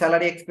লিখবো কি?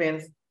 Salary expense.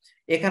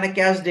 এখানে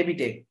ক্যাশ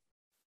ডেবিটে,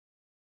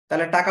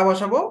 তাহলে টাকা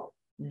বসাবো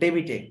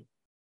ডেবিটে,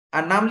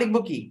 আর নাম লিখবো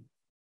কি?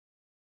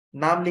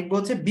 নাম লিখবো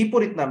হচ্ছে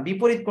বিপরীত নাম।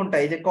 বিপরীত কোনটা?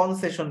 এই যে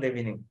কনসেশন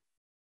রেভিনিউ।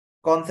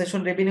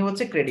 কনসেশন রেভিনিউ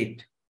হচ্ছে ক্রেডিট,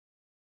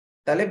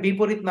 তাহলে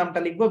বিপরীত নামটা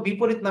লিখবো।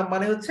 বিপরীত নাম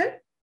মানে হচ্ছে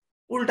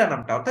উল্টা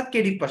নামটা, অর্থাৎ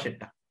ক্রেডিট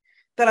পাশেরটা।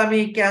 তাহলে আমি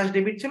ক্যাশ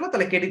ডেবিট ছিল,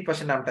 তাহলে ক্রেডিট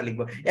পাশের নামটা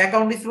লিখবো।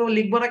 অ্যাকাউন্ট রিসিভেবল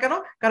লিখবো না কেন?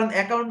 কারণ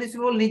অ্যাকাউন্ট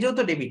রিসিভেবল নিজেও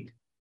তো debit,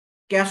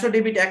 ক্যাশও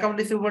debit, account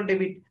receivable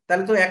debit,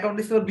 তাহলে তো অ্যাকাউন্ট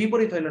রিসিভেবল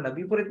বিপরীত হইলো না,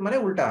 বিপরীত মানে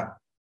উল্টা,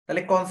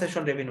 তাহলে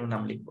কনসেশন রেভিনিউ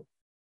নাম লিখবো।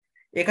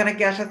 এখানে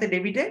ক্যাশ আছে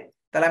ডেবিটে,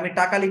 তাহলে আমি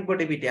টাকা লিখবো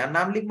ডেবিটে, আর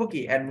নাম লিখবো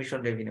কি? Admission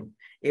revenue.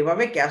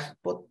 এভাবে ক্যাশ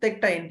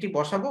প্রত্যেকটা এন্ট্রি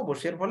বসাবো,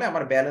 বসের ফলে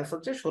আমার ব্যালেন্স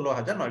হচ্ছে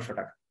 16900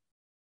 টাকা।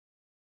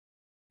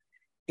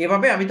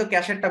 এভাবে আমি তো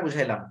ক্যাশেরটা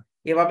বুঝাইলাম,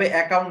 এভাবে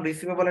অ্যাকাউন্ট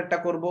রিসিভেবলেরটা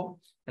করব,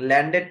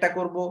 ল্যান্ডেরটা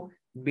করব,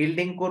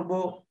 বিল্ডিং করব,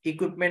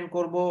 ইকুইপমেন্ট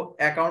করব,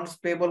 অ্যাকাউন্টস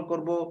পেয়েবল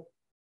করব,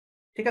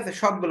 ঠিক আছে,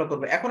 সবগুলো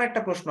করব। এখন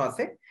একটা প্রশ্ন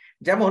আছে,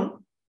 যেমন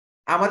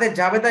আমাদের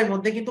জাবেদার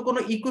মধ্যে কিন্তু কোনো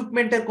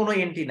ইকুইপমেন্টের কোনো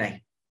এন্ট্রি নাই।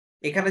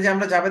 এখানে যে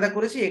আমরা জাবেদা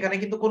করেছি এখানে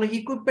কিন্তু কোনো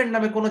ইকুইপমেন্ট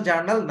নামে কোনো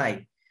জার্নাল নাই।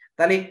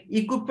 তাহলে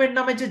ইকুইপমেন্ট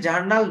নামে যে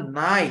জার্নাল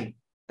নাই,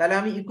 তাহলে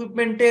আমি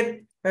ইকুইপমেন্টের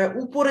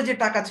উপরে যে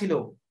টাকা ছিল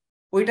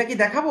ওইটা কি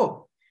দেখাবো?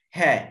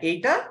 হ্যাঁ,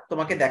 এইটা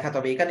তোমাকে দেখাতে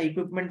হবে। এখানে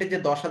ইকুইপমেন্টের যে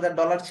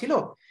 $10,000 ছিল,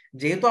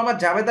 যেহেতু আমার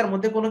জাবেদার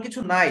মধ্যে কোনো কিছু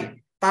নাই,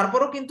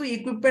 তারপরও কিন্তু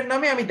ইকুইপমেন্ট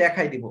নামে আমি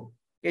দেখাই দিব।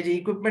 এই যে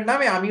ইকুইপমেন্ট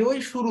নামে আমি ওই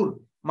শুরুর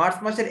মার্চ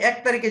মাসের 1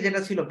 তারিখে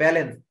যেটা ছিল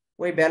ব্যালেন্স,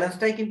 ওই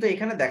ব্যালেন্সটাই কিন্তু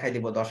এখানে দেখাই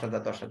দিব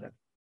 10,000 10,000।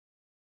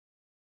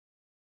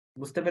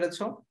 বুঝতে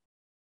পেরেছো?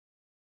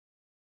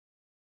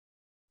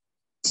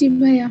 জি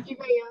ভাইয়া।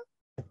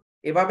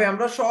 এভাবে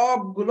আমরা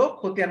সবগুলো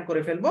খতিয়ান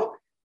করে ফেলবো।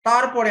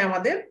 তারপরে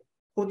আমাদের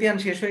খতিয়ান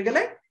শেষ হয়ে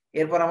গেলে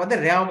এরপর আমাদের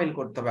রেওয়ামিল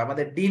করতে হবে।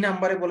 আমাদের ডি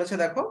নাম্বারে বলেছে,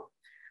 দেখো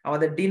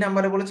আমাদের ডি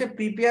নাম্বারে বলেছে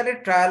prepare a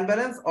trial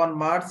balance on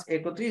March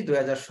 31,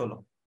 2016।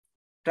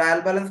 Trial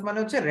balance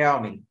মানে হচ্ছে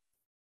রেওয়ামিল,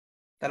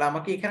 তাহলে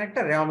আমাকে এখানে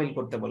একটা রেওয়ামিল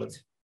করতে বলেছে।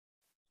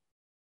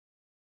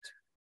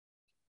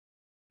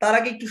 তার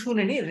আগে একটু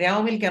শুনে নি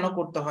রেওয়ামিল কেন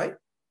করতে হয়,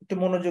 একটু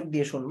মনোযোগ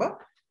দিয়ে শুনবা।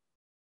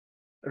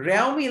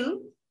 রেওয়ামিল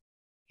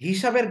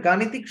হিসাবের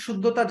গাণিতিক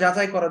শুদ্ধতা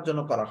যাচাই করার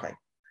জন্য করা হয়।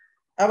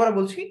 আবার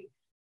বলছি,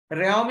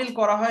 রেওয়ামিল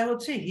করা হয়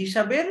হচ্ছে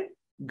হিসাবের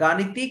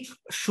গাণিতিক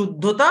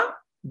শুদ্ধতা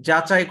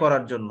যাচাই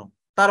করার জন্য।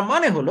 তার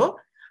মানে হলো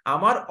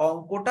আমার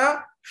অঙ্কটা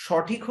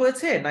সঠিক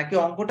হয়েছে নাকি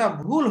অঙ্কটা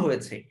ভুল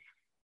হয়েছে,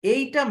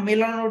 এইটা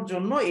মেলানোর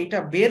জন্য, এইটা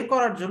বের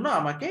করার জন্য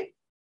আমাকে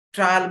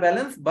ট্রায়াল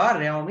ব্যালেন্স বা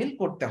রেওয়ামিল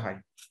করতে হয়।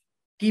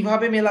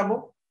 কিভাবে মেলাবো?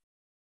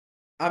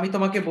 আমি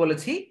তোমাকে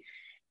বলেছি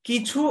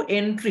কিছু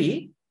এন্ট্রি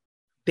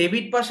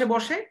ডেবিট পাশে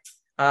বসে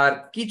আর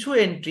কিছু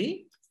এন্ট্রি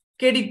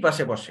ক্রেডিট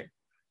পাশে বসে।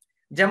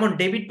 যেমন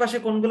ডেবিট পাশে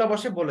কোনগুলা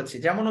বসে বলেছি,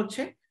 যেমন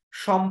হচ্ছে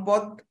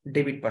সম্পদ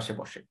ডেবিট পাশে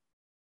বসে,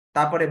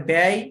 তারপরে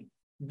ব্যয়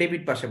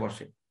ডেবিট পাশে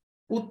বসে,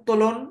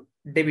 উত্তোলন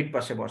ডেবিট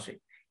পাশে বসে।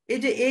 এই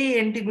যে এই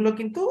এন্ট্রি গুলো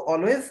কিন্তু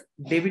অলওয়েজ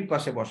ডেবিট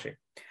পাশে বসে।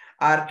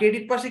 আর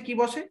ক্রেডিট পাশে কি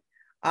বসে?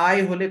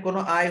 আয় হলে, কোনো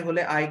আয়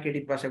হলে আয়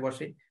ক্রেডিট পাশে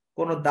বসে,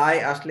 কোনো দায়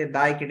আসলে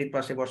দায় ক্রেডিট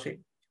পাশে বসে,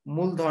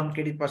 মূলধন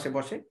ক্রেডিট পাশে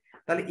বসে।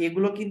 তাহলে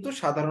এগুলো কিন্তু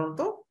সাধারণত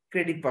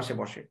ক্রেডিট পাশে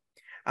বসে।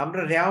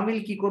 আমরা রেওয়ামিল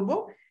কি করব?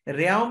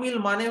 রেওয়ামিল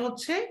মানে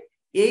হচ্ছে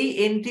এই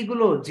এন্ট্রি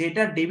গুলো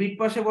যেটা ডেবিট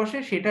পাশে বসে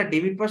সেটা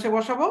ডেবিট পাশে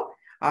বসাবো,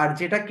 আর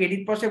যেটা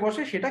ক্রেডিট পাশে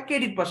বসে সেটা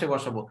ক্রেডিট পাশে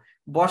বসাবো।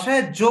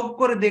 বসায় যোগ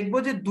করে দেখবো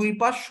যে দুই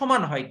পাশ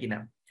সমান হয় কিনা।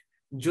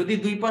 যদি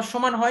দুই পাশ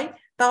সমান হয়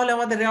তাহলে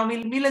আমাদের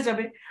রেওয়ামিল মিলে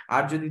যাবে,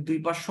 আর যদি দুই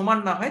পাশ সমান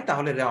না হয়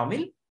তাহলে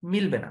রেওয়ামিল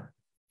মিলবে না।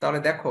 তাহলে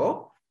দেখো,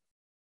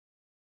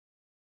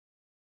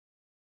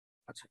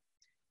 আচ্ছা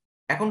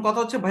এখন কথা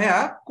হচ্ছে ভাইয়া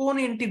কোন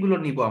এন্ট্রি গুলো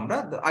নিব আমরা?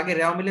 আগে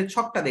রেওয়ামিলের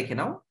ছকটা দেখে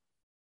নাও।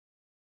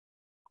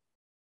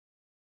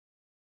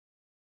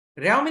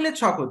 রেওয়ামিলের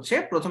ছক হচ্ছে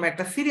প্রথমে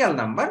একটা সিরিয়াল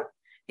নাম্বার,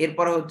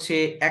 এরপরে হচ্ছে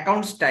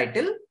অ্যাকাউন্টস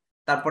টাইটেল,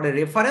 তারপরে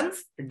রেফারেন্স,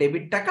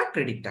 ডেবিট টাকা,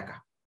 ক্রেডিট টাকা।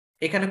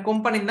 এখানে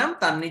কোম্পানির নাম,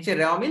 তার নিচে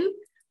রেওয়ামিল,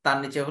 তার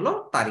নিচে হলো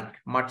তারিখ,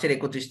 মার্চের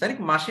 31 তারিখ,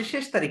 মাসের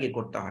শেষ তারিখে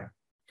করতে হয়।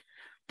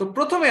 তো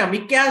প্রথমে আমি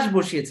ক্যাশ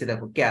বসিয়েছি,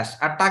 দেখো ক্যাশ,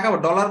 আর টাকা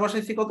ডলার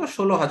বসাইছি কত?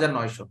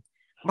 16,900।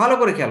 ভালো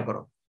করে খেয়াল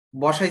করো,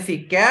 বসাইছি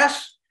ক্যাশ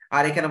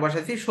আর এখানে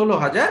বসাইছি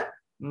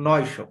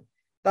 16,900।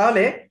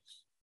 তাহলে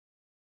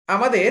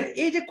আমাদের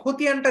এই যে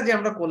খতিয়ানটা যে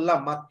আমরা করলাম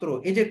মাত্র,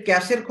 এই যে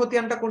ক্যাশের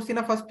খতিয়ানটা করছি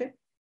না ফার্স্টে,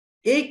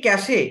 এই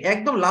ক্যাশে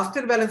একদম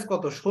লাস্টের ব্যালেন্স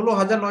কত?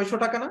 16,900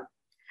 টাকা না?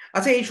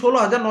 আচ্ছা এই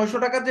 16,900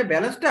 টাকার যে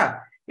ব্যালেন্সটা,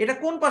 এটা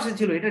কোন পাশে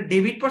ছিল? এটা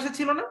ডেবিট পাশে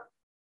ছিল না?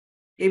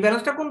 এই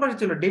ব্যালেন্সটা কোন পাশে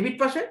ছিল? ডেবিট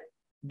পাশে।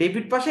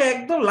 ডেবিট পাশে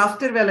একদম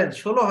লাস্টের ব্যালেন্স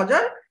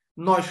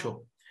 16,900।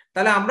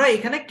 তাহলে আমরা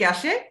এখানে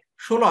ক্যাশে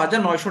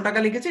 16,900 টাকা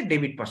লিখেছি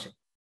ডেবিট পাশে।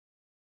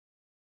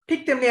 ঠিক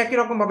তেমনি একই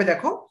রকম ভাবে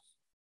দেখো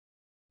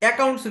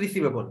অ্যাকাউন্টস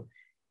রিসিভেবল।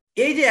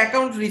 এই যে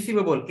অ্যাকাউন্ট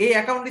রিসিভেবল, এই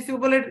অ্যাকাউন্ট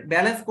রিসিভেবলের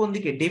ব্যালেন্স কোন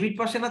দিকে? ডেবিট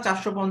পাশে না?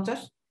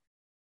 450।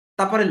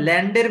 তারপরে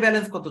ল্যান্ডের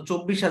ব্যালেন্স কত?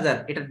 24,000,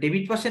 এটা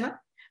ডেবিট পাশে না?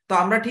 তো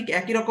আমরা ঠিক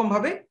একই রকম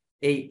ভাবে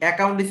এই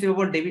অ্যাকাউন্ট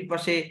রিসিভেবল ডেবিট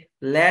পাশে,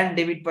 ল্যান্ড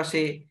ডেবিট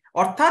পাশে,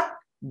 অর্থাৎ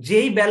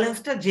যেই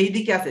ব্যালেন্সটা যেই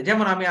দিকে আছে।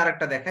 যেমন আমি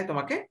আরেকটা দেখাই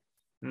তোমাকে,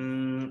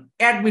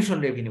 অ্যাডমিশন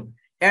রেভিনিউ।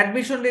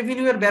 অ্যাডমিশন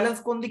রেভিনিউ এর ব্যালেন্স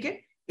কোন দিকে?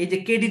 এই যে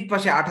ক্রেডিট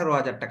পাশে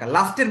 18,000 টাকা,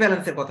 লাস্টের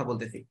ব্যালেন্সের কথা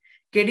বলতেছি,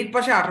 ক্রেডিট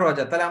পাশে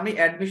 18,000। তাহলে আমি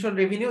অ্যাডমিশন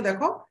রেভিনিউ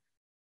দেখো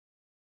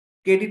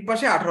ক্রেডিট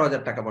পাশে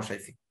 18,000 টাকা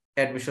বসাইছি,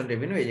 অ্যাডমিশন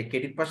রেভিনিউ এই যে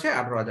ক্রেডিট পাশে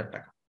 18,000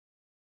 টাকা।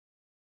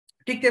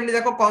 ঠিক তেমনি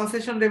দেখো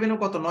কনসেশন রেভিনিউ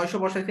কত? 900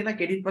 বসাইছি না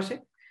ক্রেডিট পাশে?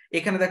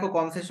 এখানে দেখো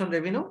কনসেশন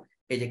রেভিনিউ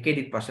এই যে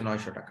ক্রেডিট পাশে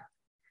 900 টাকা।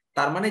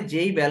 তার মানে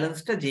যেই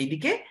ব্যালেন্সটা যেই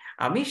দিকে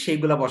আমি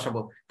সেইগুলা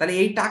বসাবো। তাহলে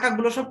এই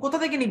টাকাগুলো সব কোথা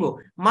থেকে নিব?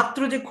 মাত্র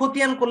যে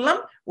খতিয়ান করলাম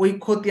ওই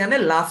খতিয়ানে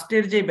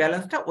লাস্টের যে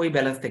ব্যালেন্সটা ওই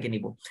ব্যালেন্স থেকে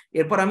নিব।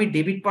 এরপর আমি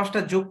ডেবিট পাশটা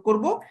যোগ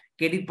করব,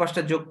 ক্রেডিট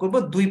পাশটা যোগ করব,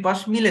 দুই পাশ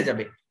মিলে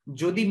যাবে।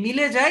 যদি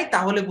মিলে যায়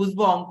তাহলে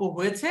বুঝবো অঙ্ক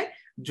হয়েছে,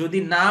 যদি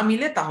না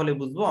মিলে তাহলে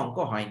বুঝবো অঙ্ক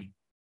হয়নি।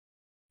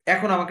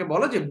 এখন আমাকে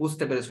বলো যে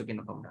বুঝতে পেরেছো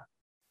কিনা তোমরা?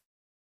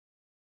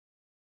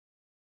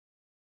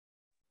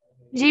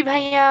 জি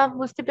ভাইয়া,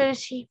 বুঝতে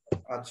পেরেছি।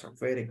 আচ্ছা,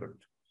 ভেরি গুড।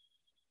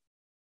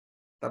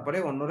 তারপরে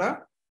অন্যরা?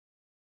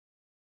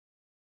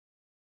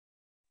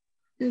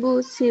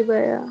 বুঝছি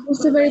ভাইয়া,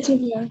 বুঝতে পেরেছি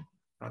ভাইয়া।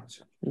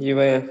 আচ্ছা জি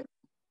ভাইয়া।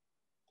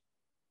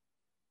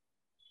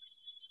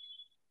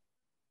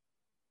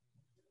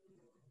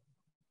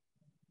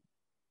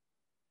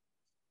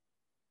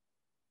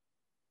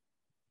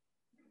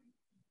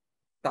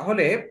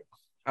 তাহলে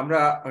আমরা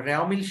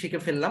রেওয়ামিল শিখে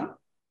ফেললাম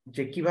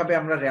যে কিভাবে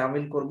আমরা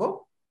রেওয়ামিল করব।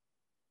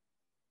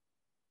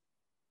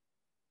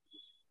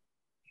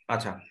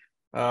 আচ্ছা,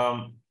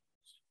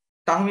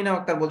 তাহমিনা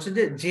আক্তার বলছে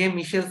যে জে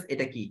মিশেলস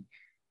এটা কি?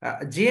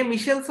 জে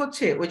মিশেলস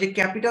হচ্ছে ওই যে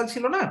ক্যাপিটাল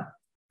ছিল না,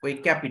 ওই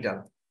ক্যাপিটাল,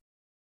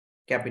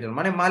 ক্যাপিটাল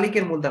মানে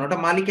মালিকের মূলধন, ওটা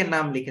মালিকের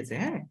নাম লিখেছে।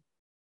 হ্যাঁ,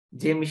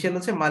 জে মিশেল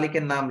হচ্ছে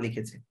মালিকের নাম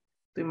লিখেছে।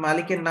 তুমি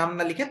মালিকের নাম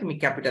না লিখে তুমি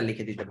ক্যাপিটাল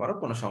লিখে দিতে পারো,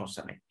 কোনো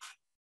সমস্যা নেই।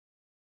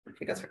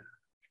 ঠিক আছে,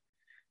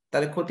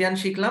 তাহলে খতিয়ান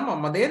শিখলাম।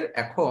 আমাদের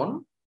এখন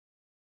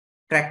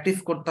প্র্যাকটিস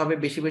করতে হবে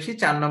বেশি বেশি।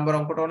 4 নম্বর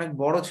অঙ্কটা অনেক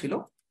বড় ছিল,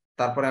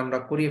 তারপরে আমরা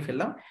করিয়ে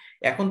ফেললাম।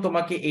 এখন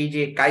তোমাকে এই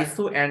যে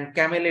কাইসু অ্যান্ড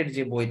ক্যামেলের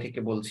যে বই থেকে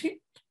বলছি,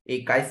 এই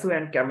কাইসু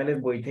অ্যান্ড ক্যামেলের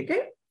বই থেকে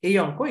এই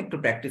অঙ্ক একটু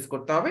প্র্যাকটিস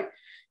করতে হবে।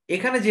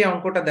 এখানে যে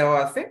অঙ্কটা দেওয়া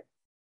আছে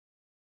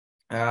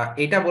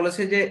এটা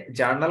বলেছে যে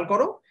জার্নাল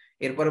করো,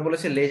 এরপরে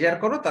বলেছে লেজার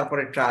করো,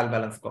 তারপরে ট্রায়াল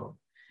ব্যালেন্স করো।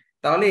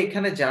 তাহলে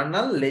এখানে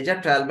জার্নাল, লেজার,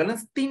 ট্রায়াল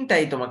ব্যালেন্স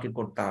তিনটাই তোমাকে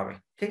করতে হবে।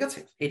 ঠিক আছে,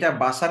 এটা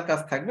বাসার কাজ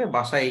থাকবে,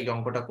 বাসায় এই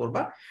অঙ্কটা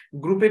করবা।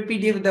 গ্রুপে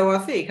পিডিএফ দেওয়া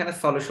আছে, এখানে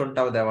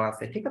সলিউশনটাও দেওয়া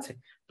আছে। ঠিক আছে,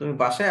 তুমি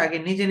বাসায় আগে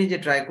নিজে নিজে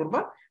ট্রাই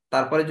করবা,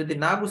 তারপরে যদি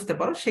না বুঝতে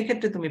পারো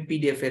সেক্ষেত্রে তুমি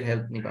পিডিএফ এর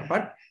হেল্প নিবা।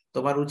 বাট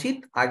তোমার উচিত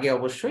আগে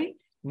অবশ্যই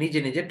নিজে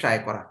নিজে ট্রাই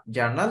করা,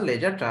 জার্নাল,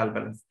 লেজার, ট্রায়াল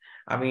ব্যালেন্স।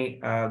 আমি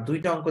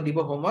 2টা অঙ্ক দিব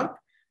হোমওয়ার্ক,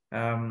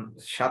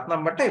 7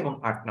 নাম্বারটা এবং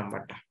 8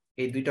 নাম্বারটা,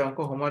 এই 2টা অঙ্ক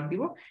হোমওয়ার্ক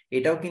দিব।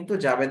 এটাও কিন্তু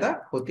জাবেদা,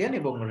 খতিয়ান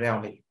এবং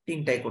রেওয়ামিল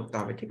তিনটাই করতে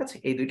হবে। ঠিক আছে,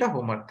 এই 2টা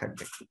হোমওয়ার্ক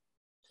থাকবে।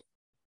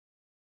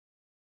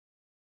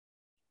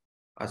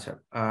 আচ্ছা,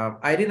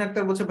 আইরিন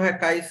আক্তার বলছে ভাইয়া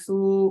কাইসু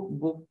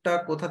বুকটা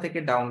কোথা থেকে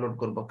ডাউনলোড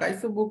করব?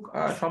 কাইসু বুক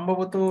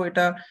সম্ভবত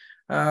এটা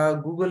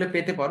গুগলে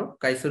পেতে পারো।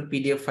 কাইসুর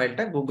পিডিএফ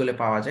ফাইলটা গুগলে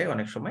পাওয়া যায়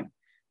অনেক সময়।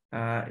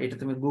 এটা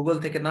তুমি গুগল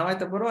থেকে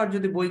নামাইতে পারো, আর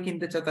যদি বই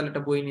কিনতে চাও তাহলে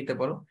এটা বই নিতে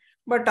পারো।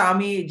 বাট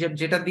আমি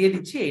যেটা দিয়ে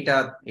দিচ্ছি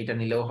এটা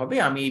নিলেও হবে।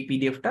 আমি এই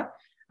পিডিএফটা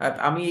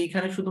আমি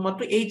এইখানে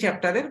শুধুমাত্র এই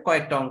চ্যাপ্টারের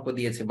কয়েকটা অঙ্ক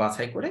দিয়েছি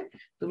বাছাই করে,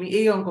 তুমি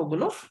এই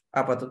অঙ্কগুলো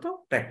আপাতত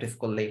প্র্যাকটিস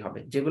করলেই হবে।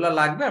 যেগুলো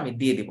লাগবে আমি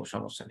দিয়ে দিব,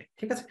 সমস্যা নেই,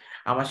 ঠিক আছে?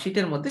 আমার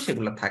শীটের মধ্যে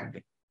সেগুলো থাকবে।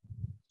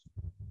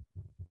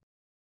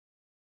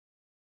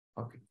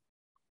 ওকে,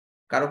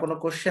 কারো কোনো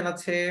কোশ্চেন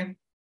আছে?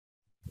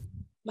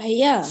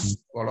 ভাইয়া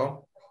বলো।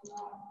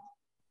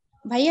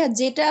 ভাইয়া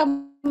যেটা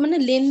মানে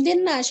লেনদেন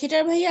না,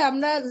 সেটার ভাইয়া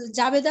আমরা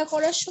জাবেদা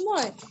করার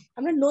সময়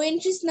আমরা নো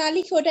এন্ট্রিজ না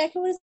লিখে ওটা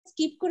একেবারে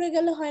স্কিপ করে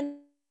গেলে হয় না?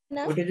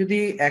 ওটা যদি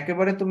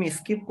একেবারে তুমি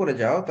স্কিপ করে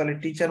যাও তাহলে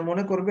টিচার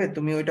মনে করবে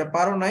তুমি ওইটা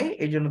পারো নাই,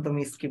 এই জন্য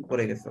তুমি স্কিপ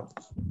করে গেছো।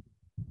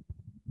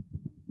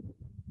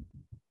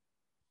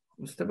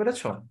 বুঝতে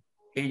পেরেছো?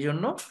 এই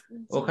জন্য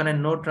ওখানে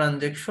নো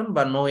ট্রানজেকশন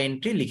বা নো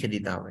এন্ট্রি লিখে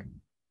দিতে হবে।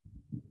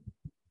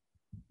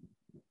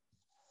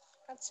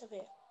 আচ্ছা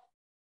ভাইয়া।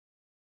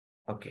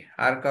 ওকে,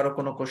 আর কারো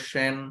কোনো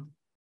কোশ্চেন?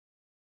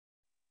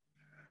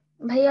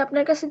 ভাই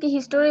আপনার কাছে কি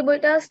হিস্টোরি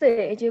বইটা আছে,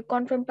 এই যে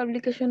কনফার্ম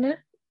পাবলিকেশনের?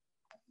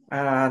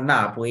 না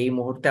আপু, এই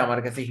মুহূর্তে আমার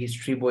কাছে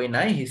হিস্ট্রি বই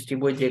নাই। হিস্ট্রি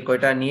বই যে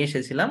কয়টা নিয়ে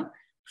এসেছিলাম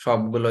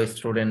সবগুলো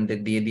স্টুডেন্টদের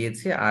দিয়ে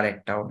দিয়েছি, আর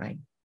একটাও নাই।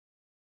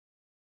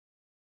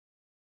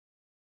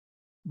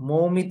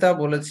 মৌমিতা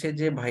বলেছে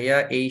যে ভাইয়া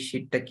এই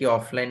শীটটা কি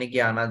অফলাইনে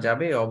গিয়ে আনা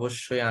যাবে?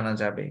 অবশ্যই আনা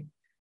যাবে,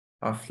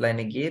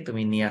 অফলাইনে গিয়ে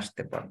তুমি নিয়ে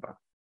আসতে পারবা।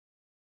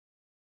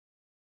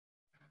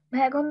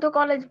 ভাই এখন তো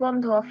কলেজ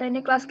বন্ধ,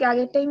 অফলাইনে ক্লাস কি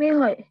আগের টাইমে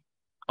হয়?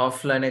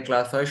 অফলাইনে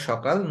ক্লাস হয়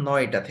সকাল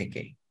 9টা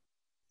থেকে।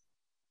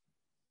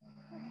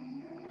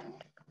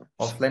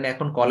 অফলাইনে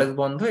এখন কলেজ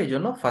বন্ধ, এই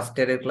জন্য ফার্স্ট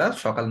ইয়ারের ক্লাস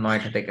সকাল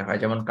 9টা থেকে হয়,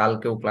 যেমন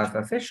কালকেও ক্লাস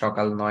আছে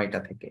সকাল 9টা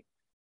থেকে।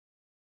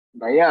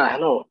 ভাইয়া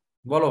হ্যালো।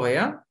 বলো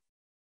ভাইয়া।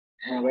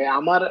 হ্যাঁ ভাই,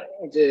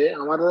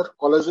 আমাদের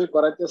কলেজে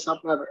পড়াইতেছে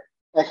আপনার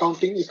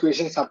অ্যাকাউন্টিং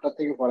ইকুয়েশন চ্যাপ্টার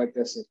থেকে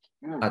পড়াইতেছে।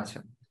 হ্যাঁ, আচ্ছা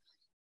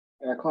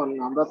এখন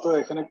আমরা তো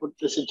এখানে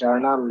করতেছি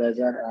জার্নাল,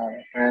 লেজার আর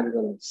ট্রায়াল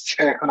ব্যালেন্স।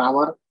 এখন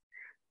আমার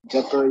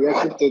যত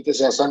করতে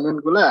হইতেছে অ্যাসাইনমেন্ট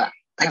গুলা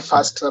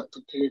ফার্স্ট চ্যাপ্টার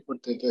থেকে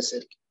করতে হইতেছে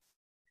আর কি।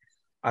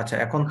 আচ্ছা,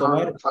 এখন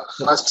তোমার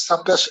ফার্স্ট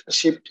চ্যাপ্টার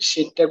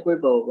শিটটা কই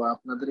পাবো, বা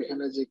আপনাদের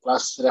এখানে যে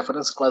ক্লাস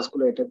রেফারেন্স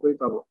ক্লাসগুলো এটা কই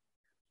পাবো?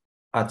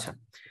 আচ্ছা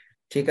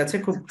ঠিক আছে,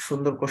 খুব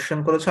সুন্দর কোশ্চেন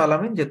করেছো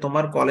আলামিন, যে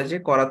তোমার কলেজে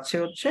করাচ্ছে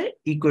হচ্ছে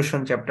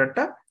ইকুয়েশন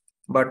চ্যাপ্টারটা,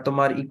 বাট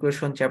তোমার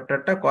ইকুয়েশন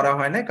চ্যাপ্টারটা করা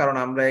হয় না কারণ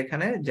আমরা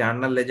এখানে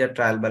জার্নাল, লেজার,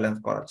 ট্রায়াল ব্যালেন্স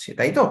করাচ্ছি,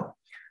 তাই তো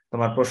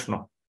তোমার প্রশ্ন?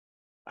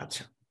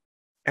 আচ্ছা,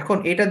 এখন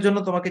এটার জন্য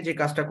তোমাকে যে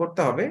কাজটা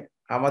করতে হবে,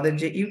 আমাদের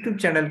যে ইউটিউব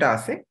চ্যানেলটা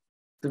আছে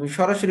তুমি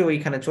সরাসরি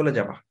ওইখানে চলে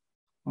যাবা।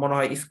 মনে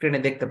হয় স্ক্রিনে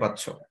দেখতে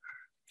পাচ্ছ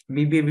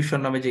বিবিএ ভিশন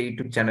নামে যে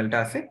ইউটিউব চ্যানেলটা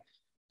আছে,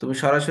 তুমি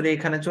সরাসরি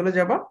এখানে চলে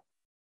যাবা।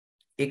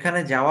 এখানে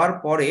যাওয়ার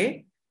পরে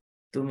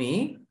তুমি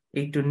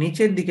একটু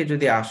নিচের দিকে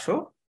যদি আসো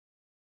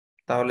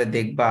তাহলে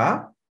দেখবা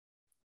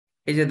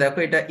এই যে দেখো,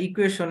 এটা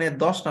ইকুয়েশনের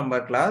 10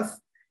 নাম্বার ক্লাস,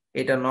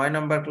 এটা 9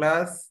 নাম্বার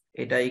ক্লাস,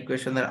 এটা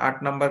ইকুয়েশনের 8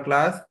 নাম্বার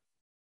ক্লাস,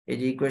 এই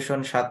যে ইকুয়েশন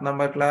 7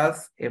 নাম্বার ক্লাস,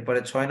 এরপরে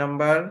 6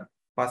 নাম্বার,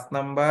 5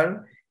 নাম্বার,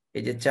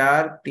 এই যে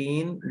 4,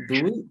 3,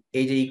 2,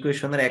 এই যে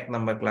ইকুয়েশনের 1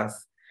 নাম্বার ক্লাস।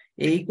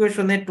 এই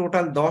ইকুয়েশনের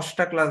টোটাল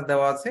 10টা ক্লাস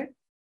দেওয়া আছে,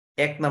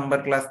 1 নাম্বার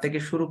ক্লাস থেকে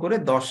শুরু করে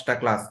 10টা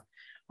ক্লাস।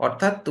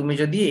 অর্থাৎ তুমি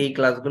যদি এই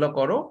ক্লাসগুলো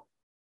করো,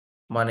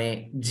 মানে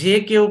যে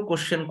কেউ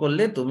কোশ্চেন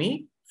করলে তুমি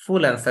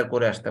ফুল অ্যান্সার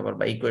করে আসতে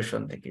পারবা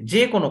ইকুয়েশন থেকে।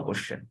 যে কোনো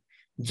কোশ্চেন,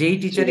 যেই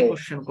টিচারই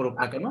কোশ্চেন করুক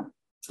না কেন,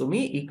 তুমি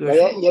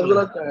ইকুয়েশন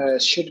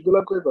শীটগুলো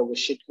কই পাবো?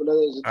 শীটগুলো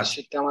যদি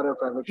শীটটা আমার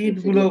প্রাইভেট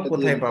শীটগুলো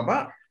কোথায় পাবা?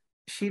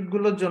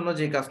 শীটগুলোর জন্য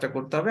যে কাজটা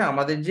করতে হবে,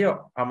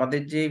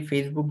 আমাদের যে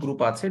ফেসবুক গ্রুপ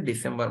আছে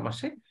ডিসেম্বর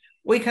মাসে,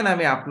 ওইখানে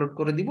আমি আপলোড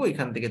করে দিব,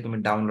 ওইখান থেকে তুমি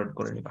ডাউনলোড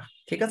করে নিবা,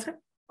 ঠিক আছে?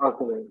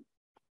 ওকে ভাই।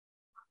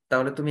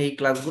 তাহলে তুমি এই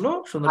ক্লাসগুলো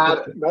সুন্দর আর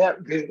করে। ভাইয়া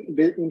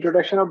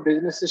ইন্ট্রোডাকশন অফ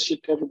বিজনেস এর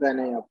শীটটা তো দেয়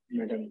নাই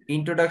ম্যাডাম।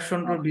 ইন্ট্রোডাকশন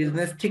টু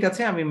বিজনেস, ঠিক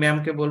আছে, আমি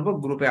ম্যামকে বলবো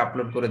গ্রুপে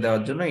আপলোড করে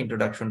দেওয়ার জন্য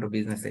ইন্ট্রোডাকশন টু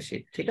বিজনেস এর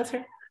শীট, ঠিক আছে?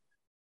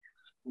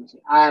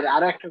 আর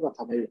আরো একটা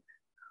কথা ভাই।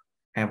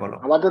 হ্যাঁ বলো।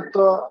 আমাদের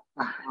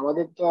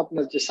তো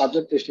আপনার যে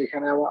সাবজেক্ট টেস্ট,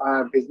 এখানে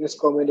business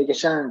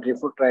communication and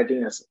report writing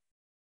আছে।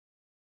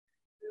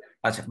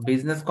 আচ্ছা,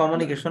 business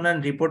communication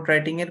and report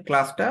writing এর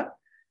ক্লাসটা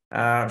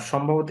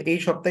সম্ভবত এই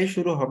সপ্তাহে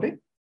শুরু হবে,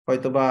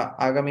 হয়তোবা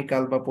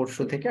আগামীকাল বা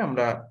পরশু থেকে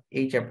আমরা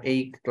এই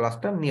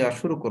ক্লাসটা নেওয়া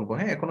শুরু করব।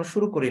 হ্যাঁ, এখনো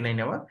শুরু করি নাই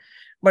নেওয়া,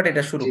 বাট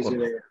এটা শুরু করব,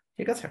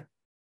 ঠিক আছে?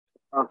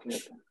 ওকে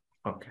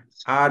ওকে।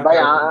 আর ভাই,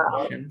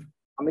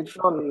 আমি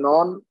তো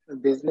নন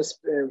বিজনেস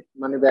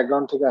মানে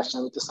ব্যাকগ্রাউন্ড থেকে আসছি,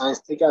 আমি তো সায়েন্স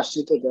থেকে আসছি,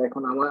 তো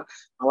এখন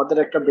আমাদের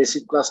একটা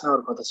বেসিক ক্লাস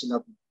নেওয়ার কথা ছিল।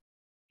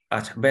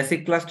 আচ্ছা,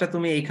 বেসিক ক্লাসটা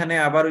তুমি এখানে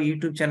আবার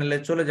ইউটিউব চ্যানেলে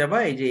চলে যাবা,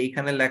 এই যে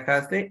এখানে লেখা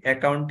আছে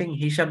অ্যাকাউন্টিং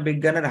হিসাব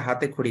বিজ্ঞানের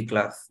হাতে খড়ি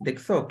ক্লাস,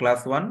 দেখছো?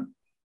 ক্লাস 1।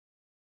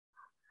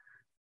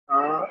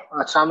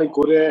 আচ্ছা, আমি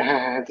ঘুরে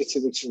হ্যাঁ দেখছি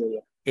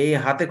ভাইয়া। এই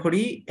হাতে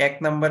খড়ি 1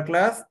 নাম্বার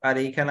ক্লাস, আর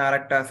এইখানে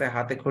আরেকটা আছে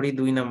হাতে খড়ি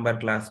 2 নাম্বার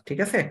ক্লাস, ঠিক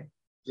আছে?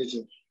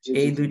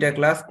 এই 2টা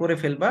ক্লাস করে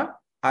ফেলবা,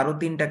 আরো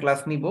 3টা ক্লাস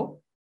নিব।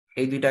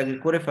 এই দুইটা আগে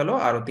করে ফেলো,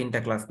 আরো 3টা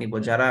ক্লাস নিব।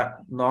 যারা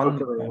নন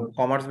ওকে ভাই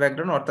কমার্স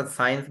ব্যাকগ্রাউন্ড অর্থাৎ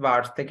সায়েন্স বা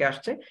আর্টস থেকে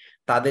আসছে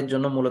তাদের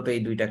জন্য মূলত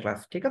এই 2টা ক্লাস,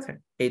 ঠিক আছে?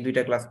 এই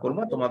 2টা ক্লাস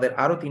করবো, তোমাদের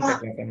আরো 3টা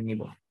ক্লাস আমি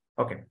নিব।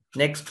 ওকে,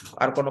 নেক্সট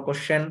আর কোনো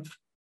কোশ্চেন?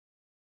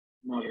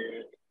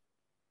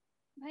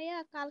 ভাইয়া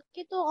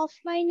কালকে তো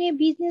অফলাইনে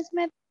বিজনেস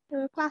ম্যাথ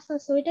ক্লাস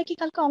আছে, ওইটা কি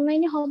কালকে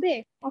অনলাইনে হবে?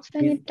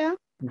 অফলাইনেরটা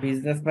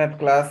বিজনেস ম্যাথ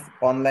ক্লাস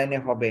অনলাইনে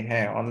হবে,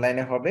 হ্যাঁ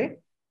অনলাইনে হবে।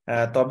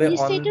 তবে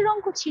সেটের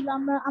অঙ্ক ছিল,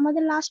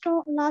 আমাদের লাস্ট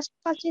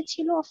ক্লাসে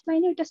ছিল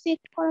অফলাইনে, ওটা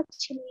সেট করা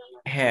ছিল না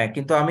আমার। হ্যাঁ,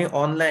 কিন্তু আমি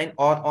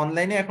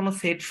অনলাইনে এখনো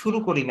সেট শুরু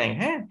করি নাই।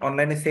 হ্যাঁ,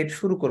 অনলাইনে সেট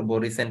শুরু করব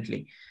রিসেন্টলি,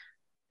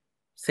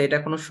 সেট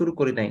এখনো শুরু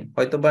করি নাই।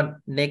 হয়তোবা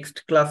নেক্সট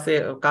ক্লাসে,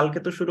 কালকে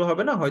তো শুরু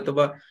হবে না,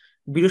 হয়তোবা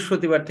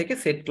বৃহস্পতিবার থেকে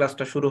সেট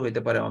ক্লাসটা শুরু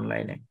হইতে পারে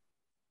অনলাইনে।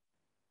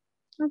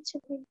 আচ্ছা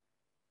ভাই।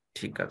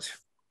 ঠিক আছে,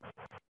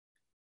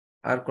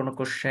 আর কোনো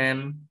কোশ্চেন?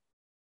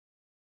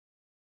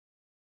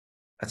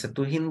 আচ্ছা,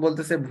 তুহিন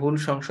বলতেছে ভুল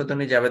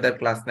সংশোধনী জাবেদার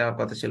ক্লাস নেওয়ার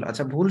কথা ছিল।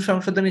 আচ্ছা, ভুল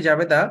সংশোধনী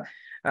জাবেদা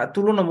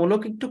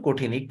তুলনামূলক একটু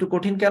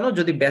কঠিন কেন?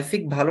 যদি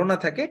বেসিক ভালো না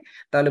থাকে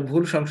তাহলে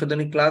ভুল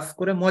সংশোধনী ক্লাস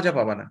করে মজা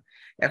পাবা না।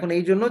 এখন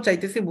এই জন্য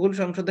চাইতেছি ভুল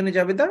সংশোধনী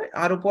জাবেদা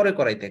আরো পরে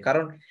করাইতে,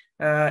 কারণ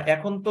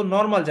এখন তো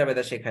নর্মাল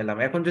জাবেদা শেখাইলাম,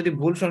 এখন যদি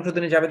ভুল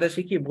সংশোধনী জাবেদা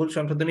শিখি, ভুল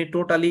সংশোধনী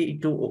টোটালি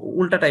একটু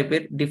উল্টা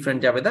টাইপের ডিফারেন্ট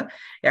জাবেদা,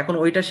 এখন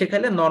ওইটা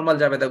শেখাইলে নর্মাল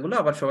জাবেদাগুলো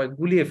আবার সবাই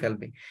গুলিয়ে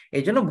ফেলবে।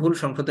 এই জন্য ভুল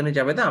সংশোধনী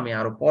জাবেদা আমি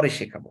আরো পরে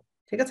শেখাবো,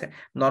 ঠিক আছে?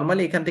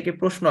 নর্মালি এখান থেকে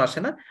প্রশ্ন আসে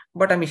না,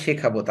 বাট আমি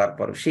শেখাবো,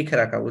 তারপর শিখে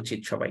রাখা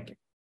উচিত সবাইকে।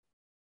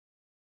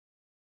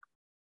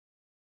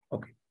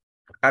 ওকে,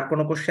 আর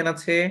কোনো কোশ্চেন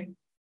আছে?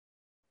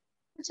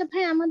 আচ্ছা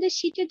ভাই, আমাদের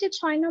শীটের যে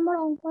 6 নম্বর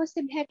অঙ্ক আছে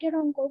ভ্যাটের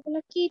অঙ্ক, ওগুলো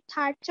কি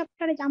থার্ড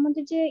চ্যাপ্টারে,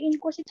 আমাদের যে ইন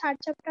কোর্সে থার্ড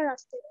চ্যাপ্টার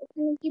আছে,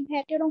 ওখানে কি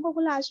ভ্যাটের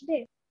অঙ্কগুলো আসবে?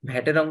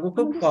 ভ্যাটের অঙ্ক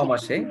খুব আমাদের কম sheet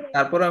আসে,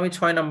 তারপর আমি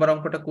 6 নম্বর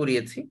অঙ্কটা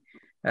করিয়েছি,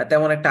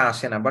 তেমন একটা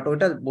আসে না, বাট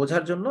ওইটা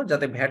বোঝার জন্য,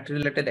 যাতে ভ্যাট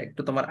রিলেটেড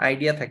একটু তোমার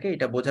আইডিয়া থাকে,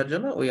 এটা বোঝার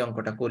জন্য ওই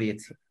অঙ্কটা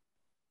করিয়েছি।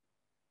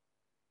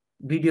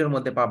 ভিডিওর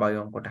মধ্যে পাবা ওই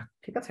অঙ্কটা,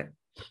 ঠিক আছে?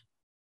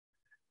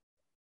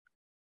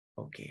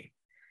 ওকে,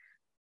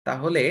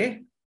 তাহলে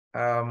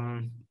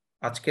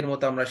আজকের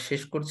মতো আমরা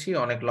শেষ করছি।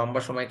 অনেক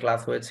লম্বা সময়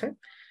ক্লাস হয়েছে,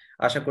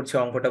 আশা করছি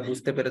অঙ্কটা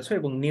বুঝতে পেরেছো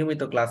এবং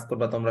নিয়মিত ক্লাস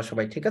করবা তোমরা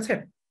সবাই, ঠিক আছে?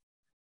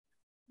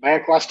 ভাইয়া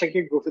ক্লাসটা কি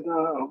গ্রুপে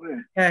দেওয়া হবে?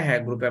 হ্যাঁ হ্যাঁ,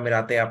 গ্রুপে আমি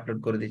রাতে আপলোড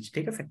করে দিচ্ছি,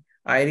 ঠিক আছে?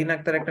 আইরিন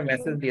আক্তার একটা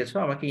মেসেজ দিয়েছো,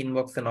 আমাকে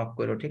ইনবক্সে নক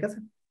করো, ঠিক আছে?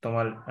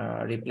 তোমার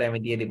রিপ্লাই আমি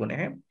দিয়ে দিব না।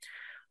 হ্যাঁ,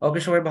 ওকে,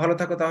 সবাই ভালো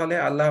থাকো তাহলে,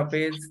 আল্লাহ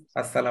হাফেজ,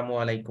 আসসালামু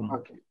আলাইকুম।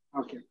 ওকে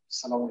ওকে,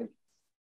 আসসালামু আলাইকুম।